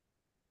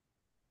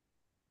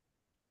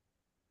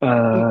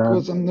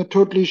 Because I'm not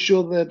totally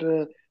sure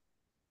that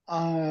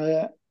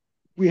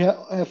we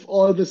have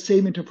all the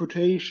same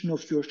interpretation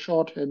of your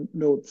shorthand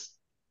notes.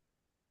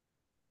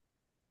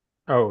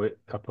 Oh,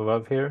 up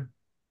above here?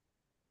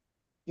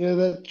 Yeah,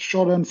 that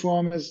shorthand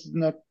form is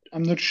not,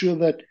 I'm not sure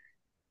that.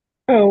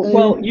 Oh,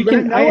 well, you Right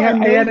can, now I I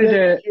know added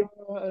that a,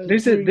 you're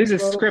there's doing a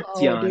 12 script,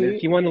 hour Jan. day.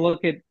 If you want to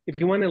look at, if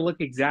you want to look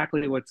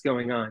exactly what's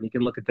going on, you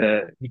can look at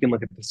the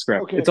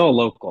script. Okay. It's all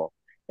local.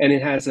 And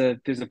it has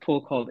there's a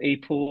pool called A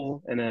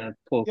pool and a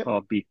pool Yep.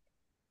 called B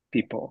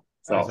pool.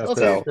 Is So, that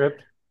Okay. the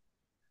script?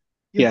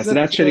 Yes, yeah, so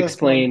that that's should fine.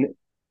 explain.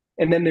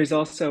 And then there's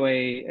also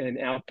an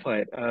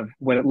output of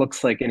what it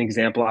looks like an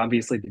example.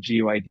 Obviously, the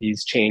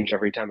GUIDs change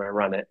every time I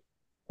run it.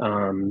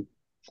 Of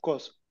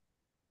course.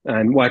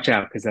 And watch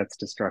out because that's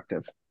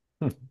destructive.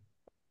 As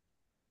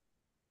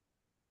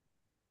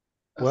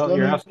Well, long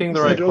you're as asking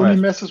the right it only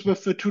question. messes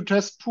with the two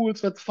test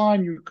pools, that's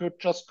fine. You could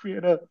just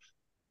create a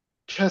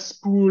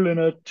test pool in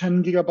a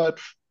 10 gigabyte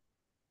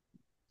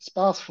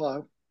sparse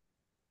file.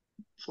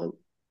 So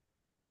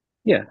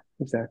Yeah,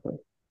 exactly.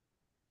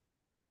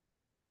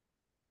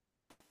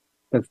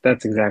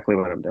 That's exactly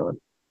what I'm doing.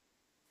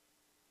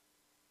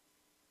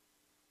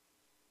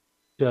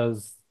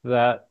 Does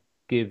that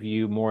give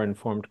you more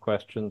informed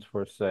questions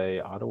for, say,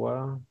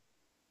 Ottawa?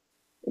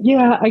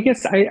 Yeah, I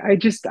guess I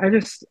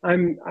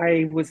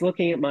was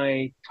looking at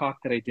my talk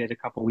that I did a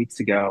couple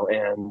weeks ago,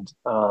 and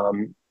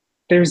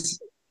there's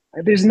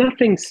there's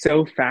nothing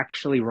so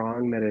factually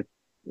wrong that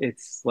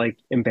it's like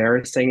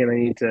embarrassing, and I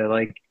need to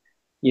like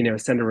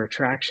send a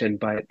retraction.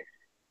 But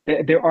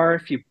there are a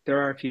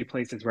few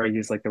places where I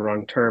use like the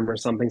wrong term or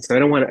something, so I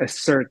don't want to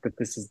assert that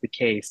this is the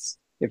case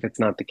if it's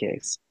not the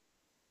case.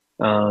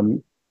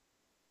 Um,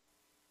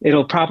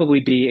 it'll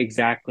probably be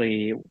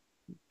exactly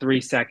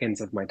 3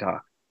 seconds of my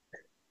talk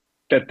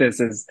that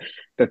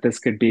this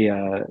could be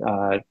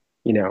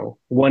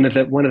one of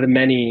the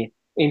many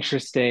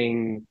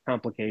interesting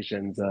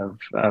complications of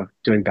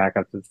doing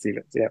backups with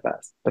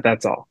ZFS. But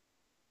that's all.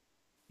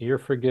 You're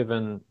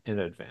forgiven in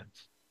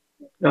advance.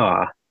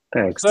 Ah,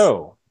 thanks.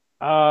 So,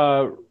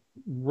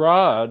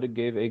 Rod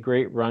gave a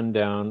great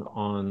rundown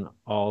on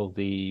all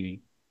the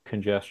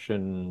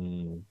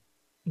congestion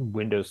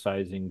window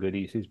sizing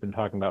goodies he's been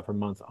talking about for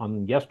months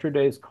on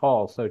yesterday's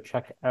call. So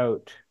check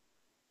out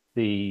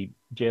the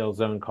jail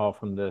zone call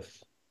from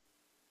this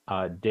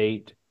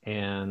date.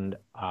 And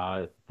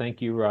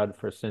thank you, Rod,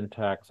 for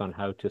syntax on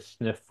how to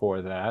sniff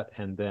for that.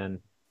 And then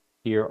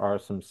here are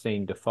some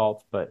sane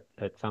defaults, but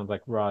it sounds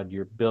like, Rod,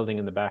 you're building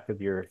in the back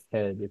of your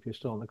head, if you're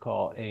still on the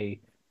call, a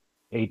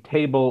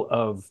table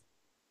of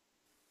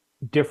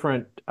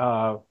different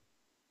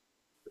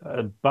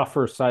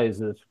buffer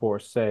sizes for,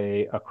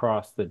 say,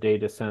 across the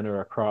data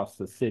center, across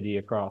the city,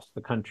 across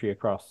the country,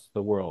 across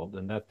the world.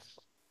 And that's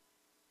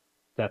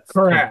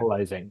Correct.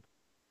 tantalizing.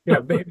 Yeah,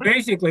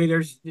 basically,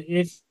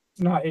 it's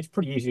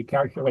pretty easy to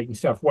calculate and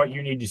stuff what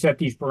you need to set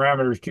these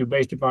parameters to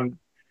based upon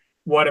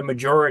what a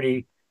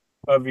majority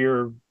of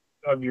your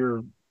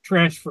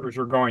transfers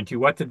are going to,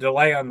 what the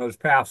delay on those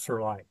paths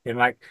are like, and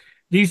like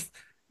these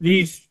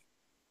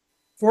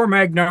 4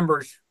 meg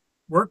numbers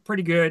work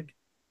pretty good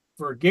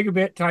for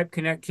gigabit type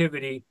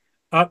connectivity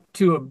up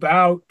to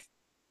about,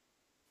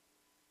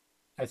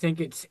 I think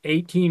it's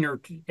 18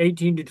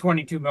 to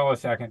 22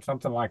 milliseconds,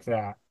 something like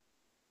that.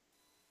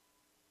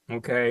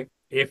 Okay.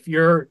 If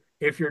you're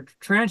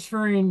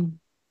transferring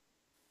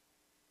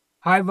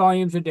high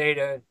volumes of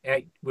data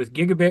with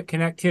gigabit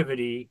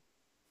connectivity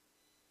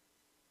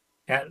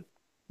at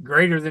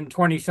greater than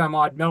 20 some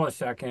odd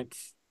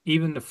milliseconds,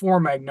 even the 4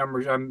 meg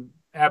numbers I'm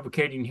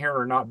advocating here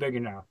are not big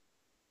enough.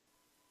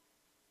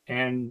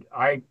 And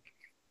I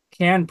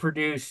can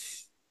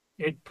produce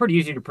it pretty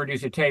easy to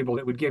produce a table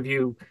that would give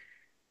you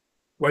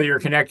whether you're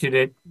connected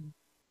at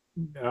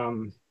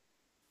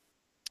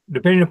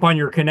depending upon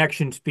your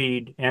connection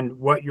speed and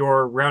what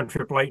your round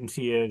trip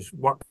latency is,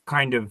 what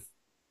kind of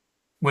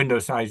window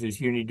sizes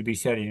you need to be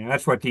setting. And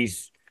that's what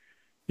these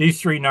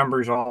 3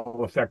 numbers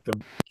all affect the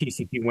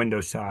TCP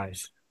window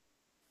size.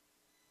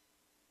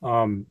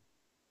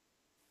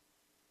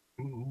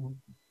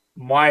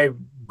 My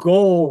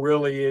goal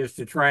really is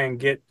to try and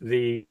get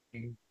the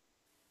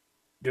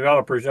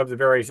developers of the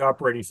various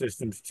operating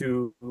systems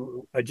to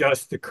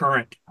adjust the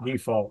current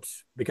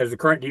defaults because the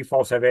current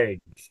defaults have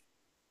aged.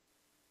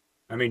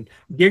 I mean,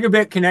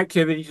 gigabit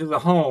connectivity to the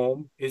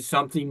home is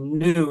something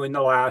new in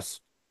the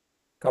last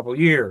couple of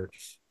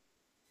years.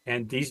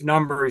 And these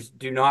numbers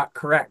do not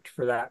correct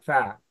for that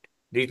fact.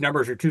 These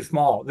numbers are too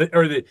small.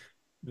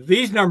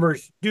 These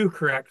numbers do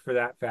correct for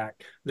that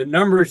fact. The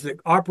numbers that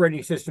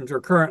operating systems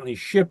are currently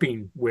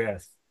shipping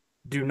with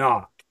do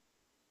not.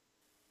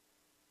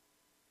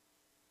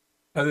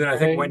 Other than I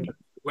think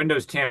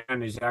Windows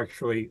 10 is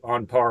actually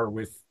on par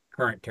with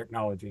current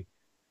technology.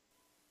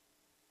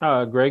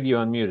 Greg, you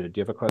unmuted.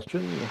 Do you have a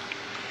question?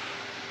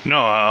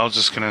 No, I was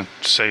just going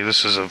to say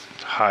this is of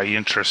high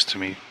interest to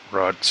me,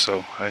 Rod,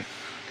 so I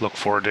look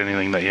forward to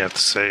anything that you have to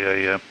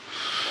say.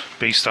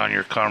 Based on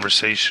your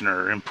conversation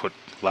or input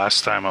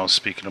last time I was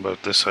speaking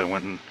about this, I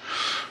went and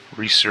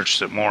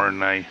researched it more,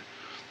 and I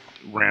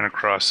ran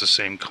across the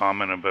same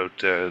comment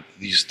about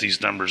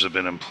these numbers have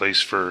been in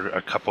place for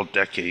a couple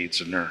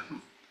decades, and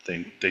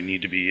they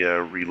need to be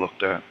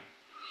relooked at.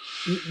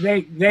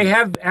 They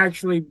have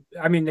actually,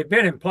 I mean, they've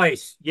been in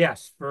place,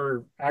 yes,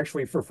 for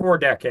 4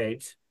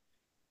 decades.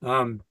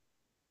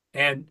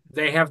 And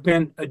they have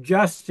been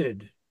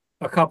adjusted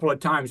a couple of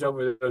times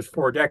over those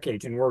 4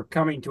 decades, and we're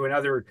coming to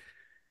another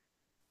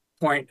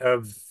point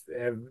of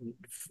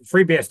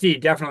FreeBSD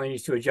definitely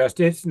needs to adjust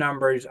its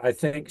numbers. I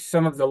think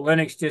some of the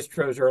Linux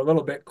distros are a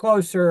little bit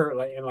closer,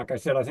 and like I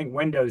said, I think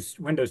Windows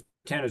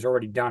 10 has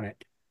already done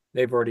it.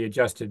 They've already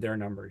adjusted their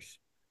numbers,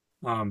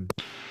 and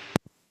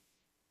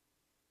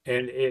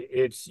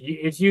it's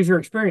user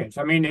experience.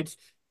 I mean, it's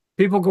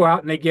people go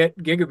out and they get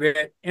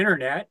gigabit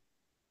internet,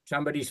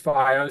 somebody's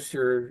FiOS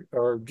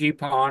or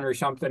GPON or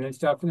something and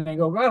stuff, and they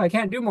go, God, I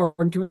can't do more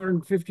than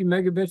 250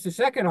 megabits a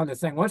second on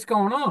this thing. What's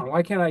going on?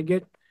 Why can't I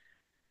get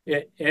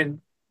it?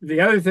 And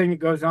the other thing that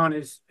goes on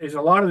is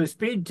a lot of the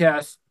speed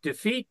tests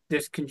defeat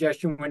this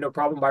congestion window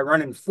problem by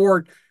running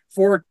four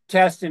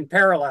tests in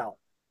parallel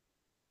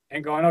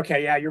and going,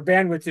 okay, yeah, your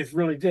bandwidth is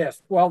really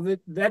this. Well,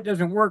 that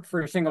doesn't work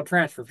for a single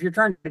transfer. If you're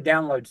trying to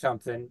download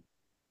something,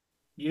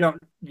 you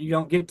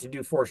don't get to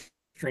do 4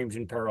 streams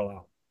in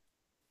parallel.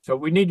 So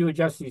we need to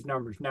adjust these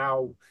numbers.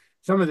 Now,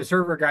 some of the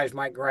server guys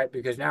might gripe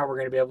because now we're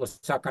going to be able to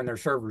suck on their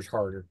servers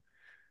harder.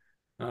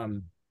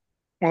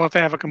 Well, if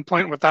they have a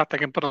complaint with that, they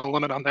can put a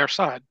limit on their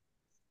side.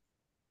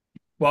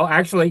 Well,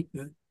 actually,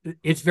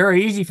 it's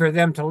very easy for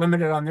them to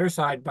limit it on their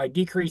side by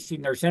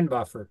decreasing their send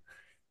buffer.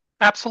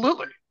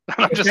 Absolutely.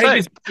 I'm just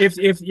saying.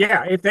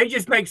 If they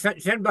just make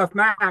send buff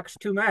max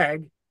 2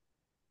 meg,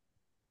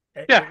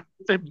 yeah,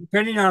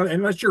 depending on,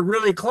 unless you're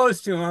really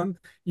close to them,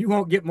 you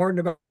won't get more than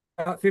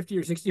about 50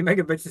 or 60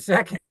 megabits a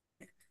second.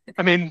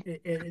 I mean,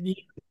 if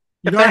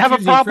they have a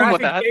problem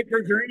with that,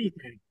 or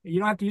anything, you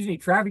don't have to use any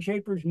traffic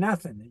shapers,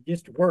 nothing. It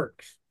just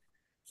works.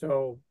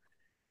 So,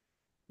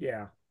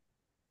 yeah.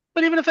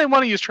 But even if they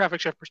want to use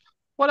traffic shapers,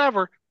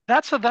 whatever,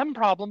 that's a them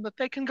problem that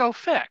they can go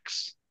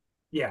fix.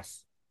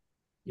 Yes.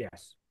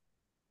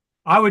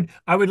 I would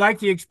like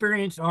the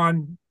experience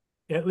on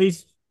at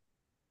least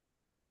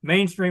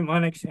mainstream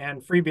Linux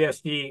and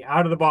FreeBSD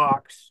out of the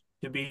box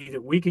to be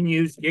that we can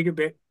use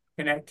gigabit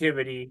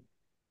connectivity,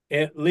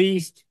 at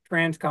least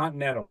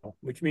transcontinental,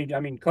 which means, I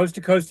mean, coast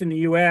to coast in the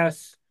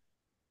US,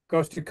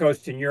 coast to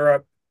coast in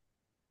Europe,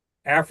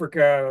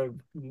 Africa,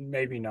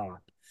 maybe not.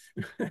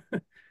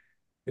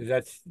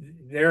 Because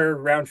their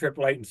round trip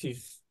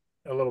latency's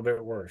a little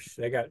bit worse.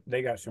 They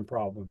got some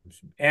problems.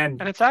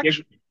 And it's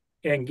actually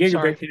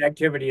gigabit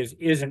connectivity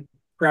isn't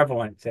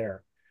prevalent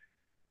there.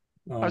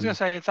 I was going to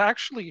say it's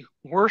actually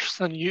worse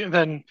than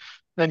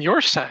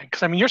you're saying,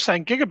 because I mean you're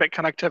saying gigabit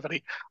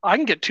connectivity. I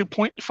can get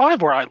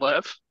 2.5 where I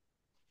live.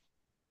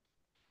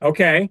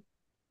 Okay.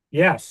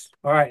 Yes.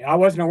 All right. I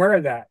wasn't aware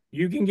of that.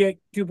 You can get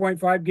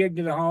 2.5 gig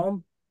to the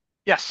home?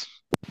 Yes.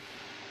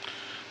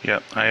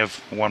 Yeah, I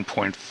have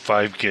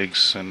 1.5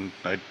 gigs, and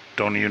I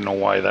don't even know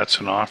why that's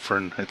an offer.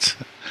 And it's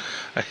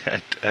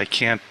I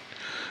can't.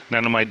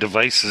 None of my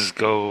devices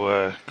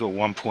go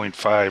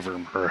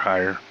 1.5 or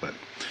higher, but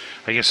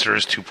I guess there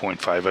is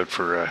 2.5 out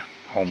for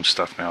home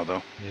stuff now,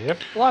 though. Yep.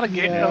 A lot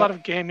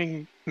of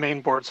gaming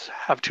main boards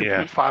have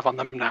 2.5 on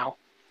them now.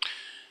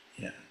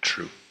 Yeah,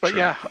 true. But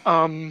yeah,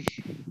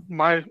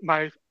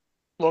 my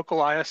local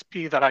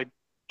ISP that I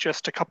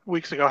just a couple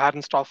weeks ago had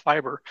installed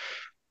fiber.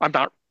 I'm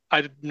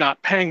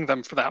not paying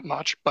them for that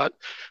much, but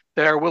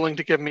they're willing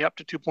to give me up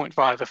to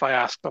 2.5 if I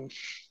ask them,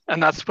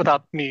 and that's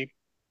without me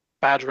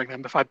badgering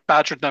them. If I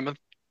badgered them and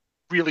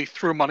really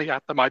threw money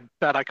at them, I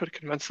bet I could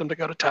convince them to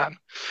go to 10.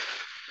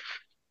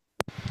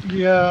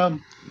 Yeah,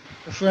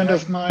 a friend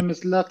of mine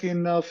is lucky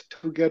enough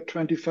to get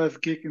 25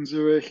 gig in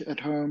Zurich at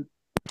home.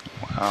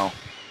 Wow.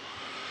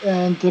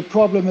 And the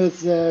problem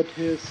is that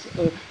his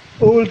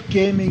old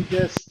gaming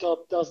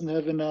desktop doesn't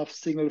have enough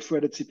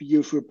single-threaded CPU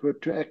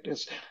throughput to act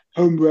as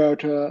home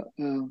router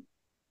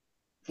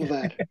for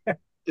that.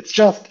 It's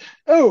just,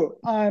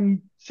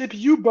 I'm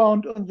CPU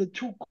bound on the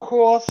 2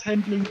 cores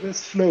handling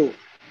this flow.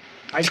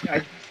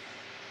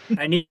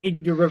 I need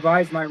to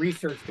revise my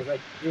research because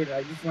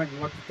I just went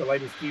and looked at the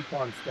latest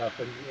GPON stuff,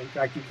 and in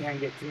fact, you can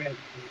get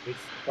it's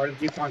part of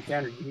the GPON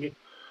standard. You can get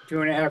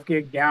 2.5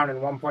 gig down and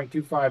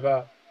 1.25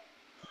 up.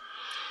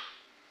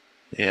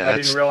 Yeah, I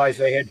didn't realize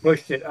they had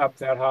pushed it up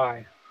that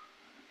high.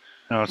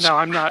 No,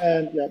 I'm not.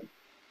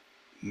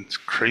 It's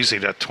crazy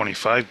that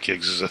 25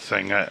 gigs is a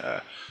thing.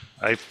 I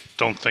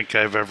don't think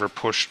I've ever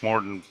pushed more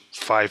than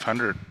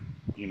 500,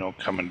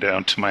 coming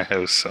down to my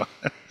house. So.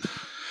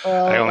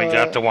 I only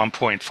got the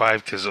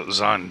 1.5 because it was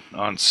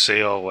on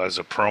sale as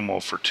a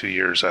promo for 2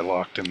 years. I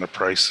locked in the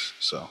price.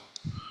 So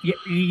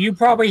you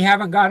probably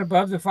haven't got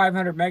above the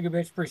 500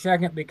 megabits per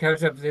second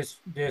because of this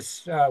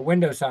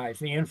window size.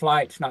 The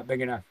in-flight's not big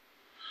enough.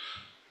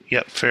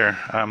 Yeah, fair.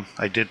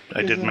 I did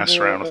mess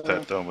around with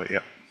that though, but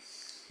yeah.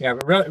 Yeah,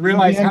 but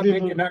realize how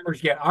big the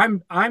numbers get.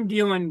 I'm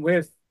dealing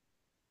with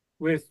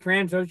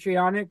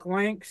transoceanic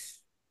links,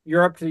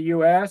 Europe to the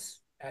US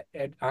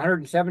at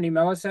 170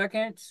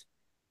 milliseconds.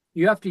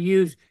 you have to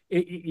use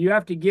it, you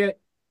have to get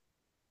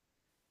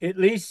at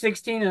least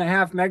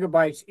 16.5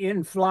 megabytes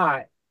in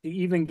flight to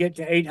even get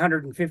to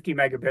 850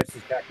 megabits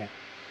a second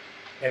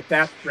at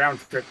that round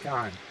trip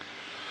time.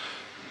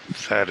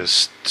 That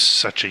is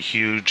such a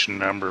huge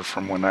number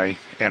from when I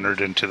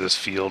entered into this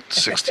field.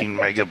 16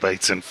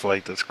 megabytes in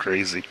flight. That's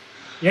crazy.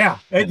 Yeah.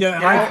 When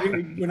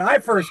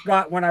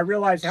I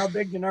realized how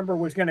big the number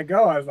was going to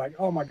go, I was like,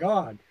 oh my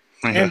God.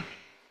 And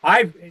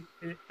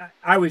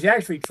I was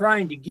actually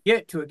trying to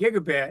get to a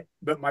gigabit,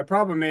 but my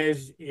problem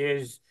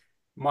is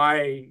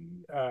my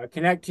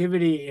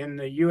connectivity in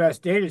the US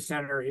data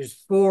center is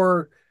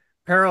 4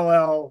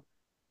 parallel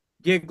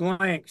gig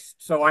lengths.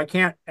 So I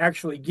can't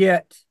actually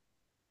get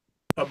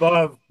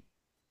above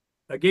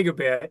a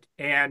gigabit.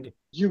 And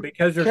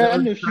because there's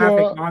urgent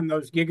traffic on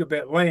those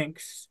gigabit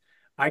links,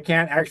 I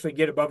can't actually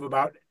get above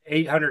about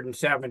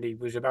 870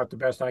 was about the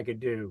best I could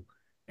do.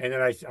 And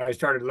then I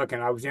started looking,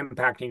 I was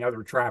impacting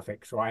other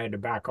traffic, so I had to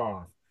back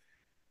off.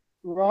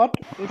 Rod,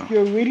 if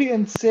you're really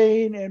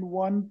insane and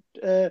want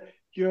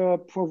your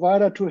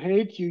provider to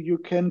hate you, you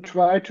can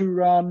try to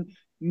run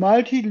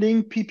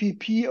multi-link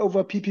PPP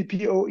over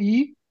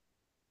PPPoE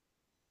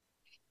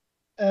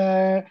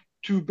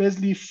to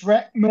basically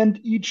fragment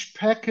each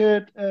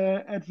packet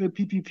at the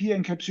PPP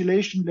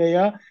encapsulation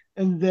layer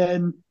and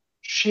then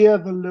share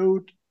the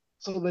load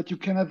so that you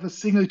can have a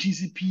single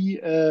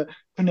TCP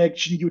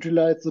connection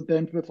utilize the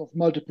bandwidth of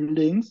multiple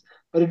links,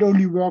 but it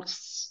only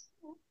works.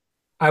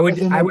 I would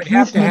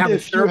have to have a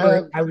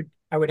server.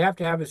 I would have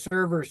to have a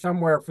server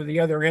somewhere for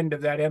the other end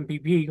of that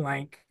MPP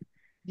link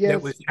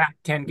that was at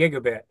 10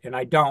 gigabit, and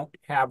I don't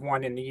have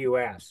one in the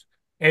US.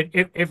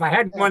 If I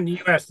had one in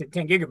the US at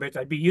 10 gigabits,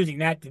 I'd be using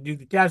that to do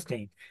the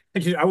testing.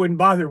 I wouldn't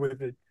bother with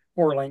the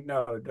 4-link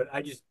node, but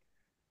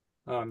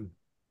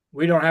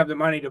we don't have the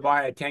money to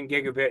buy a 10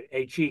 gigabit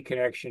HE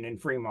connection in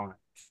Fremont.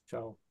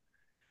 So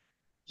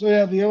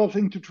yeah, the other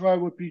thing to try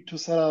would be to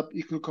set up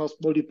equal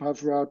cost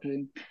multipath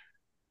routing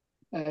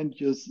and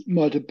use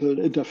multiple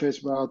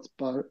interface routes,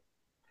 but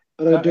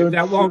I don't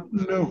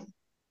know.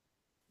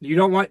 You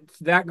don't want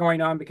that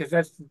going on because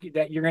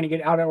that you're going to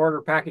get out of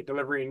order packet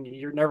delivery and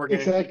you're never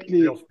going to get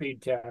real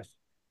speed test.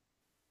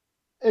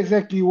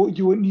 Exactly,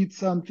 you would need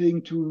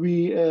something to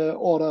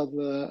reorder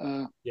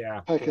the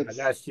packets.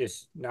 Yeah, that's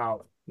just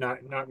not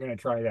going to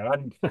try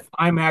that.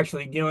 I'm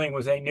actually dealing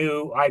with a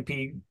new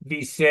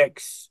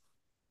IPv6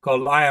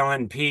 called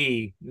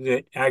ILNP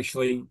that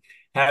actually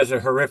has a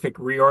horrific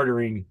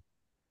reordering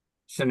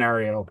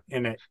scenario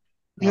in it.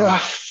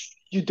 Yeah,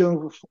 you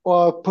don't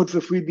put the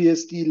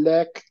FreeBSD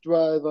lag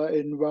driver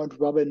in round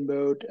robin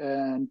mode,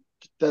 and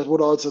that would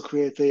also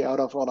create the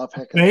out of order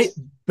packets.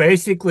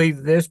 Basically,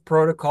 this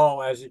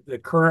protocol, as the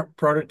current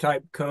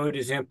prototype code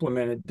is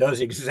implemented,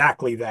 does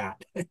exactly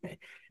that.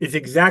 It's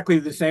exactly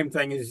the same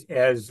thing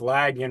as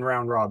lag in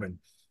round robin.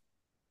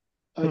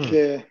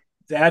 Okay.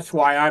 That's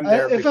why I'm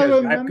there. If I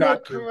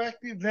remember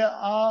correctly, there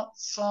are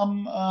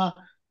some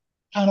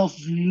kind of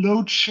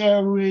load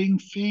sharing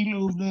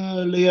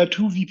failover layer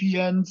 2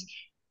 VPNs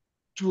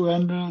to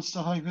handle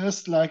stuff like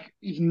this, like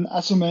even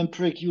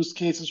asymmetric use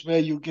cases where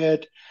you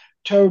get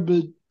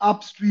terrible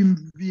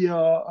upstream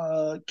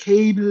via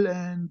cable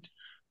and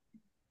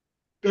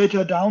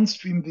better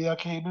downstream via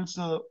cable,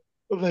 so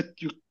that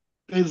you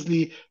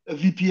basically a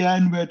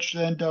VPN which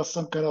then does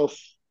some kind of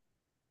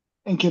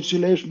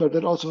encapsulation, but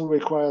that also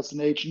requires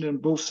an agent on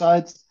both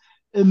sides.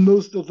 And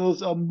most of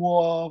those are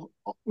more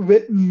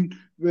written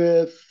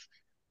with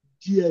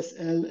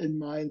DSL in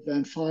mind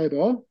than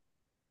fiber.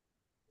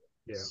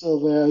 Yeah. So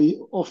they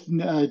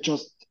often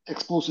just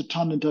expose a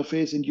ton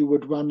interface and you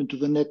would run into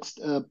the next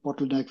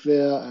bottleneck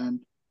there. And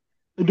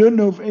I don't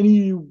know of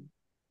any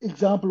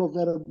example of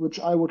that which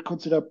I would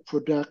consider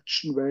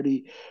production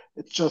ready.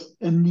 It's just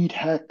a neat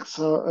hack.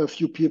 So a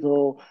few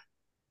people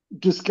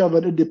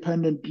discovered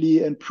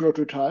independently and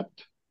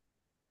prototyped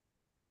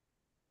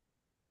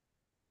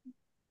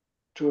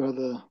to have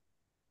the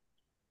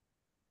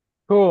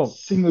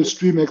single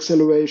stream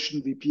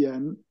acceleration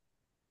VPN.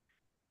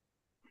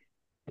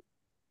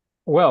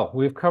 Well,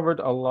 we've covered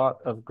a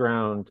lot of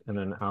ground in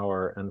an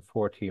hour and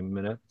 40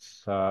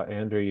 minutes.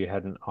 Andrew, you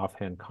had an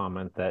offhand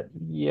comment that,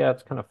 yeah,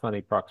 it's kind of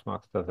funny.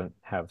 Proxmox doesn't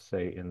have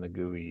say in the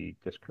GUI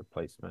disk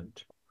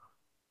replacement.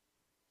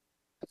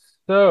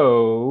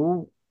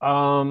 So,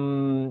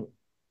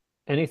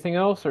 anything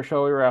else, or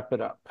shall we wrap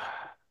it up?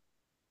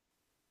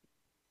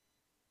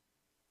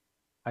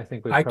 I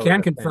think I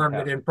can confirm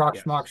that in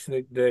Proxmox,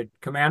 the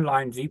command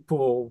line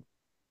zpool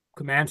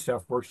command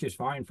stuff works just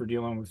fine for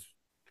dealing with.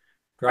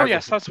 Oh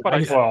yes, that's what I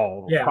did.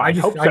 Well, yeah, I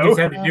just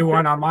had to do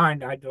one on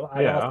mine. I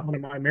lost one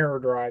of my mirror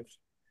drives,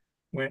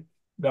 went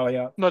belly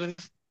up. But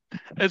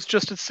it's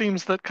just, it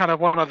seems that kind of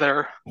one of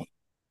their,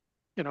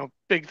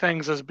 big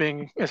things is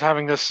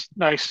having this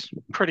nice,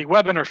 pretty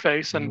web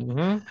interface,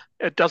 and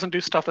it doesn't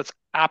do stuff that's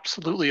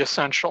absolutely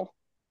essential.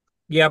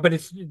 Yeah, but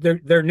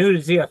they're new to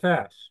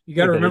ZFS. You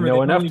got to remember, they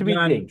know enough to be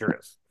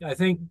dangerous. I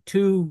think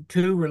two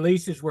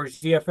releases where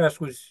ZFS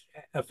was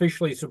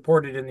officially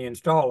supported in the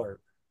installer.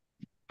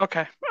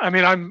 Okay, I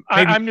mean,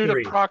 I'm new to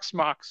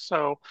Proxmox,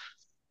 so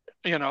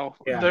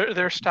Yeah.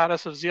 their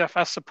status of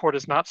ZFS support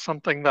is not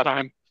something that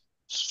I'm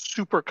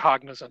super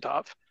cognizant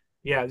of.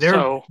 Yeah,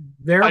 So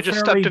they're I just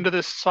stepped fairly into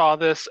this, saw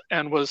this,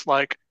 and was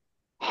like,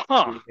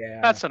 huh, yeah.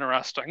 that's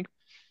interesting.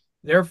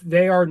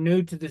 They are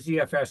new to the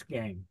ZFS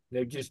game.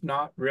 They're just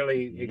not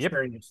really Yep.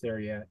 experienced there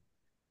yet.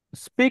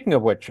 Speaking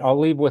of which, I'll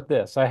leave with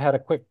this. I had a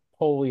quick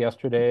poll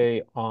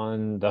yesterday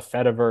on the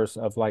Fediverse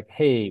of like,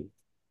 hey,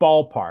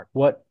 ballpark,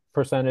 what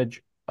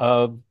percentage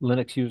of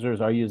Linux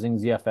users are using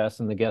ZFS?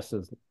 And the guess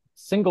is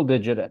single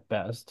digit at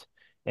best.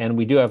 And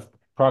we do have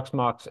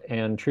Proxmox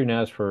and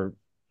TrueNAS for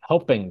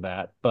helping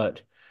that.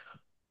 But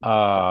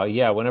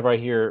yeah, whenever I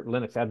hear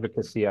Linux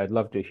advocacy, I'd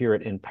love to hear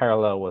it in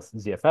parallel with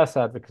ZFS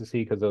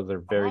advocacy because those are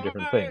very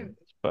different things.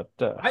 But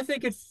I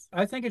think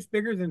it's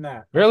bigger than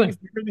that. I really, think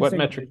it's bigger than what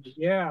single metrics? digit.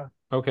 Yeah.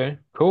 Okay,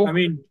 cool. I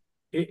mean,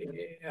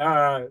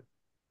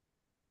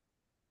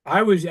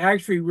 I was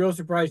actually real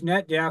surprised.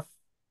 NetDef,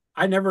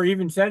 I never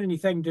even said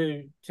anything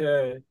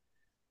to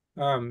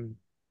them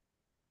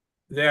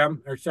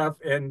or stuff,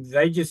 and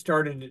they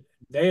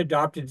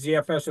adopted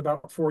ZFS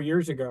about 4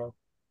 years ago.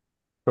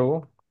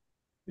 Cool.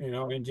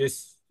 And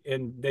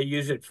they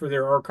use it for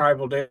their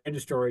archival data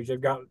storage.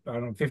 They've got, I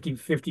don't know,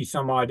 50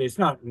 some odd. It's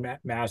not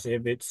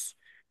massive. It's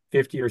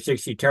 50 or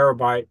 60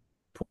 terabyte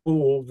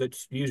pool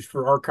that's used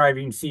for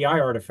archiving CI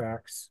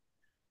artifacts.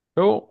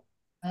 Cool.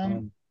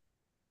 I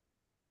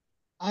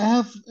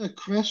have a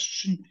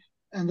question,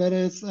 and that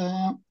is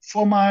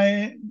for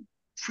my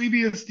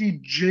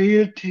FreeBSD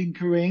jail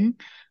tinkering,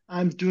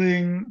 I'm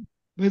doing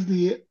with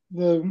the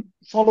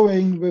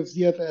following with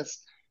ZFS.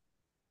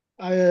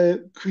 I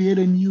create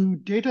a new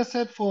data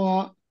set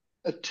for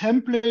a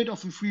template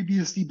of a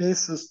FreeBSD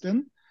based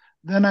system.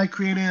 Then I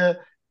create a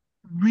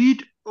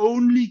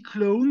read-only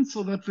clone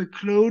so that the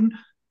clone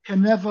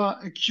can never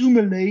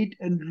accumulate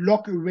and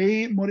lock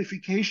away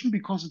modification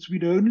because it's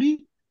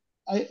read-only.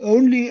 I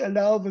only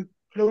allow the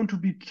clone to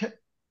be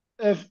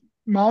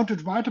mounted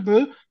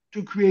writable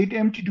to create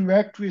empty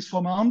directories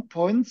for mount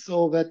points,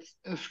 so that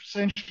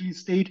essentially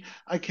state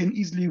I can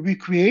easily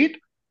recreate.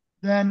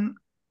 Then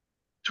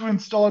to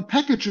install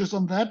packages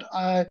on that,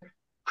 I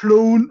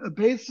clone a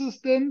base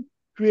system,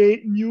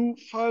 create new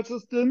file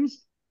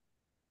systems,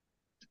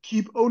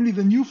 keep only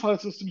the new file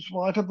systems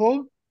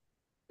writable,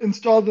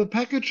 install the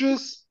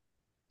packages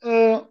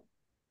in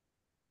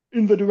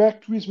the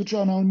directories which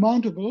are now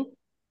mountable,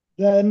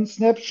 then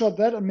snapshot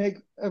that and make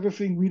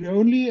everything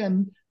read-only,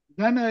 and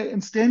then I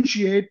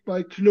instantiate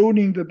by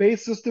cloning the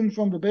base system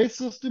from the base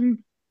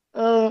system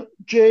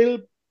jail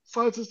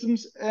file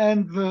systems,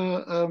 and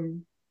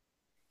the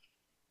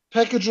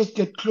packages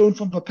get cloned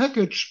from the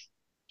package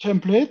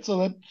template, so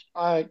that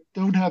I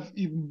don't have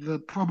even the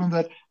problem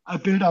that I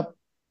build up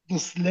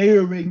this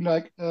layering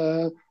like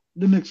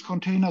Linux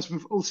containers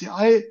with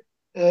OCI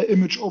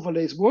image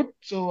overlays would.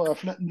 So I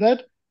flatten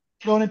that,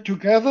 clone it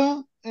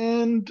together,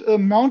 and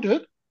mount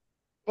it.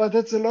 But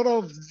that's a lot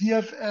of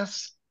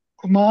ZFS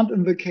command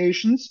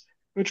invocations,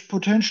 which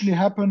potentially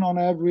happen on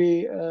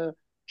every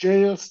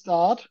jail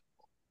start.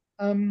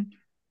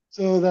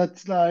 So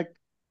that's like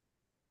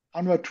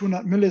 100,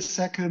 200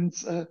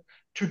 milliseconds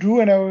to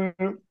do. And I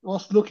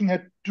was looking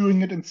at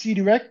doing it in C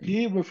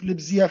directly with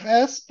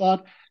libzfs,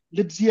 but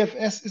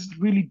libzfs isn't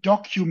really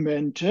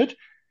documented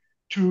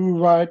to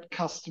write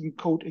custom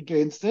code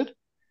against it.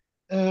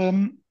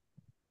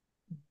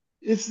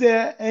 Is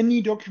there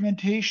any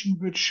documentation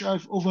which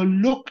I've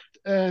overlooked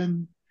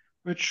and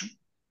which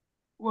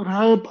would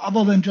help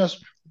other than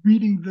just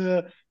reading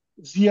the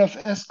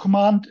ZFS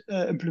command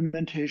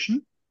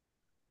implementation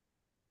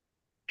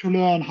to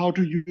learn how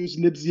to use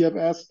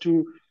libzfs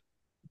to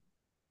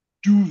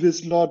do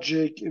this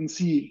logic in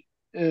C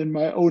in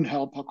my own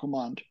helper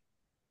command?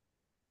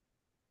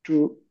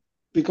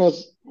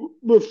 Because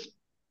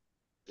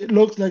it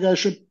looks like I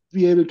should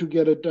be able to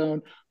get it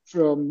down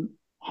from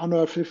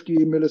 150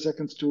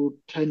 milliseconds to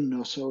 10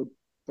 or so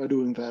by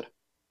doing that.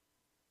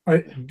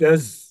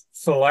 Does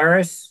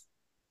Solaris,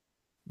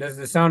 does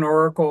the Sun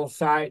Oracle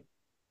site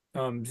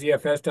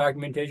ZFS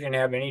documentation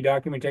have any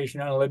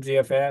documentation on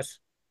libzfs?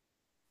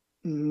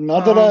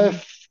 Not that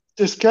I've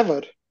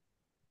discovered.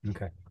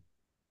 Okay.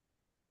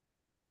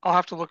 I'll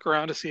have to look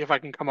around to see if I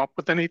can come up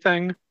with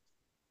anything.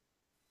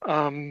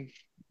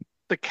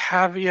 The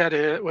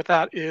caveat with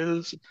that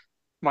is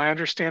my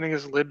understanding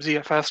is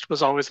libzfs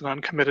was always an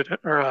uncommitted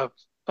or a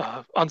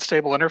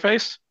unstable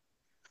interface.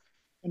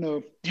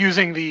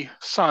 Using the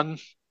Sun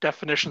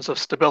definitions of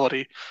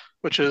stability,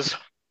 which is,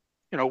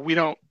 we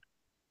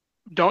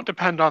don't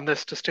depend on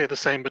this to stay the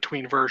same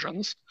between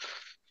versions.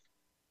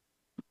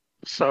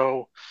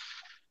 So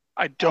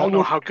I don't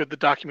know how good the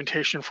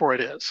documentation for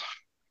it is.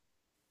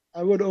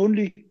 I would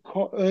only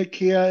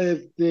care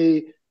if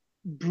they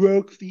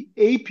broke the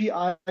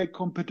API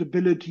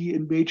compatibility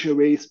in major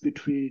ways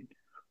between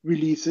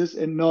releases,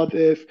 and not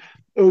if,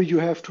 you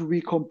have to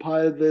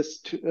recompile this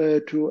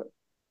to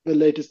the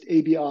latest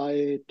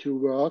ABI to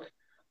work,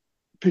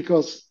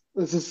 because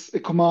this is a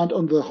command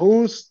on the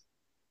host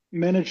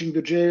managing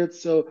the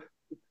jails, so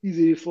it's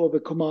easy for the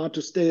command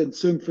to stay in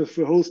sync with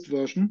the host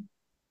version.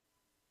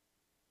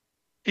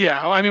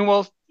 Yeah, I mean,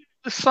 well,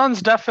 the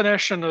Sun's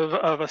definition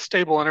of a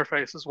stable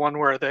interface is one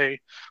where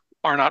they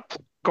are not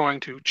going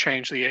to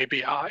change the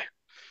ABI.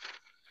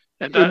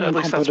 And at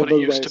least that's what it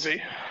used to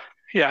be.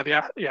 Yeah.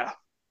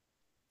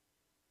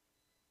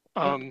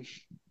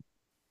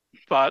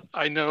 But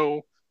I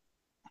know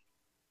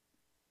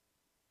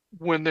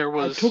when there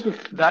was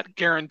that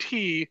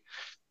guarantee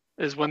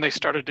is when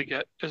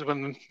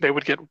when they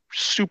would get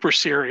super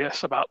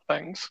serious about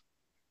things.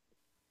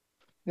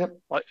 Yep.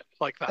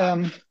 Like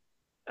that.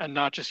 And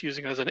not just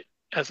using it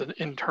as an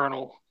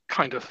internal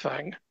kind of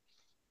thing.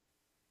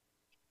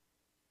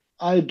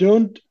 I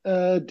don't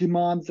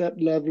demand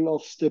that level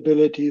of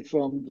stability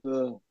from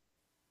the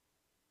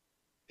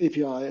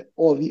API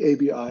or the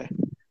ABI.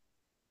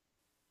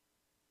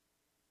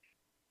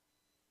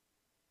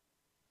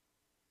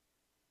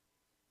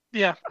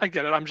 Yeah, I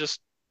get it. I'm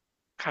just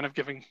kind of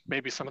giving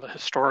maybe some of the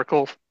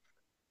historical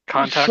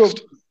context. Sure.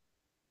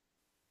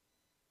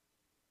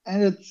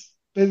 And it's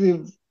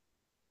basically,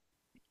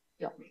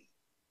 yeah,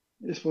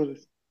 it's what it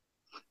is.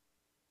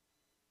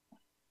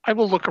 I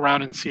will look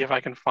around and see if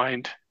I can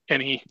find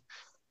any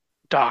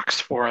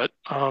docs for it,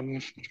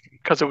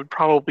 because it would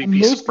probably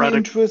be spread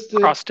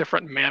across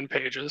different man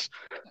pages.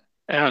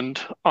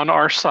 And on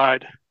our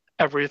side,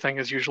 everything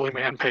is usually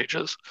man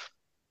pages.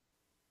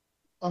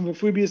 On the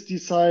FreeBSD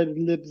side,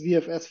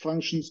 libzfs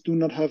functions do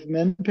not have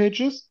man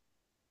pages.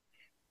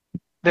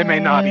 They may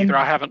not either.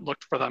 I haven't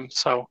looked for them,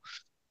 so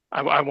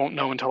I won't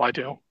know until I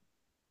do.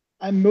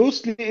 I'm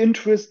mostly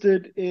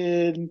interested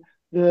in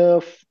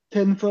the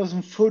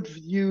 10,000-foot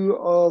view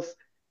of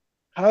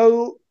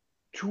how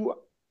to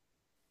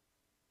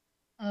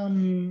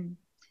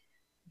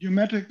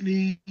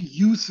geometrically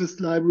use this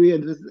library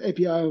and this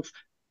API of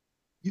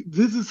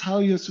this is how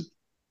you're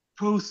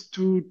supposed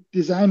to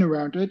design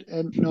around it,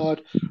 and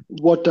not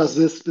what does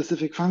this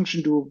specific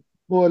function do.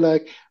 More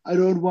like, I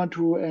don't want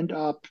to end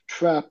up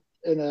trapped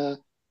in a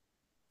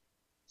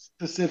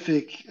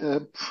specific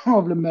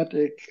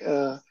problematic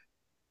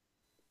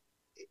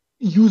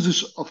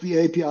usage of the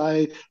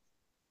API,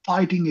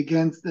 fighting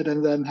against it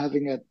and then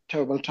having a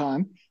terrible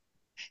time.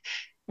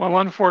 Well,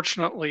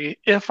 unfortunately,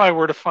 if I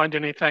were to find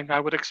anything, I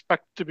would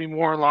expect to be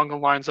more along the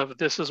lines of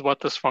this is what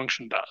this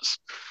function does.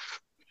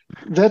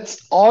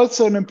 That's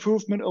also an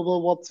improvement over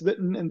what's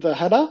written in the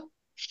header,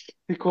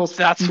 because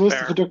that's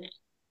fair.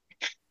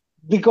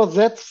 Because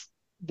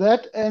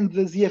that and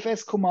the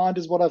ZFS command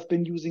is what I've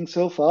been using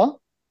so far,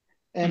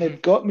 and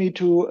it got me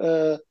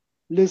to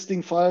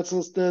listing file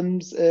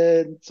systems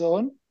and so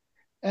on.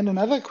 And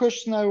another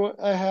question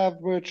I have,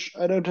 which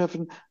I don't have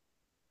an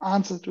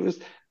answer to, is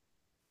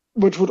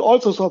which would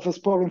also solve this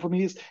problem for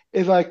me, is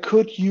if I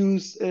could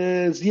use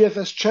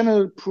ZFS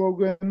channel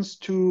programs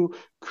to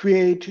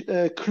create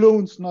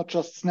clones, not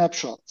just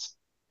snapshots.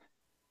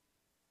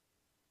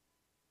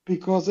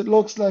 Because it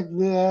looks like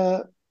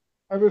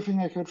everything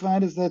I could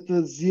find is that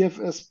the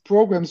ZFS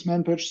programs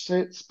man page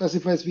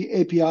specifies the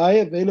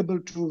API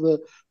available to the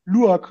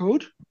Lua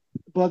code,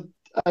 but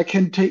I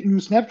can take new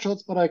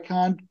snapshots, but I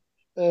can't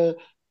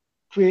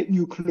create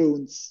new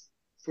clones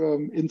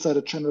from inside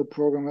a channel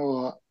program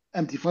or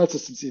empty file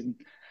systems even.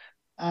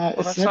 Well, is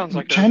that that sounds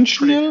like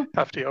intentional? a pretty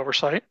hefty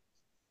oversight.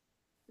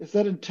 Is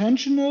that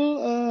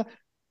intentional?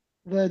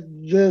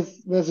 That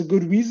there's a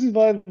good reason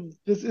why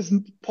this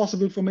isn't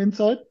possible from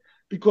inside?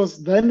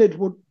 Because then it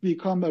would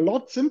become a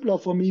lot simpler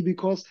for me,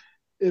 because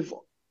if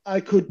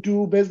I could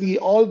do basically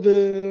all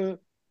the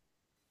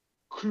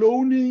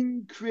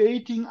cloning,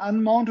 creating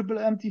unmountable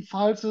empty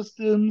file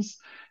systems,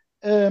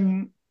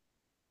 and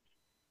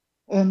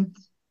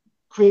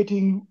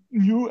creating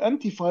new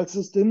empty file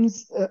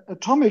systems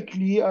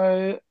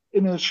atomically,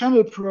 in a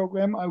channel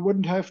program, I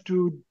wouldn't have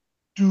to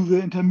do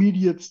the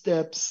intermediate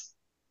steps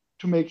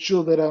to make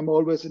sure that I'm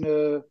always in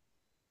a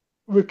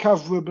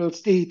recoverable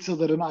state, so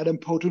that an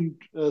idempotent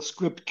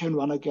script can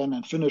run again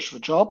and finish the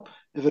job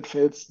if it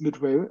fails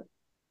midway.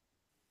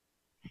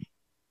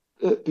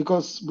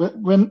 Because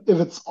if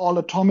it's all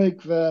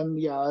atomic, then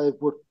yeah,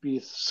 it would be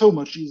so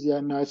much easier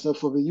and nicer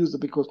for the user,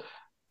 because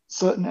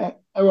certain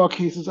error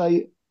cases are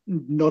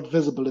not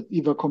visible. It's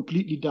either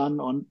completely done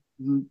or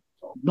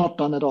not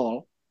done at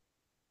all.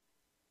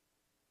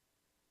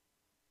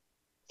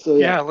 So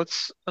yeah,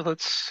 let's.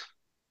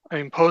 I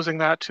mean, posing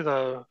that to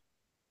the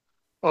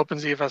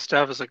OpenZFS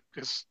dev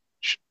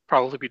should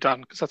probably be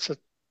done, because that's a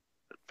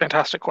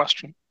fantastic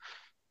question.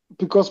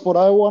 Because what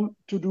I want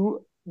to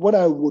do, what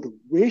I would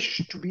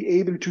wish to be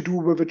able to do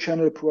with a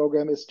channel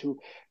program, is to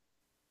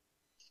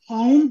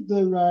find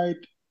the right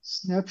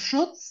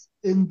snapshots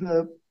in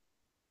the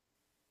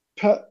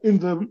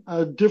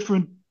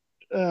different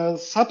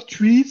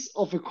subtrees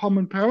of a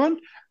common parent.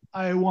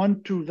 I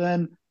want to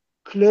then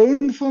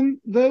clone from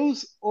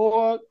those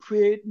or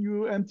create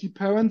new empty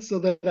parents so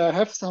that I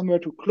have somewhere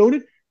to clone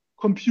it,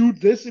 compute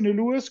this in a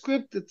Lua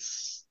script.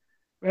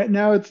 Right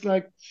now it's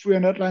like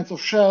 300 lines of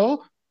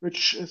shell,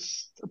 which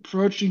is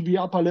approaching the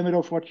upper limit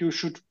of what you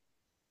should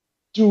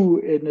do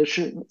in a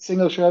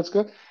single shell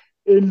script.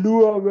 In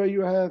Lua, where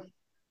you have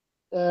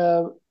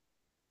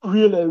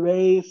real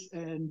arrays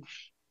and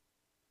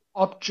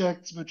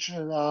objects which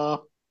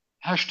are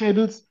hash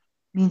tables,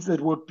 means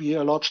it would be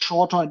a lot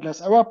shorter and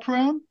less error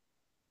prone.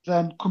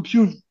 Then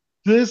compute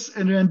this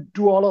and then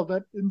do all of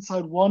that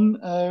inside one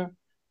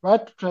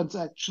write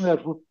transaction.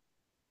 That would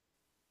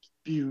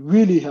be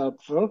really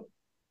helpful.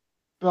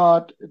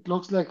 But it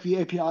looks like the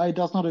API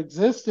does not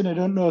exist, and I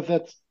don't know if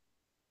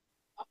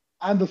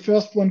I'm the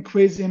first one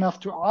crazy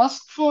enough to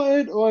ask for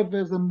it, or if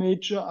there's a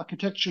major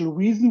architectural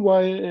reason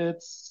why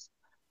it's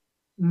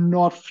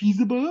not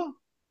feasible,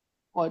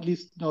 or at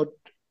least not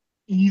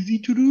easy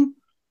to do.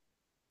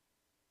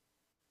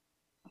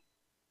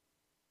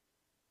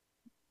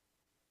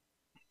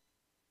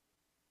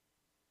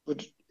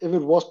 But if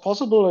it was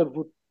possible, it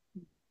would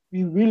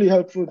be really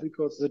helpful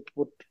because it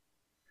would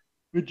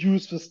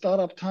reduce the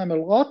startup time a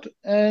lot,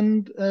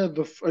 and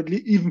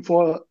even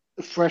for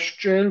a fresh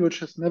jail which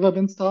has never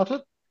been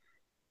started,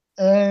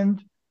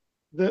 and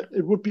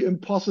it would be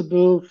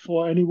impossible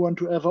for anyone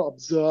to ever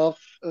observe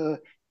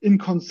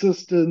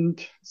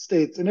inconsistent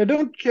states. And I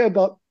don't care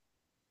about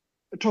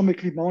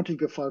atomically mounting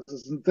the file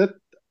system. That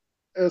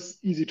is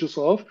easy to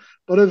solve.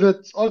 But if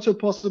it's also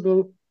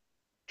possible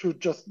to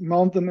just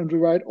mount them in the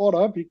right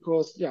order,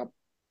 because yeah,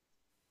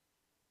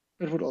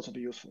 it would also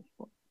be useful.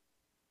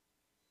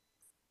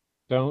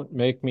 Don't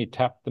make me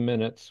tap the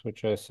minutes,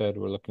 which I said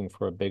we're looking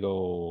for a big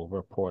old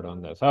report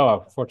on this.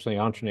 Oh, fortunately,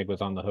 Antranig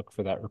was on the hook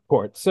for that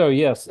report. So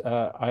yes,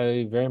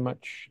 I very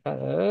much,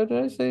 did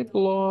I say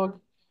blog?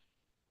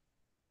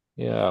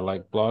 Yeah,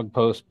 like blog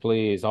post,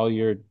 please. All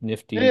your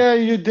nifty. Yeah,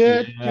 you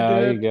did. Yeah,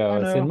 there you go.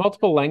 It's in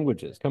multiple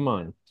languages. Come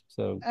on.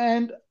 So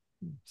and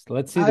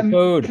let's see the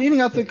code.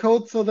 Cleaning up the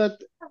code so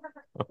that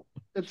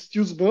it's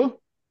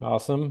usable.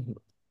 Awesome.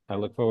 I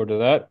look forward to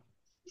that.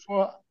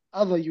 For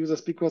other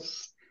users,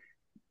 because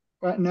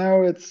right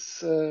now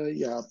it's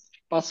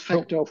bus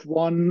factor of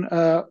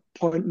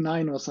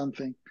 1.9 or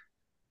something.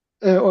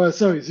 Or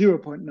sorry,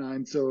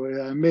 0.9. So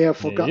I may have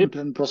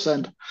forgotten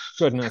 10%.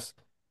 Goodness.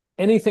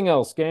 Anything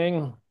else,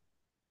 gang?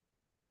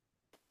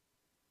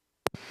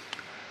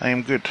 I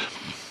am good.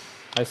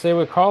 I say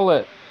we call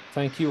it.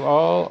 Thank you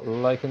all.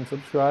 Like and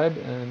subscribe,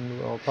 and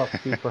we'll talk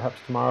to you perhaps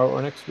tomorrow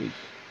or next week.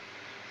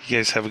 You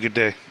guys have a good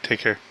day. Take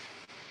care.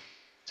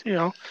 See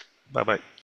you. Bye-bye.